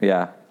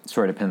Yeah. it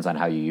sort of depends on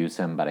how you use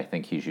him, but I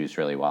think he's used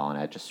really well in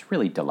it. Just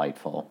really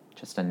delightful.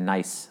 Just a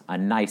nice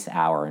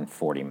hour and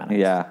 40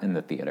 minutes in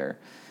the theater.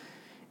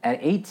 At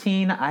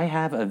 18, I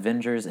have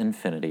Avengers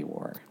Infinity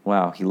War.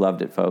 Wow, he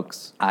loved it,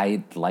 folks.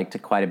 I liked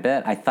it quite a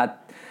bit.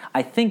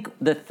 I think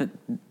the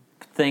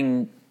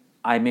thing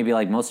I maybe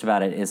like most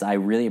about it is I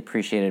really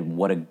appreciated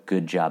what a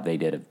good job they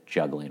did of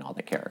juggling all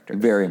the characters.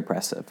 Very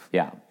impressive.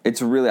 Yeah.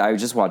 It's really, I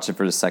just watched it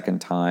for the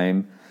second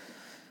time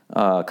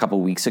a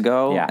couple weeks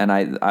ago, and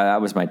I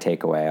that was my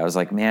takeaway. I was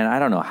like, man, I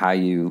don't know how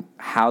you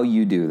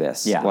do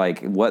this. Yeah.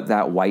 Like what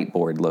that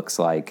whiteboard looks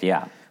like.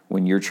 Yeah.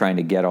 When you're trying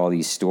to get all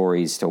these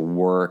stories to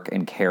work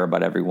and care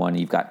about everyone.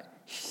 You've got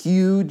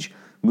huge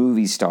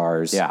movie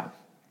stars. Yeah.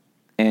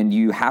 And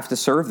you have to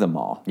serve them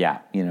all. Yeah.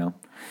 You know?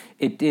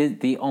 It is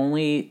the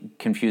only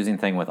confusing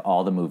thing with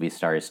all the movie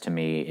stars to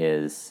me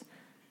is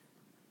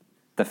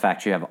the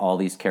fact you have all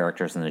these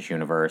characters in this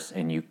universe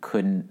and you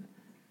couldn't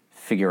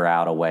figure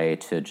out a way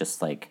to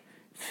just like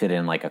fit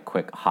in like a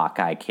quick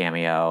Hawkeye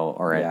cameo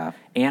or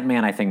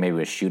Ant-Man. I think maybe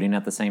was shooting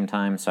at the same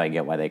time, so I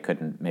get why they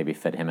couldn't maybe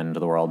fit him into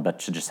the world. But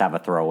to just have a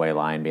throwaway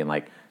line being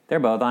like they're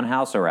both on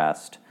house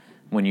arrest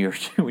when you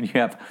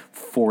have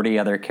 40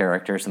 other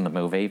characters in the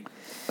movie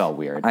felt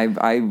weird.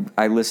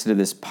 I listened to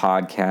this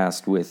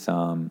podcast with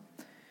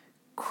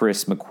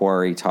Chris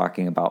McQuarrie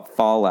talking about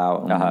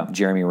Fallout. And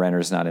Jeremy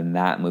Renner's not in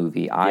that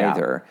movie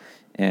either.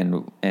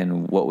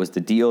 And what was the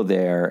deal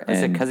there?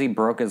 Is it because he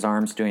broke his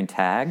arms doing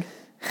tag?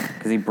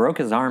 Because he broke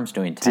his arms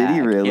doing tag. Did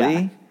he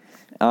really?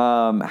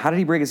 Yeah. How did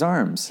he break his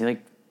arms? He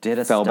like did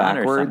a Fell stunt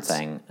backwards? or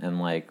something and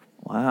like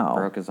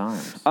broke his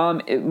arms.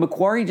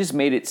 McQuarrie just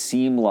made it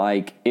seem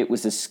like it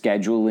was a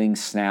scheduling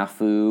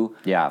snafu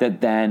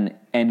that then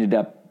ended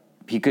up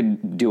he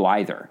couldn't do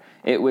either.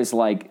 It was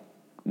like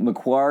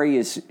McQuarrie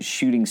is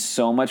shooting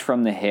so much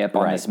from the hip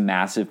on this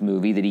massive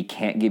movie that he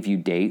can't give you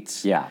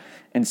dates. Yeah.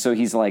 And so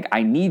he's like,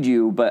 I need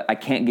you, but I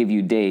can't give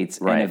you dates.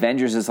 Right. And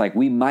Avengers is like,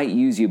 we might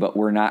use you, but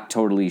we're not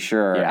totally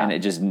sure. Yeah. And it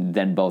just,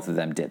 then both of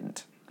them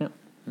didn't. Yeah.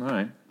 All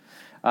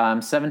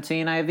right.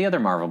 17, I have the other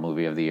Marvel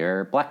movie of the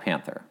year, Black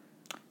Panther.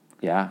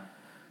 Yeah.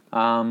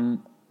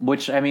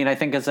 Which, I mean, I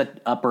think is an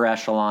upper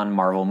echelon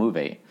Marvel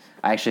movie.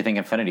 I actually think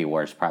Infinity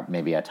War is probably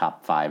maybe a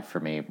top 5 for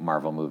me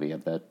Marvel movie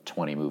of the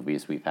 20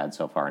 movies we've had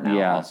so far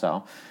now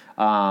also.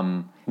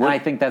 And I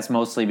think that's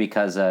mostly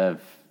because of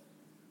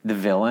the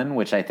villain,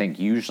 which I think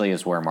usually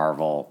is where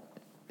Marvel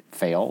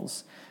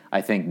fails.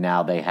 I think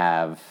now they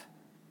have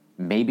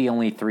maybe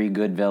only 3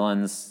 good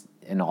villains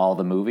in all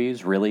the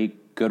movies, really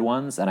good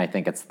ones, and I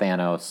think it's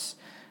Thanos,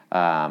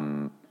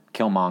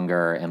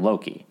 Killmonger, and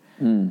Loki.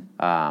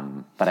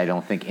 But I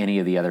don't think any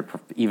of the other,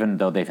 even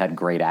though they've had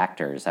great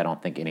actors, I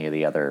don't think any of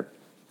the other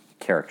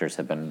characters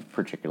have been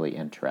particularly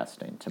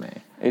interesting to me.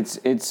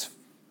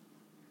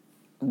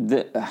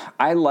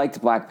 I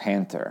liked Black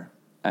Panther,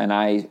 and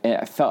I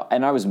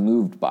was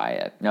moved by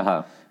it.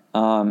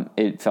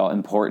 It felt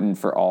important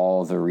for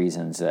all the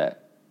reasons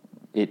that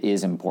it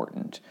is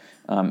important.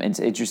 It's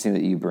interesting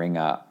that you bring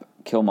up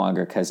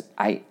Killmonger because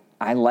I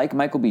like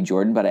Michael B.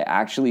 Jordan, but I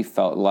actually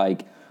felt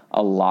like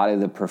a lot of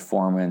the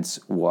performance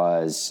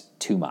was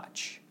too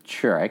much.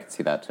 Sure, I can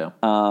see that too.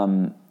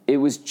 It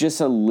was just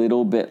a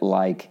little bit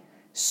like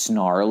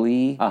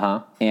snarly,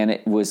 and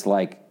it was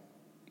like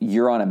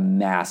you're on a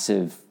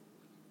massive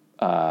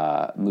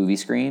movie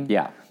screen.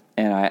 Yeah.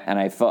 And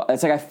I felt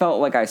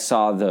like I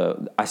saw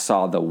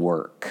the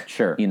work.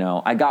 Sure. You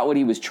know, I got what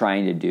he was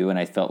trying to do, and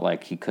I felt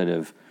like he could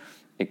have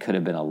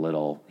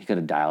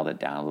dialed it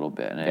down a little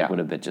bit, and it would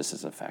have been just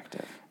as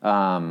effective.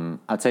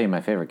 I'll tell you my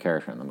favorite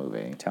character in the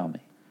movie. Tell me.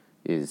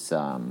 Is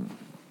I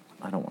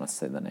don't want to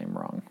say the name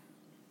wrong,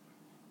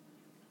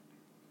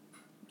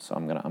 so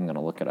I'm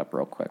gonna look it up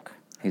real quick.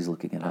 He's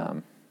looking it up.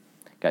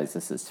 Guys,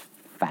 this is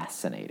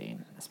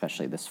fascinating,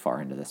 especially this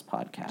far into this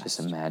podcast. Just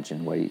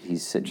imagine what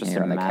he's sitting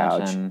here on the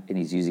couch and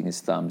he's using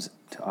his thumbs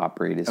to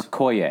operate his.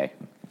 Okoye.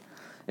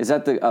 Is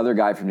that the other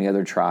guy from the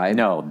other tribe?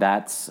 No,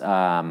 that's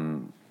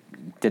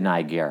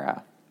Denai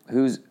Guerra.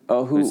 Who's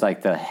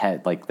like the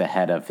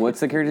head of. What's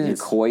the character?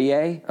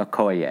 Okoye.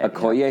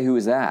 Okoye. Yeah. Who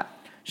is that?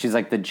 She's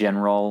like the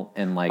general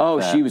in like.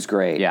 She was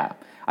great. Yeah,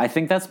 I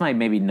think that's my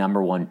maybe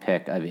number one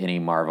pick of any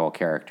Marvel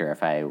character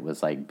if I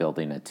was like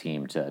building a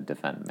team to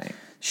defend me.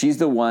 She's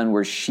the one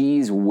where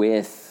she's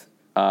with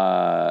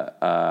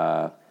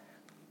the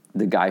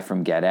guy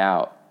from Get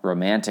Out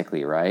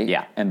romantically, right?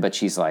 Yeah. But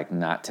she's like,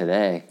 not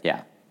today.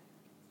 Yeah.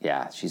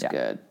 Yeah, she's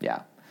good.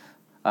 Yeah.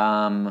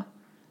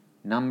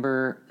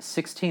 Number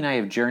 16, I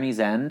have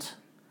Journey's End,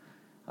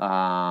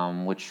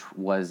 which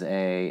was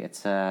I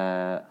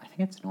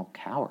think it's an old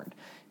coward.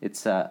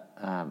 It's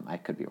I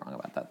could be wrong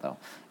about that though.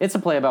 It's a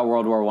play about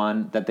World War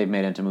I that they've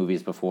made into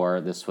movies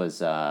before. This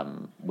was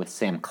with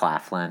Sam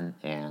Claflin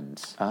and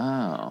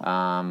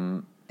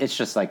it's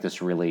just like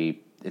this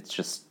really. It's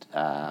just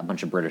a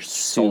bunch of British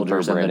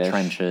soldiers in the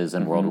trenches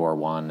in World War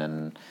I,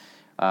 and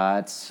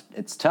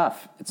it's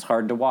tough. It's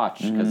hard to watch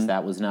because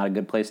that was not a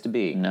good place to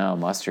be. No,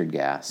 mustard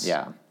gas.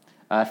 Yeah.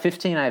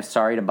 15, I have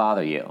Sorry to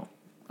Bother You.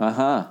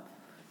 Did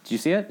you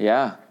see it?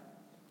 Yeah.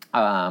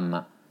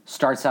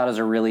 Starts out as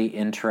a really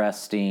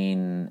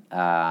interesting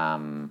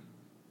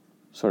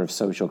sort of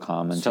social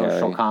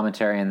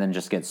commentary, and then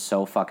just gets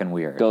so fucking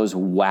weird. Goes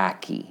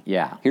wacky.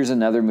 Yeah. Here's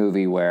another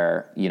movie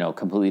where,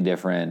 completely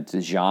different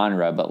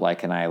genre, but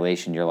like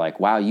Annihilation, you're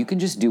like, wow, you can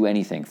just do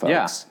anything, folks.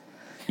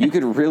 Yeah. You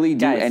could really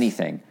do Guys,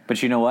 anything.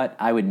 But you know what?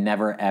 I would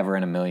never, ever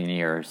in a million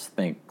years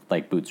think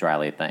like Boots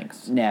Riley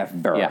thinks.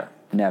 Never. Yeah.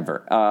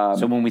 Never.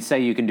 So when we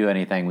say you can do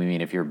anything, we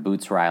mean if you're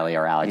Boots Riley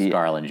or Alex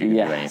Garland, you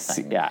can do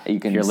anything. Yeah, you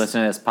can. If you're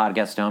listening to this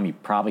podcast at home, you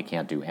probably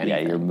can't do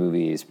anything. Yeah, your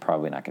movie is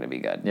probably not going to be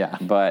good. Yeah.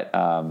 But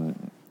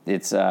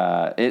it's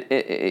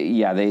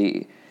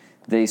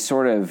they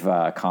sort of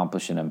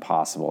accomplish an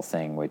impossible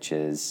thing, which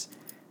is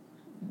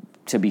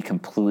to be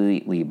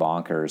completely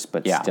bonkers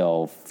but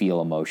still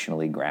feel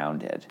emotionally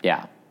grounded.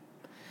 Yeah.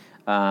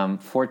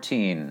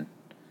 14.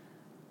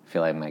 I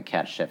feel like I'm going to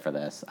catch shit for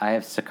this. I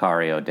have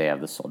Sicario: Day of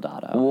the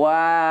Soldado.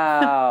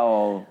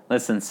 Wow.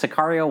 Listen,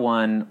 Sicario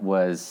 1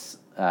 was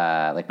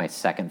like my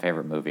second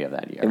favorite movie of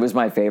that year. It was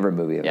my favorite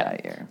movie of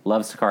that year.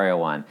 Love Sicario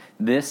 1.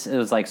 This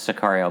is like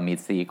Sicario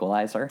meets The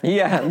Equalizer.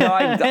 Yeah,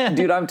 no,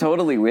 dude, I'm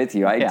totally with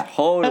you. I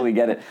totally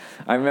get it.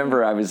 I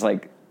remember I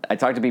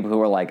talked to people who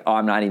were like, oh,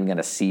 I'm not even going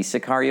to see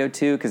Sicario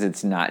 2 because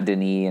it's not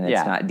Denis and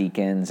it's not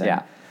Deakins.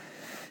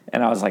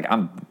 And I was like,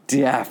 I'm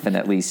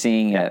definitely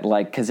seeing it.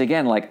 Like, because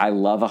again, like, I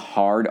love a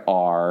hard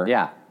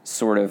R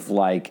sort of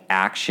like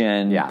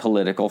action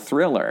political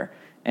thriller.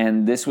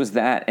 And this was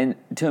that. And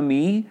to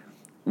me,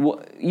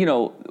 you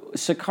know,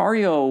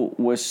 Sicario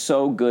was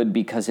so good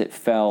because it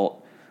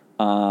felt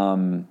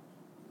like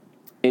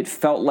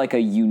a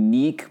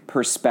unique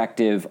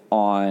perspective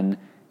on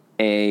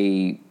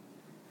a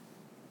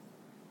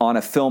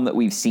film that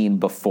we've seen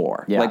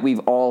before. Yeah. Like, we've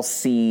all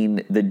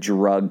seen the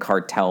drug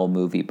cartel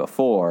movie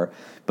before,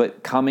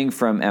 but coming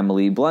from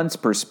Emily Blunt's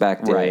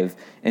perspective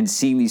and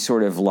seeing these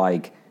sort of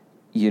like,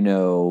 you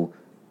know,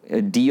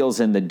 deals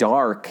in the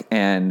dark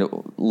and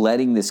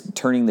turning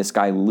this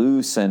guy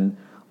loose and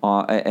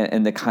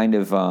the kind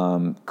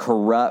of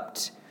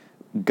corrupt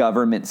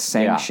government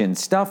sanctioned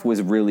stuff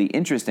was really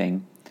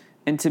interesting.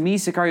 And to me,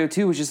 Sicario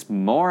 2 was just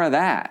more of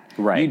that.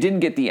 Right. You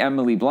didn't get the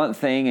Emily Blunt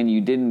thing, and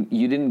you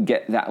didn't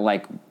get that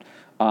like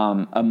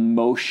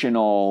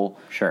emotional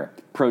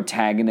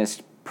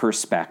protagonist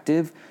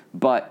perspective.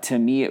 But to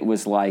me, it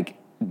was like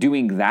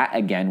doing that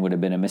again would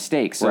have been a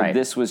mistake. So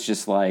this was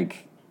just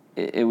like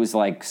it was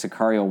like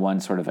Sicario 1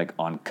 sort of like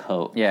on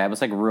coke. Yeah, it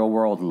was like Real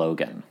World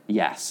Logan.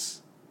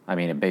 Yes. I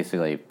mean,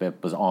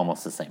 it was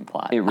almost the same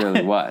plot. It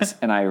really was,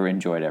 and I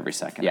enjoyed every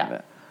second of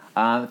it.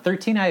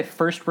 13, I have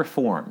First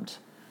Reformed.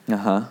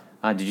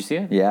 Did you see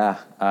it? Yeah.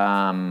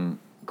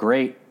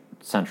 Great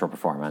central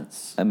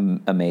performance.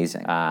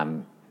 Amazing.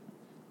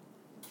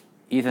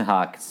 Ethan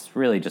Hawke's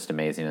really just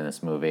amazing in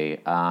this movie.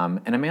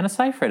 And Amanda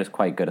Seyfried is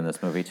quite good in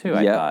this movie, too,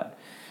 I thought.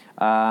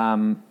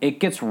 It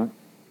takes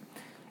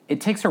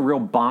a real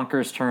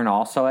bonkers turn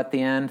also at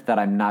the end that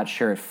I'm not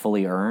sure it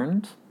fully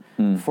earned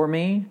for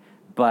me.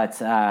 But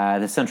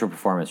the central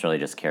performance really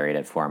just carried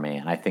it for me,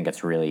 and I think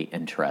it's really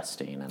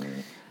interesting.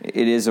 And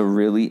it is a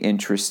really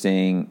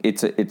interesting.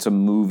 It's a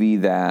movie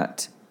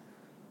that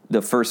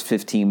the first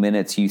 15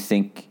 minutes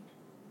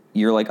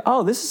you're like,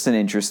 oh, this is an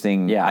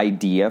interesting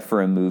idea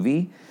for a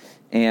movie,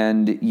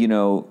 and you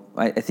know,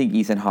 I think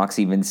Ethan Hawke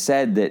even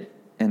said that,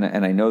 and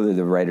I know that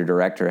the writer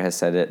director has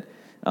said it.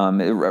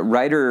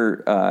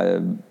 Writer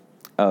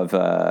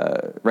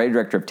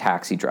director of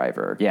Taxi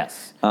Driver.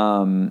 Yes.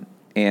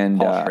 And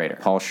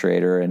Paul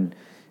Schrader. And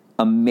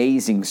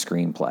amazing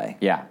screenplay.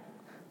 Yeah.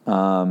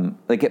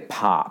 Like it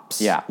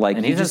pops. Yeah. Like,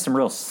 and he's just some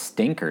real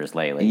stinkers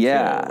lately.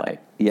 Yeah. Too.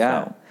 Like,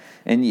 yeah. So.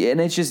 And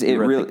it's just He it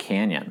wrote really The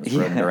Canyons. Yeah.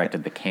 Wrote and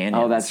directed The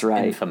Canyons. Oh, that's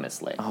right.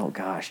 Infamously. Oh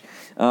gosh.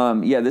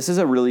 This is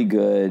a really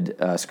good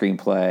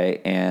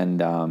screenplay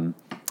and a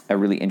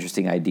really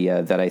interesting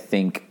idea that I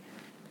think.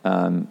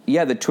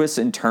 The twists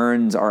and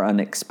turns are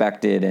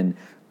unexpected, and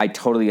I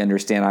totally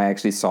understand. I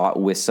actually saw it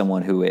with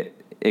someone who it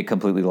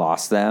completely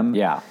lost them.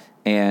 Yeah.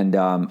 And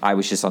I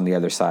was just on the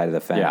other side of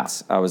the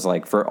fence. Yeah. I was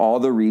like, for all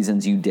the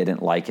reasons you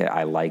didn't like it,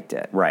 I liked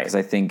it. Right. Because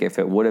I think if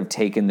it would have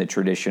taken the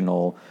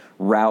traditional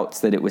routes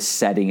that it was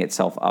setting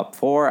itself up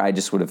for, I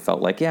just would have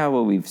felt like, yeah,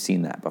 well, we've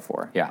seen that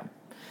before. Yeah.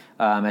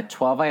 At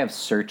 12, I have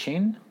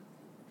Searching.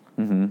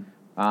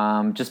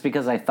 Mm-hmm. Just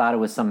because I thought it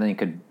was something that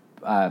could...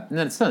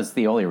 it's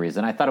the only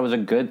reason. I thought it was a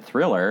good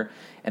thriller,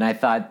 and I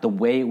thought the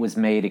way it was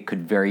made, it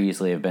could very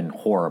easily have been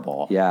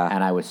horrible. Yeah.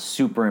 And I was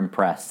super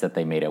impressed that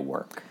they made it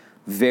work.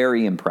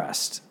 Very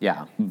impressed.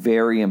 Yeah.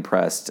 Very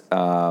impressed.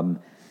 Again,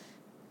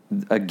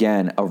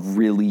 a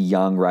really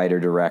young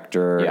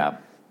writer-director. Yeah.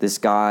 This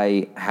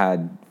guy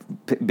had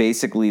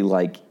basically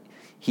like...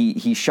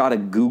 He shot a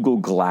Google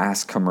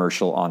Glass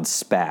commercial on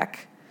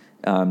spec.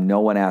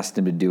 No one asked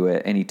him to do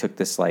it, and he took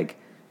this like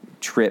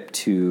trip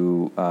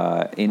to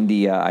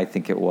India, I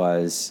think it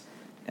was,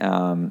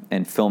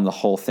 and filmed the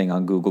whole thing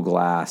on Google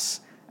Glass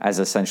as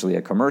essentially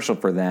a commercial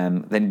for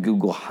them. Then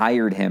Google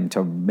hired him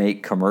to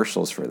make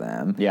commercials for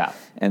them. Yeah.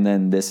 And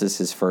then this is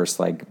his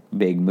first like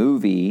big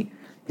movie.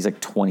 He's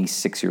like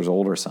 26 years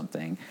old or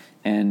something.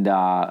 And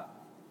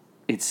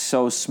it's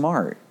so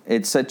smart.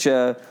 It's such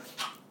a...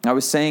 I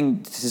was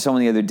saying to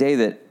someone the other day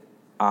that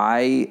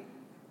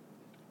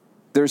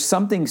there's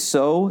something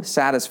so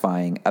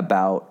satisfying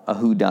about a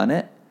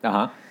whodunit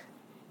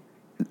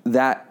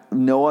that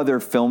no other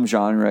film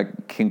genre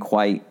can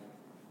quite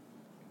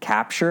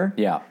capture.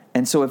 Yeah.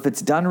 And so if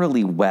it's done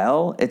really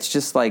well, it's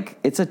just like,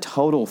 it's a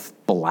total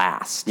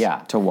blast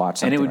to watch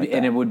something like that.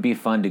 And it would be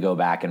fun to go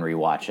back and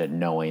rewatch it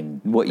knowing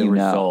what the you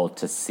know. result,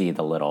 to see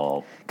the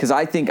little... Because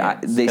I think...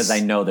 Because I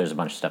know there's a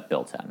bunch of stuff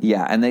built in.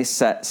 Yeah, and they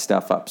set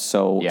stuff up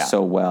so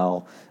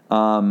well.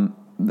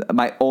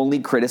 My only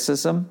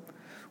criticism,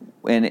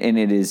 and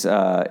it is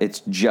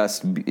it's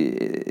just to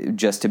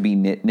be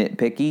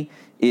nitpicky,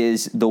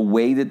 is the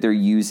way that they're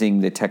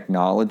using the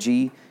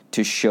technology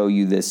to show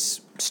you this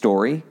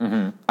story.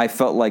 I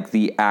felt like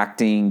the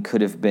acting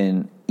could have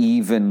been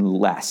even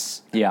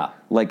less. Yeah.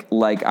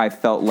 Like I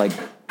felt like,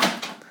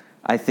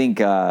 I think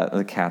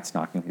the cat's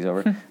knocking things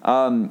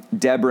over.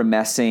 Deborah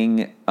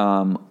Messing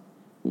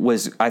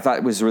I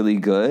thought was really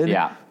good.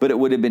 Yeah. But it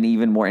would have been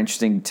even more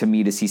interesting to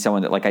me to see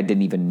someone that like I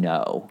didn't even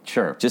know.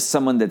 Sure. Just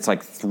someone that's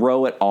like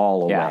throw it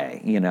all Yeah.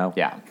 away, you know?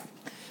 Yeah.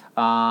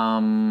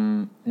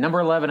 Number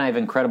 11, I have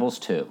Incredibles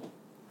 2.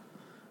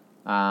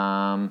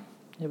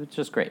 It was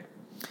just great.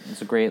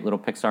 It's a great little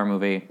Pixar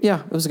movie.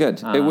 Yeah, it was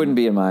good. It wouldn't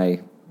be in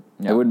my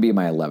yeah. it wouldn't be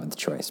my 11th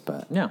choice,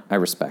 but Yeah. I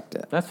respect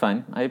it. That's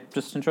fine. I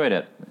just enjoyed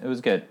it. It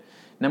was good.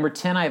 Number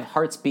 10, I have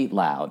Hearts Beat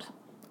Loud.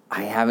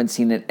 I haven't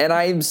seen it, and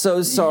I'm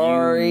so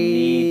sorry.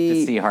 You need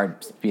to see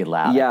Hearts Beat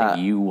Loud. Yeah. I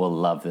think you will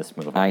love this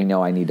movie. I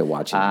know I need to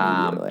watch it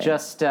immediately.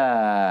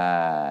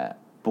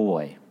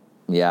 Boy.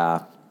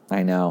 Yeah,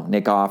 I know.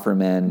 Nick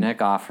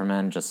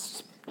Offerman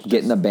just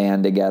getting the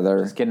band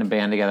together. getting a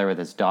band together with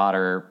his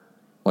daughter.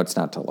 What's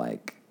not to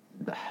like?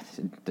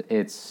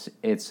 It's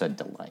a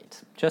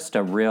delight. Just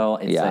a real.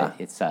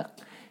 It's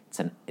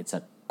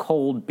a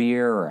cold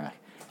beer or a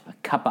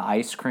cup of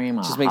ice cream.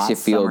 Just makes you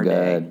feel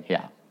good. Day.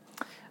 Yeah.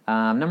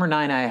 Number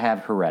 9, I have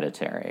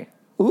Hereditary.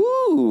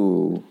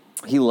 Ooh,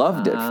 he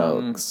loved it,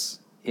 folks.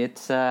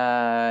 It's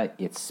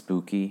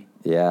spooky.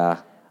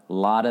 Yeah, A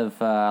lot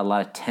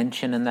of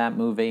tension in that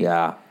movie.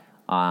 yeah.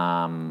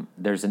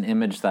 There's an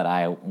image that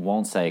I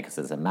won't say because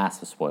it's a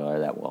massive spoiler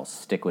that will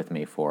stick with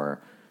me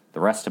for the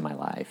rest of my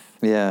life.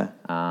 Yeah.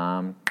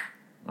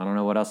 I don't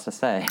know what else to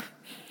say.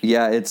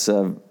 Yeah,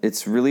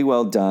 it's really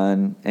well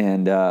done,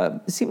 and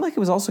it seemed like it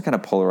was also kind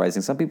of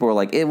polarizing. Some people were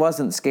like, it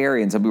wasn't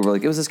scary, and some people were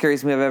like, it was the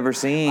scariest movie I've ever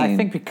seen. I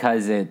think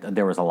because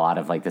there was a lot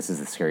of like, this is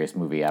the scariest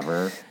movie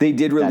ever. They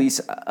did release,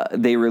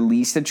 they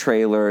released a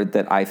trailer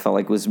that I felt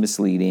like was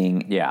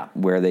misleading. Yeah.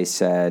 Where they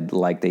said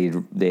like they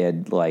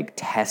had like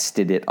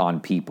tested it on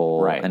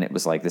people, Right. and it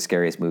was like the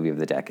scariest movie of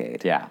the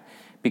decade. Yeah,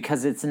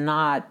 because it's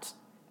not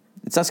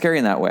scary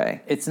in that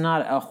way. It's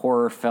not a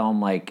horror film.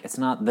 Like, it's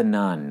not The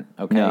Nun.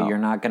 Okay, No. You're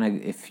not gonna,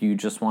 if you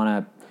just want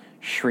to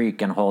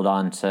shriek and hold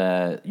on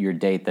to your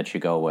date that you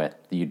go with,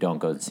 you don't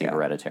go see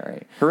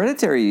Hereditary.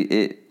 Hereditary,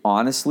 it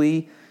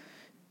honestly,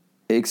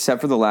 except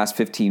for the last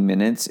 15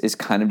 minutes, is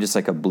kind of just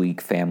like a bleak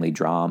family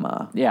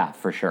drama. Yeah,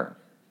 for sure.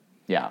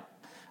 Yeah.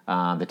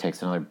 That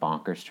takes another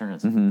bonkers turn.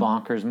 It's Mm-hmm.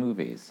 bonkers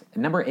movies.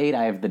 Number 8,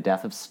 I have The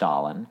Death of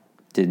Stalin.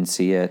 Didn't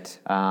see it.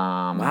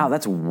 Wow,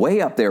 that's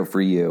way up there for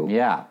you.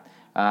 Yeah.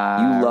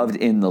 You loved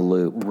In the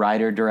Loop.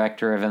 Writer,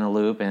 director of In the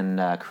Loop,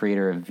 and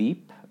creator of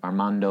Veep,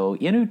 Armando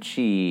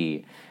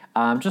Iannucci.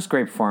 Just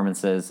great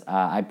performances.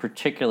 I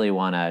particularly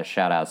want to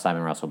shout out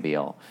Simon Russell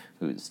Beale,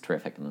 who's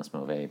terrific in this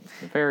movie.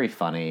 Very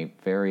funny,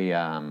 very,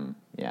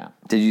 yeah.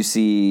 Did you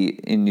see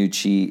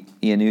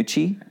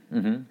Iannucci?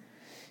 Mm-hmm.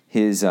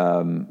 His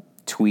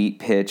tweet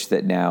pitch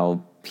that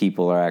now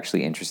people are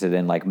actually interested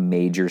in, like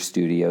major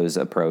studios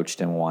approached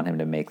and want him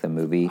to make the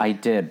movie. I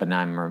did, but now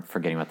I'm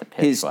forgetting what the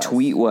pitch His was.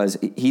 tweet was,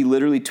 he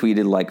literally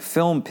tweeted like,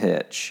 film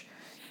pitch.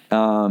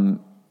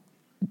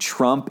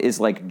 Trump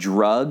is like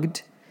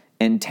drugged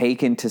and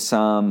taken to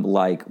some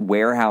like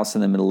warehouse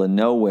in the middle of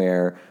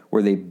nowhere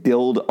where they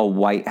build a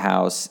White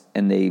House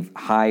and they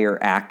hire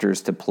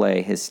actors to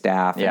play his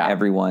staff and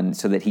everyone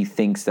so that he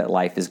thinks that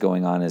life is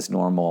going on as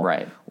normal,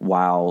 right,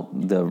 while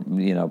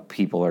the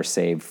people are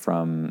saved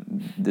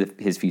from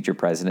his future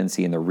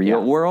presidency in the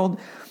real world.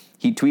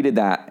 He tweeted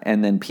that,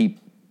 and then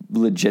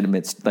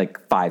legitimate like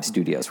 5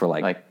 studios were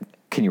like,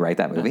 can you write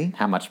that movie?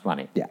 How much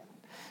money? Yeah.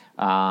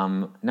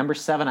 Number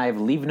 7, I have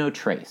Leave No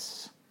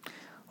Trace.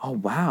 Oh,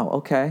 wow.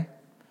 Okay.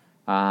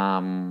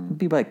 It'd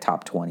be like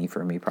top 20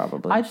 for me,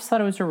 probably. I just thought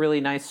it was a really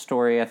nice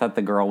story. I thought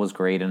the girl was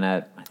great in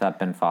it. I thought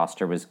Ben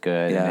Foster was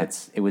good. Yeah.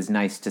 And it was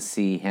nice to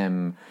see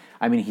him.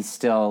 I mean, he's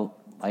still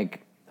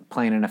like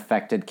playing an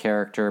affected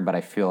character, but I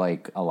feel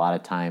like a lot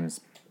of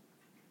times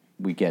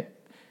we get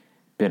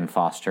Ben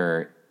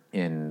Foster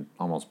in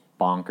almost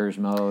bonkers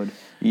mode.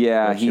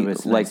 Yeah, he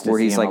was nice where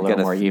he's like a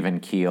little more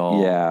even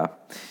keel.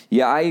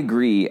 Yeah, I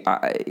agree.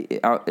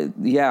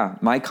 Yeah,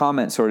 my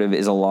comment sort of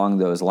is along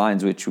those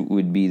lines, which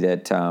would be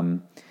that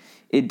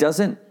it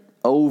doesn't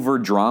over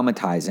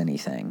dramatize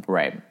anything.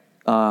 Right.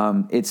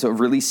 It's a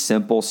really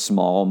simple,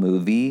 small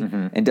movie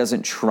and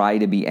doesn't try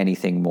to be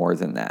anything more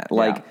than that.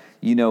 Like,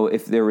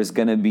 if there was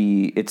going to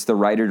be, it's the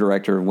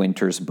writer-director of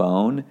Winter's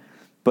Bone,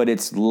 but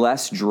it's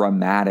less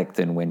dramatic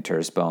than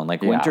Winter's Bone.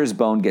 Like, Winter's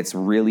Bone gets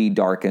really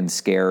dark and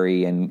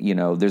scary, and,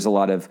 there's a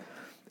lot of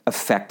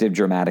effective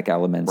dramatic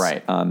elements.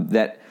 Right.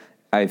 That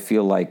I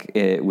feel like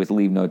with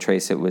Leave No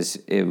Trace, it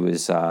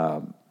was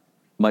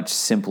much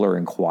simpler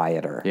and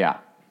quieter. Yeah.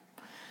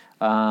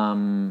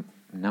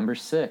 Number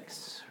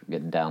 6, we're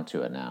getting down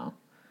to it now.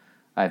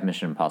 I have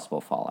Mission Impossible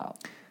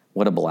Fallout.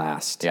 What a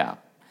blast. Yeah.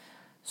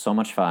 So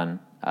much fun.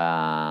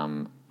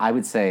 I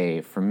would say,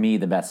 for me,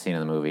 the best scene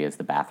in the movie is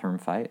the bathroom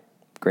fight.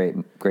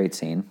 Great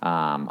scene.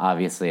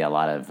 Obviously, a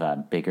lot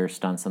of bigger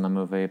stunts in the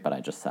movie, but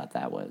I just thought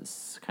that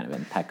was kind of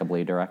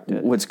impeccably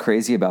directed. What's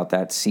crazy about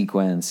that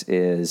sequence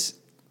is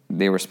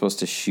they were supposed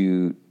to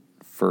shoot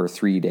for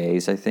 3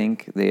 days, I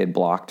think. They had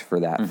blocked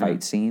for that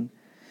fight scene.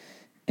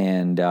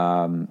 And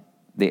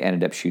they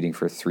ended up shooting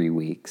for 3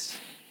 weeks.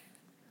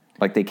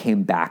 Like, they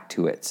came back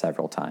to it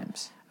several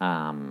times.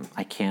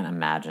 I can't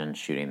imagine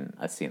shooting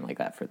a scene like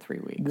that for 3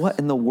 weeks. What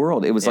in the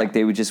world? It was like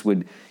they would,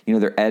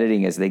 they're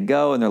editing as they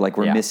go, and they're like,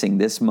 we're missing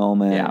this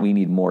moment. Yeah. We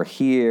need more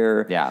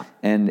here. Yeah.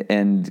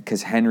 And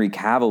because Henry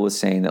Cavill was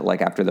saying that,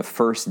 like, after the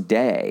first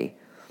day,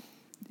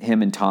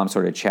 him and Tom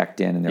sort of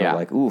checked in, and they were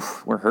like,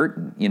 oof, we're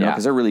hurting,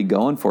 because they're really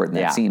going for it in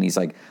that scene. He's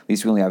like, at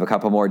least we only have a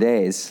couple more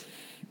days.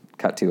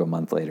 Cut to a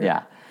month later.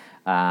 Yeah.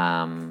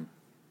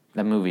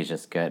 That movie's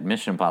just good.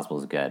 Mission Impossible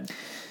is good.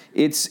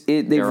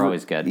 They're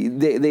always good.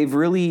 They've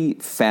really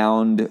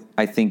found,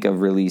 I think, a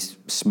really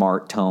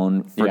smart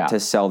tone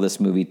to sell this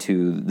movie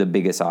to the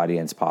biggest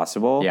audience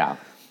possible. Yeah.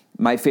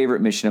 My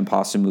favorite Mission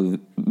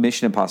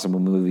Impossible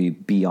movie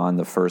beyond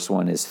the first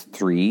one is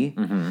 3,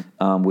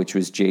 which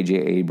was J.J.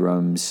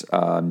 Abrams'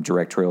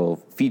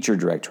 feature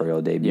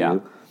directorial debut. Yeah.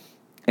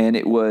 And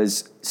it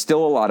was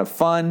still a lot of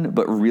fun,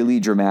 but really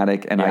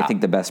dramatic, and I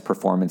think the best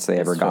performance they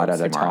ever got out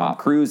of Tom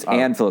Cruise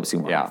and Philip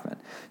Seymour Hoffman.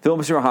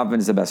 Philip Seymour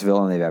Hoffman is the best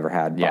villain they've ever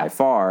had by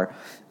far.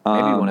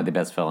 Maybe one of the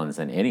best villains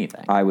in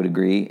anything. I would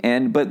agree.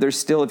 But there's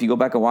still, if you go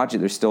back and watch it,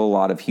 there's still a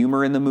lot of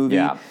humor in the movie.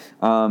 Yeah.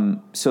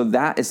 So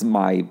that is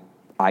my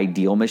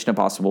ideal Mission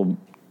Impossible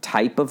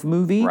type of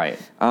movie. Right.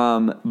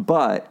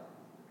 But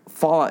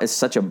Fallout is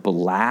such a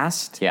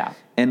blast. Yeah.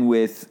 And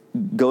with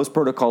Ghost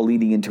Protocol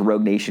leading into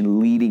Rogue Nation,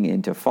 leading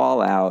into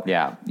Fallout,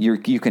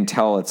 you can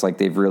tell it's like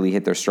they've really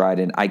hit their stride.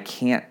 And I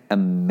can't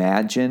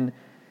imagine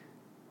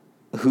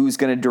who's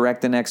going to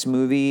direct the next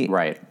movie.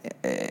 Right.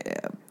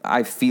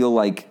 I feel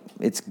like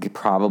it's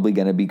probably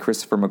going to be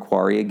Christopher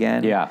McQuarrie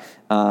again. Yeah.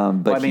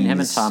 But him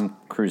and Tom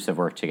Cruise have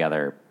worked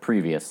together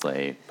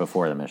previously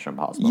before the Mission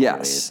Impossible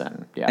movies.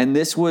 And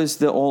this was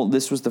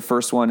the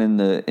first one in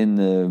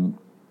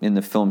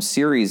the film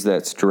series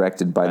that's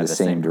directed by the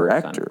same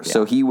director. Yeah.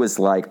 So he was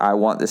like, I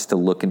want this to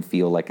look and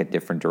feel like a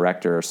different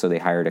director. So they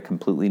hired a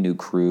completely new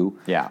crew.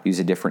 Yeah. He was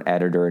a different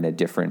editor and a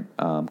different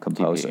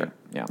composer. DP,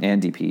 yeah.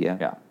 And DP,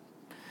 yeah.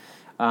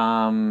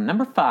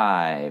 Number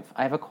 5,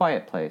 I Have a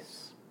Quiet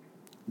Place.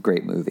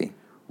 Great movie.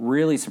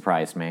 Really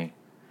surprised me.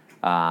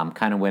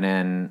 Kind of went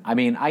in. I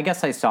mean, I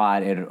guess I saw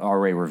it.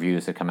 Already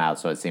reviews had come out,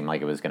 so it seemed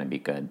like it was going to be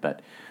good.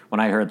 But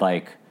when I heard,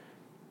 like,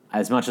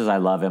 as much as I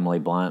love Emily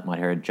Blunt, when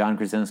I heard John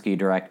Krasinski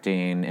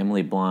directing,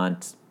 Emily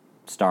Blunt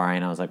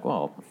starring, I was like,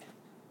 well,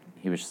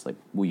 he was just like,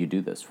 will you do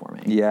this for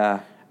me?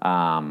 Yeah.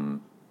 Yeah,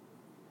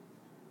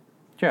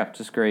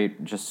 just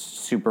great. Just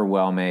super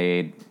well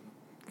made,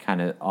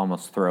 kind of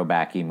almost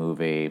throwbacky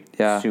movie.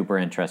 Yeah. Super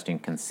interesting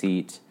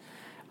conceit.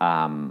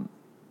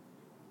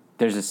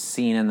 There's a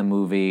scene in the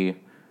movie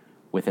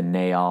with a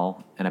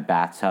nail in a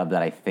bathtub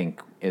that I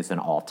think is an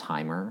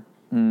all-timer.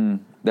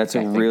 That's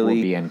I a think really...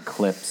 will be in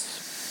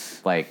clips,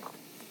 like,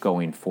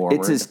 going forward.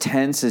 It's as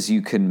tense as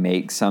you can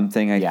make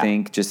something, I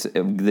think, just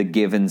the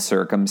given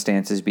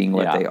circumstances being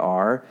what they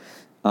are.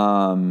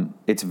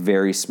 It's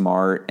very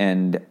smart,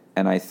 and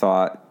I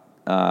thought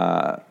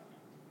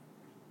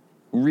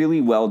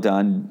really well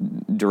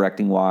done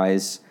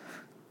directing-wise.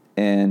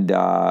 And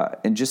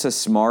just a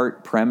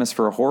smart premise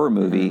for a horror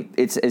movie. Mm-hmm.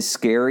 It's as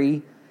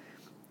scary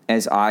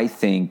as I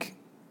think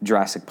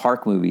Jurassic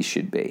Park movies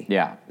should be.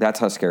 Yeah. That's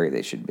how scary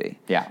they should be.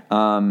 Yeah.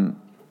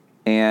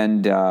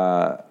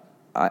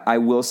 I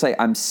will say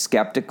I'm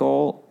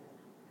skeptical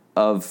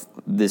of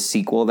the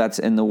sequel that's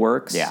in the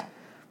works. Yeah.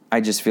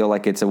 I just feel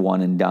like it's a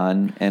one and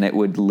done, and it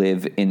would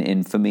live in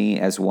infamy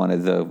as one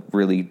of the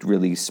really,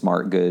 really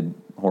smart, good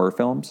horror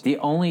films. The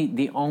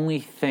only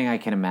thing I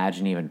can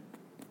imagine even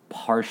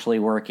partially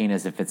working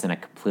is if it's in a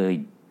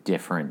completely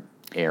different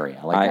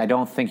area. Like, I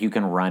don't think you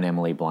can run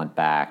Emily Blunt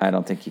back. I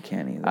don't think you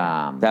can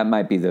either. That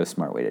might be the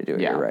smart way to do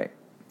it. Yeah. You're right.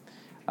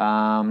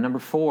 Number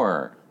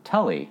 4,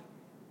 Tully.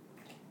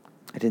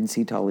 I didn't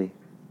see Tully.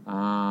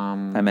 I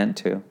meant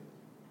to.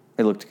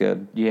 It looked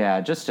good.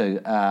 Yeah, just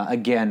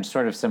again,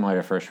 sort of similar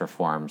to First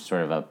Reformed,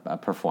 sort of a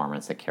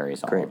performance that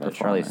carries all of it.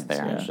 Charlize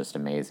Theron's just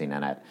amazing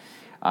in it.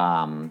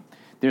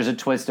 There's a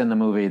twist in the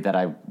movie that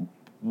I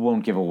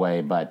won't give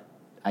away, but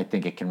I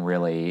think it can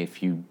really,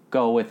 if you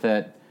go with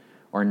it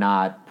or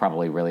not,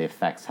 probably really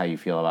affects how you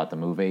feel about the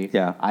movie.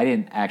 Yeah. I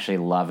didn't actually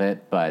love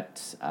it,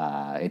 but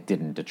it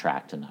didn't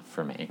detract enough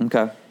for me.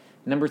 Okay.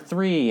 Number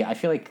 3, I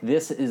feel like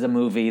this is a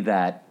movie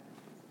that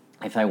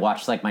if I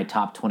watched like my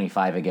top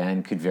 25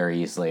 again, could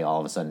very easily all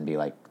of a sudden be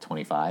like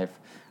 25.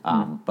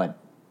 But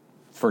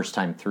first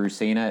time through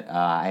seeing it,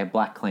 I have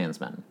Black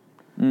Klansman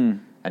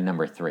at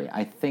number 3.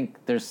 I think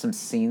there's some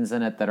scenes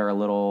in it that are a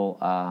little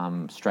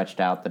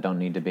stretched out that don't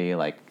need to be.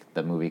 Like,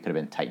 the movie could have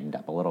been tightened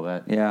up a little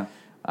bit. Yeah.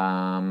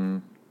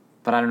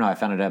 But I don't know. I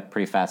found it a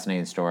pretty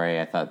fascinating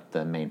story. I thought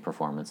the main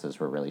performances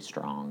were really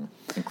strong,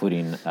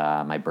 including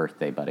my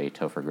birthday buddy,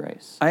 Topher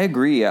Grace. I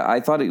agree. I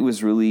thought it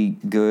was really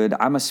good.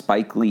 I'm a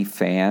Spike Lee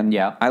fan.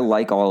 Yeah. I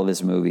like all of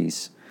his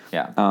movies.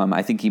 Yeah.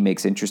 I think he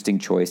makes interesting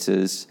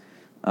choices.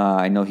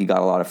 I know he got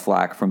a lot of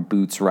flack from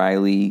Boots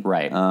Riley,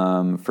 Right.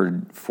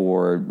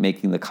 For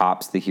making the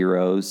cops the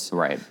heroes,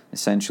 Right.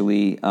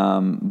 essentially.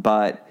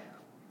 But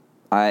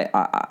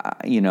I,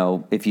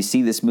 if you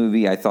see this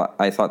movie, I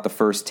thought the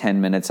first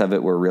 10 minutes of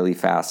it were really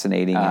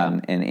fascinating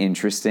and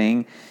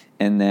interesting,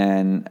 and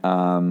then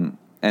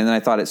I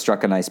thought it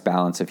struck a nice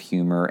balance of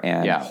humor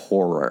and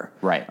horror.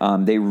 Right.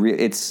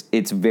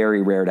 It's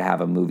very rare to have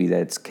a movie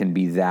that can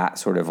be that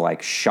sort of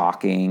like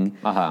shocking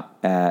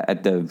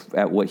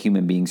at what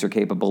human beings are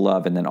capable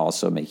of, and then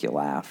also make you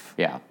laugh.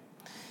 Yeah.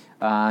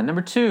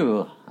 Number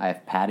 2, I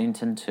have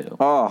Paddington 2.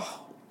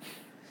 Oh,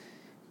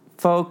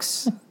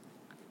 folks,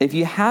 if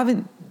you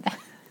haven't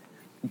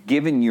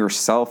given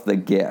yourself the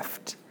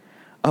gift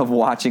of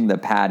watching the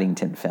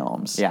Paddington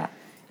films,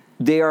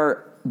 they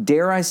are,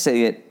 dare I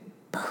say it,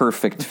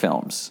 perfect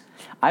films.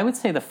 I would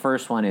say the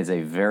first one is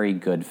a very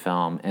good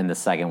film, and the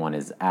second one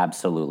is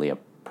absolutely a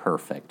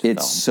perfect film.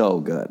 It's so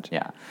good.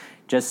 Yeah.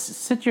 Just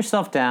sit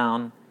yourself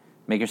down,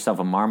 make yourself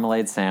a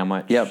marmalade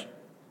sandwich. Yep.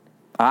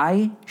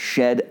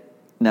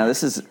 Now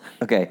this is,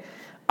 okay,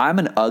 I'm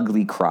an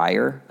ugly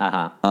crier.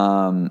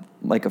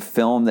 Like a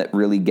film that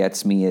really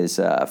gets me is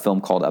a film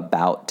called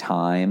About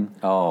Time.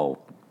 Oh.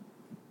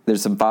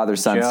 There's some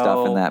father-son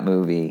stuff in that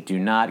movie. Do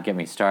not get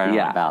me started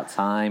on About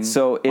Time.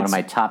 So one of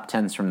my top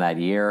 10s from that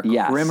year.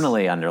 Yes.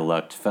 Criminally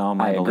underlooked film,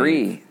 I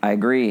believe. I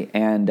agree.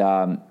 And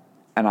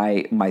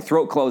my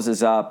throat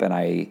closes up and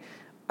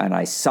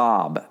I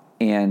sob.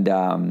 And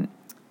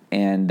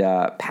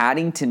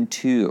Paddington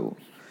 2,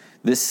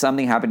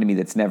 something happened to me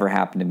that's never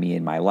happened to me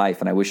in my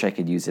life, and I wish I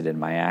could use it in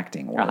my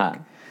acting work.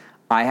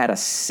 I had a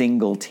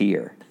single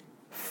tear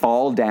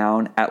fall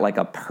down at like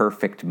a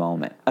perfect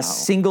moment. A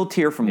single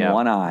tear from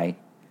one eye.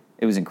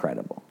 It was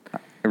incredible.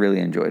 I really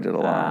enjoyed it a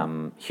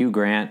lot. Hugh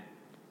Grant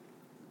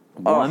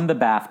won the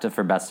BAFTA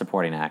for Best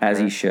Supporting Actor, as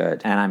he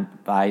should, and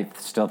I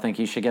still think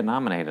he should get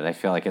nominated. I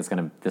feel like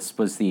this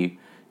was the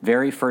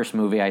very first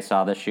movie I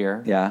saw this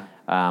year.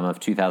 Of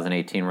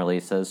 2018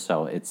 releases,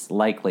 so it's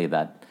likely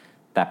that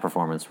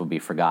performance will be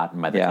forgotten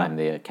by the time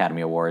the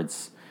Academy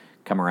Awards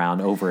come around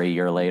over a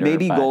year later.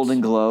 Maybe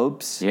Golden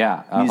Globes.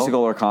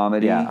 Musical or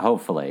comedy. Yeah,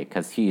 hopefully,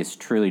 because he is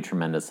truly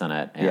tremendous in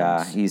it.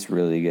 And he's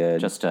really good.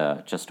 Just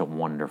a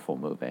wonderful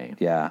movie.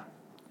 Yeah.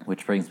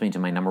 Which brings me to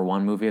my number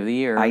 1 movie of the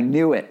year. I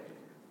knew it.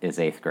 Is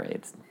 8th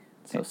Grade.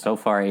 So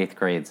far, 8th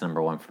Grade's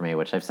number 1 for me,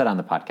 which I've said on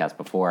the podcast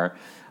before.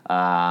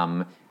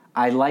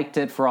 I liked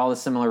it for all the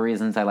similar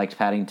reasons. I liked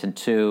Paddington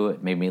 2.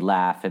 It made me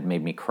laugh. It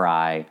made me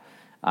cry.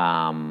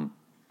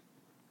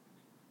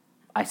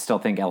 I still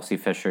think Elsie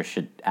Fisher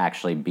should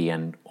actually be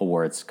in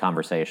awards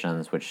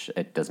conversations, which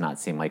it does not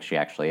seem like she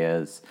actually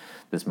is.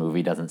 This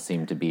movie doesn't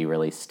seem to be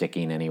really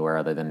sticking anywhere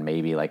other than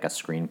maybe like a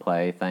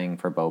screenplay thing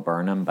for Bo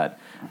Burnham, but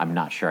I'm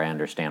not sure I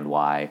understand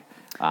why.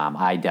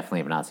 I definitely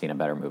have not seen a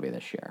better movie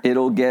this year.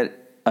 It'll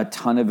get a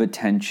ton of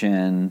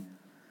attention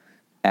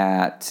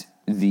at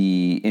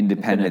the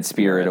Independent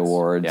Spirit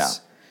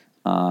Awards.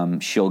 Yeah.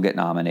 She'll get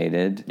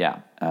nominated.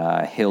 Yeah.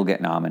 He'll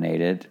get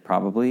nominated,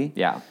 probably.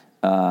 Yeah.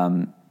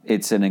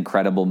 It's an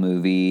incredible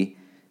movie,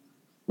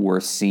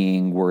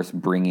 worth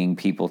bringing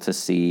people to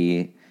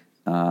see.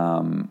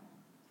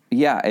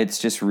 It's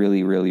just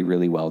really, really,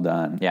 really well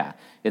done. Yeah.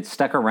 It's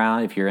stuck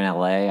around. If you're in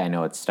LA, I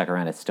know it's stuck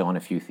around. It's still in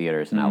a few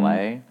theaters in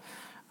LA,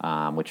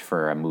 which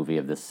for a movie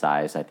of this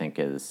size, I think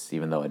is,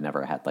 even though it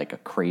never had like a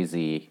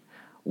crazy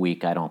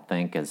week, I don't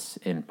think is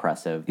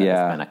impressive.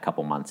 It's been a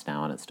couple months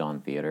now and it's still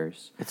in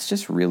theaters. It's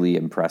just really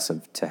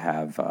impressive to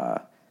have,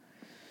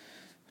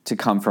 to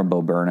come from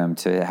Bo Burnham,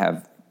 to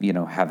have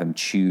him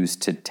choose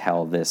to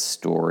tell this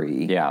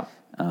story. Yeah.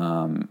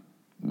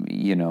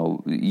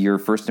 Your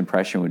first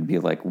impression would be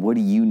like, what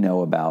do you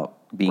know about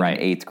being an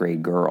 8th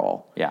grade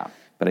girl? Yeah.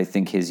 But I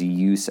think his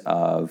use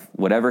of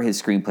whatever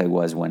his screenplay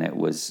was when it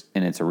was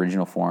in its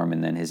original form,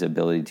 and then his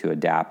ability to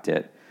adapt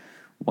it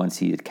once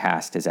he had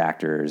cast his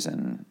actors,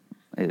 and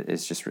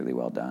it's just really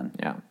well done.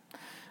 Yeah.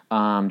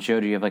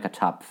 Joe, do you have like a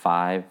top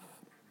 5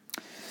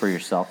 for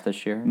yourself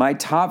this year? My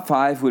top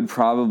 5 would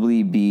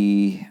probably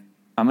be,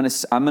 I'm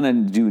gonna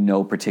do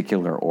no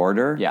particular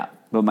order. Yeah.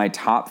 But my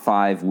top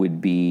 5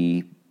 would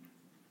be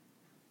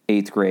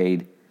 8th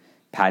Grade,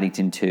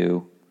 Paddington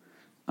 2,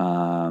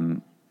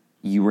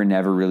 You Were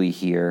Never Really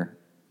Here.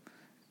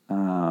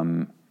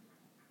 I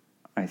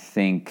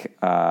think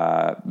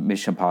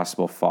Mission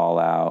Impossible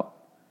Fallout,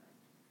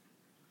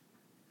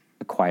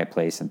 A Quiet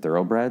Place, and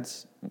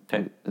Thoroughbreds.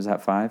 Okay. Is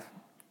that 5?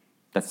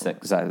 That's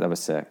 6. That was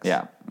 6.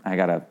 Yeah. I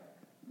gotta.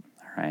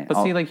 All right.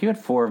 But see, like you had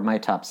 4 of my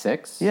top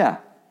 6. Yeah.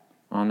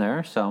 On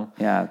there, so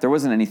yeah, there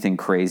wasn't anything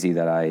crazy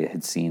that I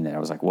had seen that I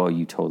was like, "Whoa,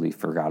 you totally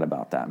forgot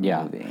about that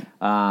movie."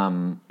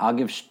 Yeah, I'll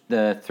give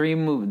the 3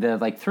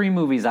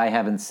 movies I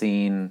haven't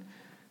seen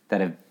that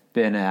have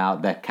been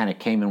out that kind of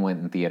came and went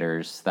in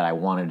theaters that I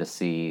wanted to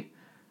see,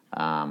 but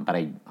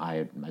I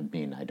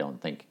mean, I don't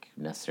think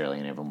necessarily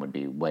any of them would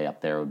be way up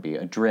there. It would be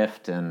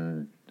Adrift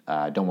and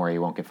Don't Worry,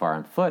 You Won't Get Far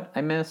on Foot. I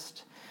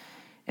missed,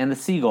 and The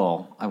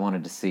Seagull I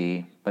wanted to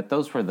see, but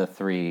those were the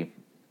 3.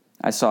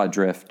 I saw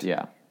Adrift.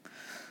 Yeah.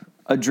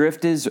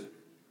 Adrift is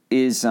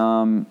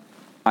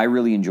I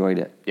really enjoyed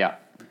it. Yeah.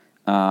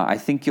 I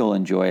think you'll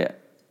enjoy it.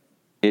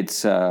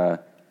 It's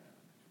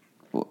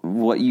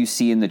what you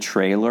see in the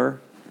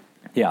trailer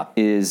Yeah.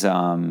 is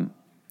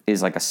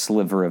like a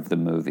sliver of the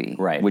movie,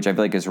 Right. Which I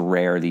feel like is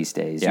rare these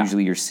days. Yeah.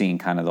 Usually, you're seeing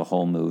kind of the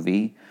whole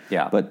movie.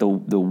 Yeah. But the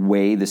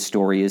way the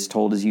story is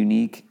told is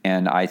unique,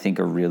 and I think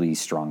a really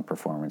strong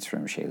performance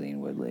from Shailene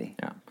Woodley.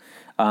 Yeah.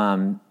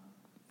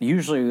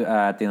 Usually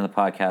at the end of the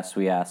podcast,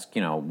 we ask,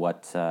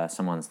 what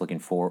someone's looking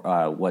for,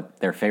 what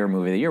their favorite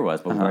movie of the year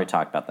was, but we already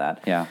talked about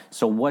that. Yeah.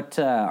 So what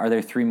are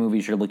there 3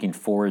 movies you're looking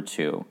forward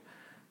to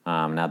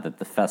now that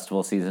the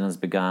festival season has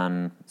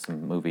begun,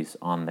 some movies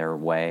on their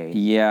way?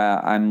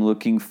 Yeah, I'm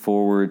looking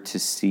forward to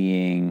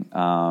seeing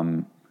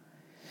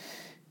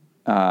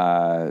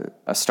A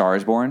Star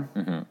is Born.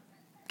 Mm-hmm.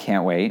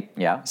 Can't wait.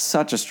 Yeah.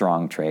 Such a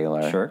strong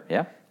trailer. Sure,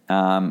 yeah.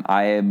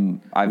 I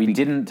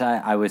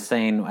was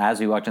saying as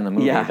we walked in the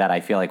movie that I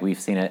feel like we've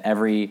seen it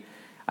every movie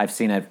I've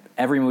seen for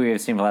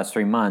the last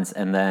 3 months,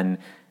 and then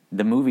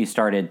the movie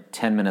started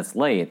 10 minutes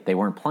late. They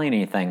weren't playing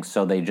anything,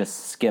 so they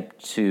just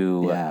skipped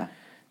to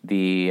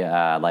the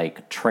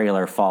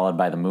trailer followed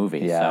by the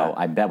movie. Yeah. So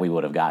I bet we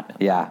would have gotten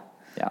it. Yeah.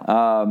 Yeah.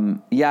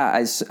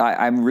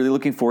 I'm really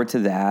looking forward to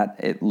that.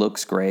 It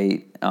looks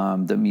great.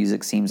 The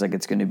music seems like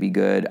it's going to be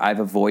good. I've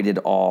avoided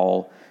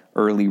all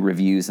early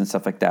reviews and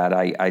stuff like that.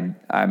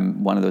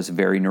 I'm one of those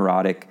very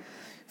neurotic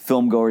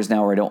film goers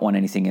now where I don't want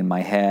anything in my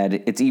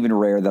head. It's even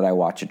rare that I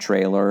watch a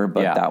trailer,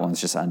 but that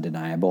one's just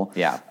undeniable.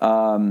 Yeah.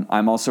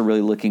 I'm also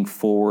really looking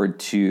forward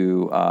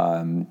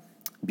to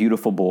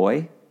Beautiful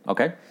Boy.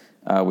 Okay.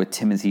 With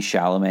Timothée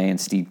Chalamet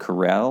and Steve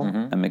Carell.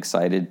 Mm-hmm. I'm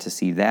excited to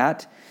see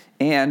that.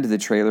 And the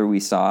trailer we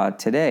saw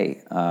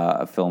today,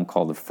 a film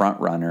called The Front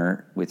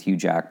Runner with Hugh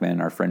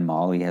Jackman. Our friend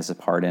Molly has a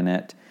part in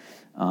it.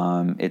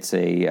 It's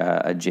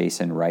a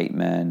Jason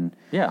Reitman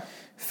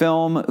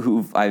film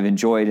who I've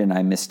enjoyed, and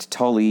I missed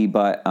Tully,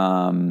 but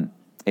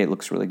it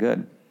looks really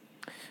good.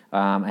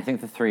 I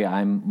think the 3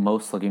 I'm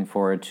most looking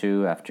forward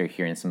to after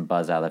hearing some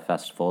buzz out of the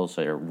festivals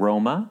are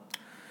Roma.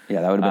 Yeah,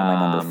 that would have been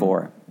my number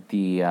 4.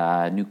 The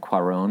new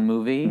Cuarón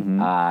movie.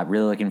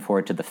 Really looking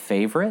forward to The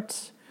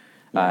Favorite.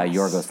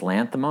 Yorgos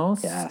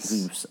Lanthimos,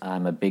 who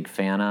I'm a big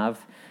fan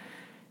of.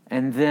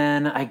 And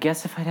then I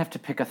guess if I'd have to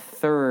pick a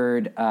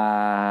third,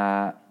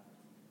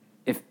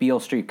 if Beale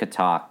Street could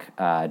talk,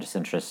 just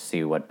interested to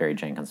see what Barry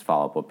Jenkins'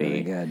 follow-up will be.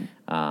 Really good.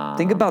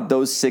 Think about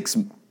those 6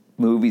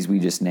 movies we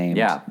just named.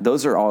 Yeah.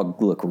 Those all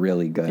look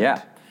really good.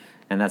 Yeah.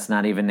 And that's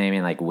not even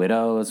naming like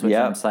Widows, which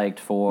I'm psyched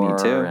for.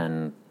 Me too.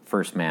 And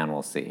First Man,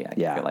 we'll see. I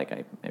feel like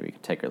I maybe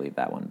could take or leave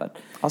that one, but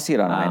I'll see it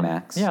on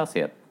IMAX. Yeah, I'll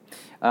see it.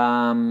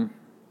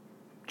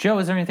 Joe,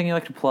 is there anything you'd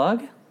like to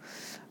plug?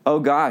 Oh,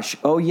 gosh.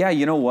 Oh, yeah,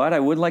 you know what? I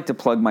would like to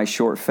plug my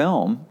short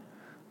film.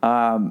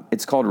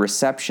 It's called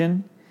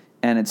Reception,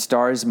 and it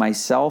stars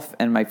myself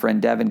and my friend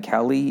Devin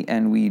Kelly,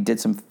 and we did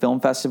some film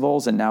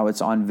festivals, and now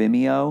it's on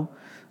Vimeo.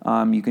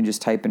 You can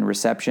just type in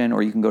Reception,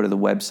 or you can go to the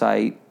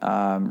website,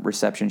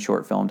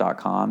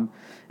 receptionshortfilm.com,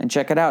 and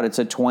check it out. It's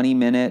a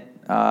 20-minute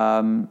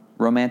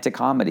romantic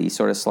comedy,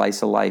 sort of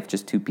slice of life,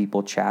 just 2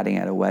 people chatting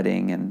at a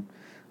wedding, and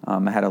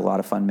I had a lot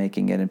of fun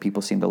making it, and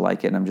people seem to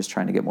like it, and I'm just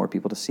trying to get more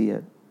people to see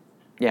it.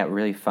 Yeah,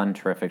 really fun,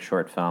 terrific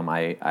short film.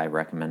 I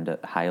recommend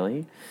it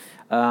highly.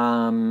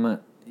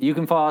 You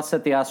can follow us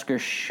at The Oscar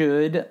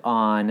Should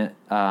on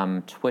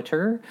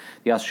Twitter.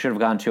 The Oscar Should have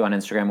gone to on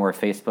Instagram or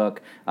Facebook.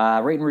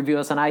 Rate and review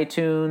us on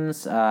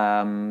iTunes.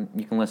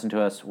 You can listen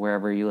to us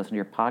wherever you listen to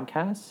your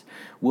podcasts.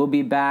 We'll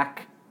be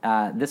back.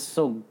 This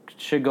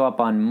should go up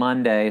on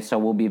Monday, so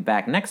we'll be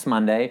back next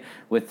Monday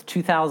with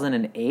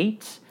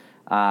 2008.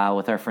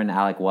 With our friend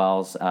Alec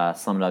Wells,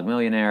 Slumdog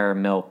Millionaire,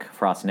 Milk,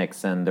 Frost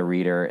Nixon, The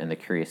Reader, and The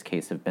Curious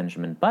Case of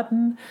Benjamin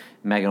Button.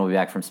 Megan will be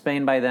back from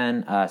Spain by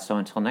then. So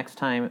until next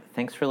time,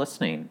 thanks for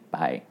listening.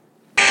 Bye.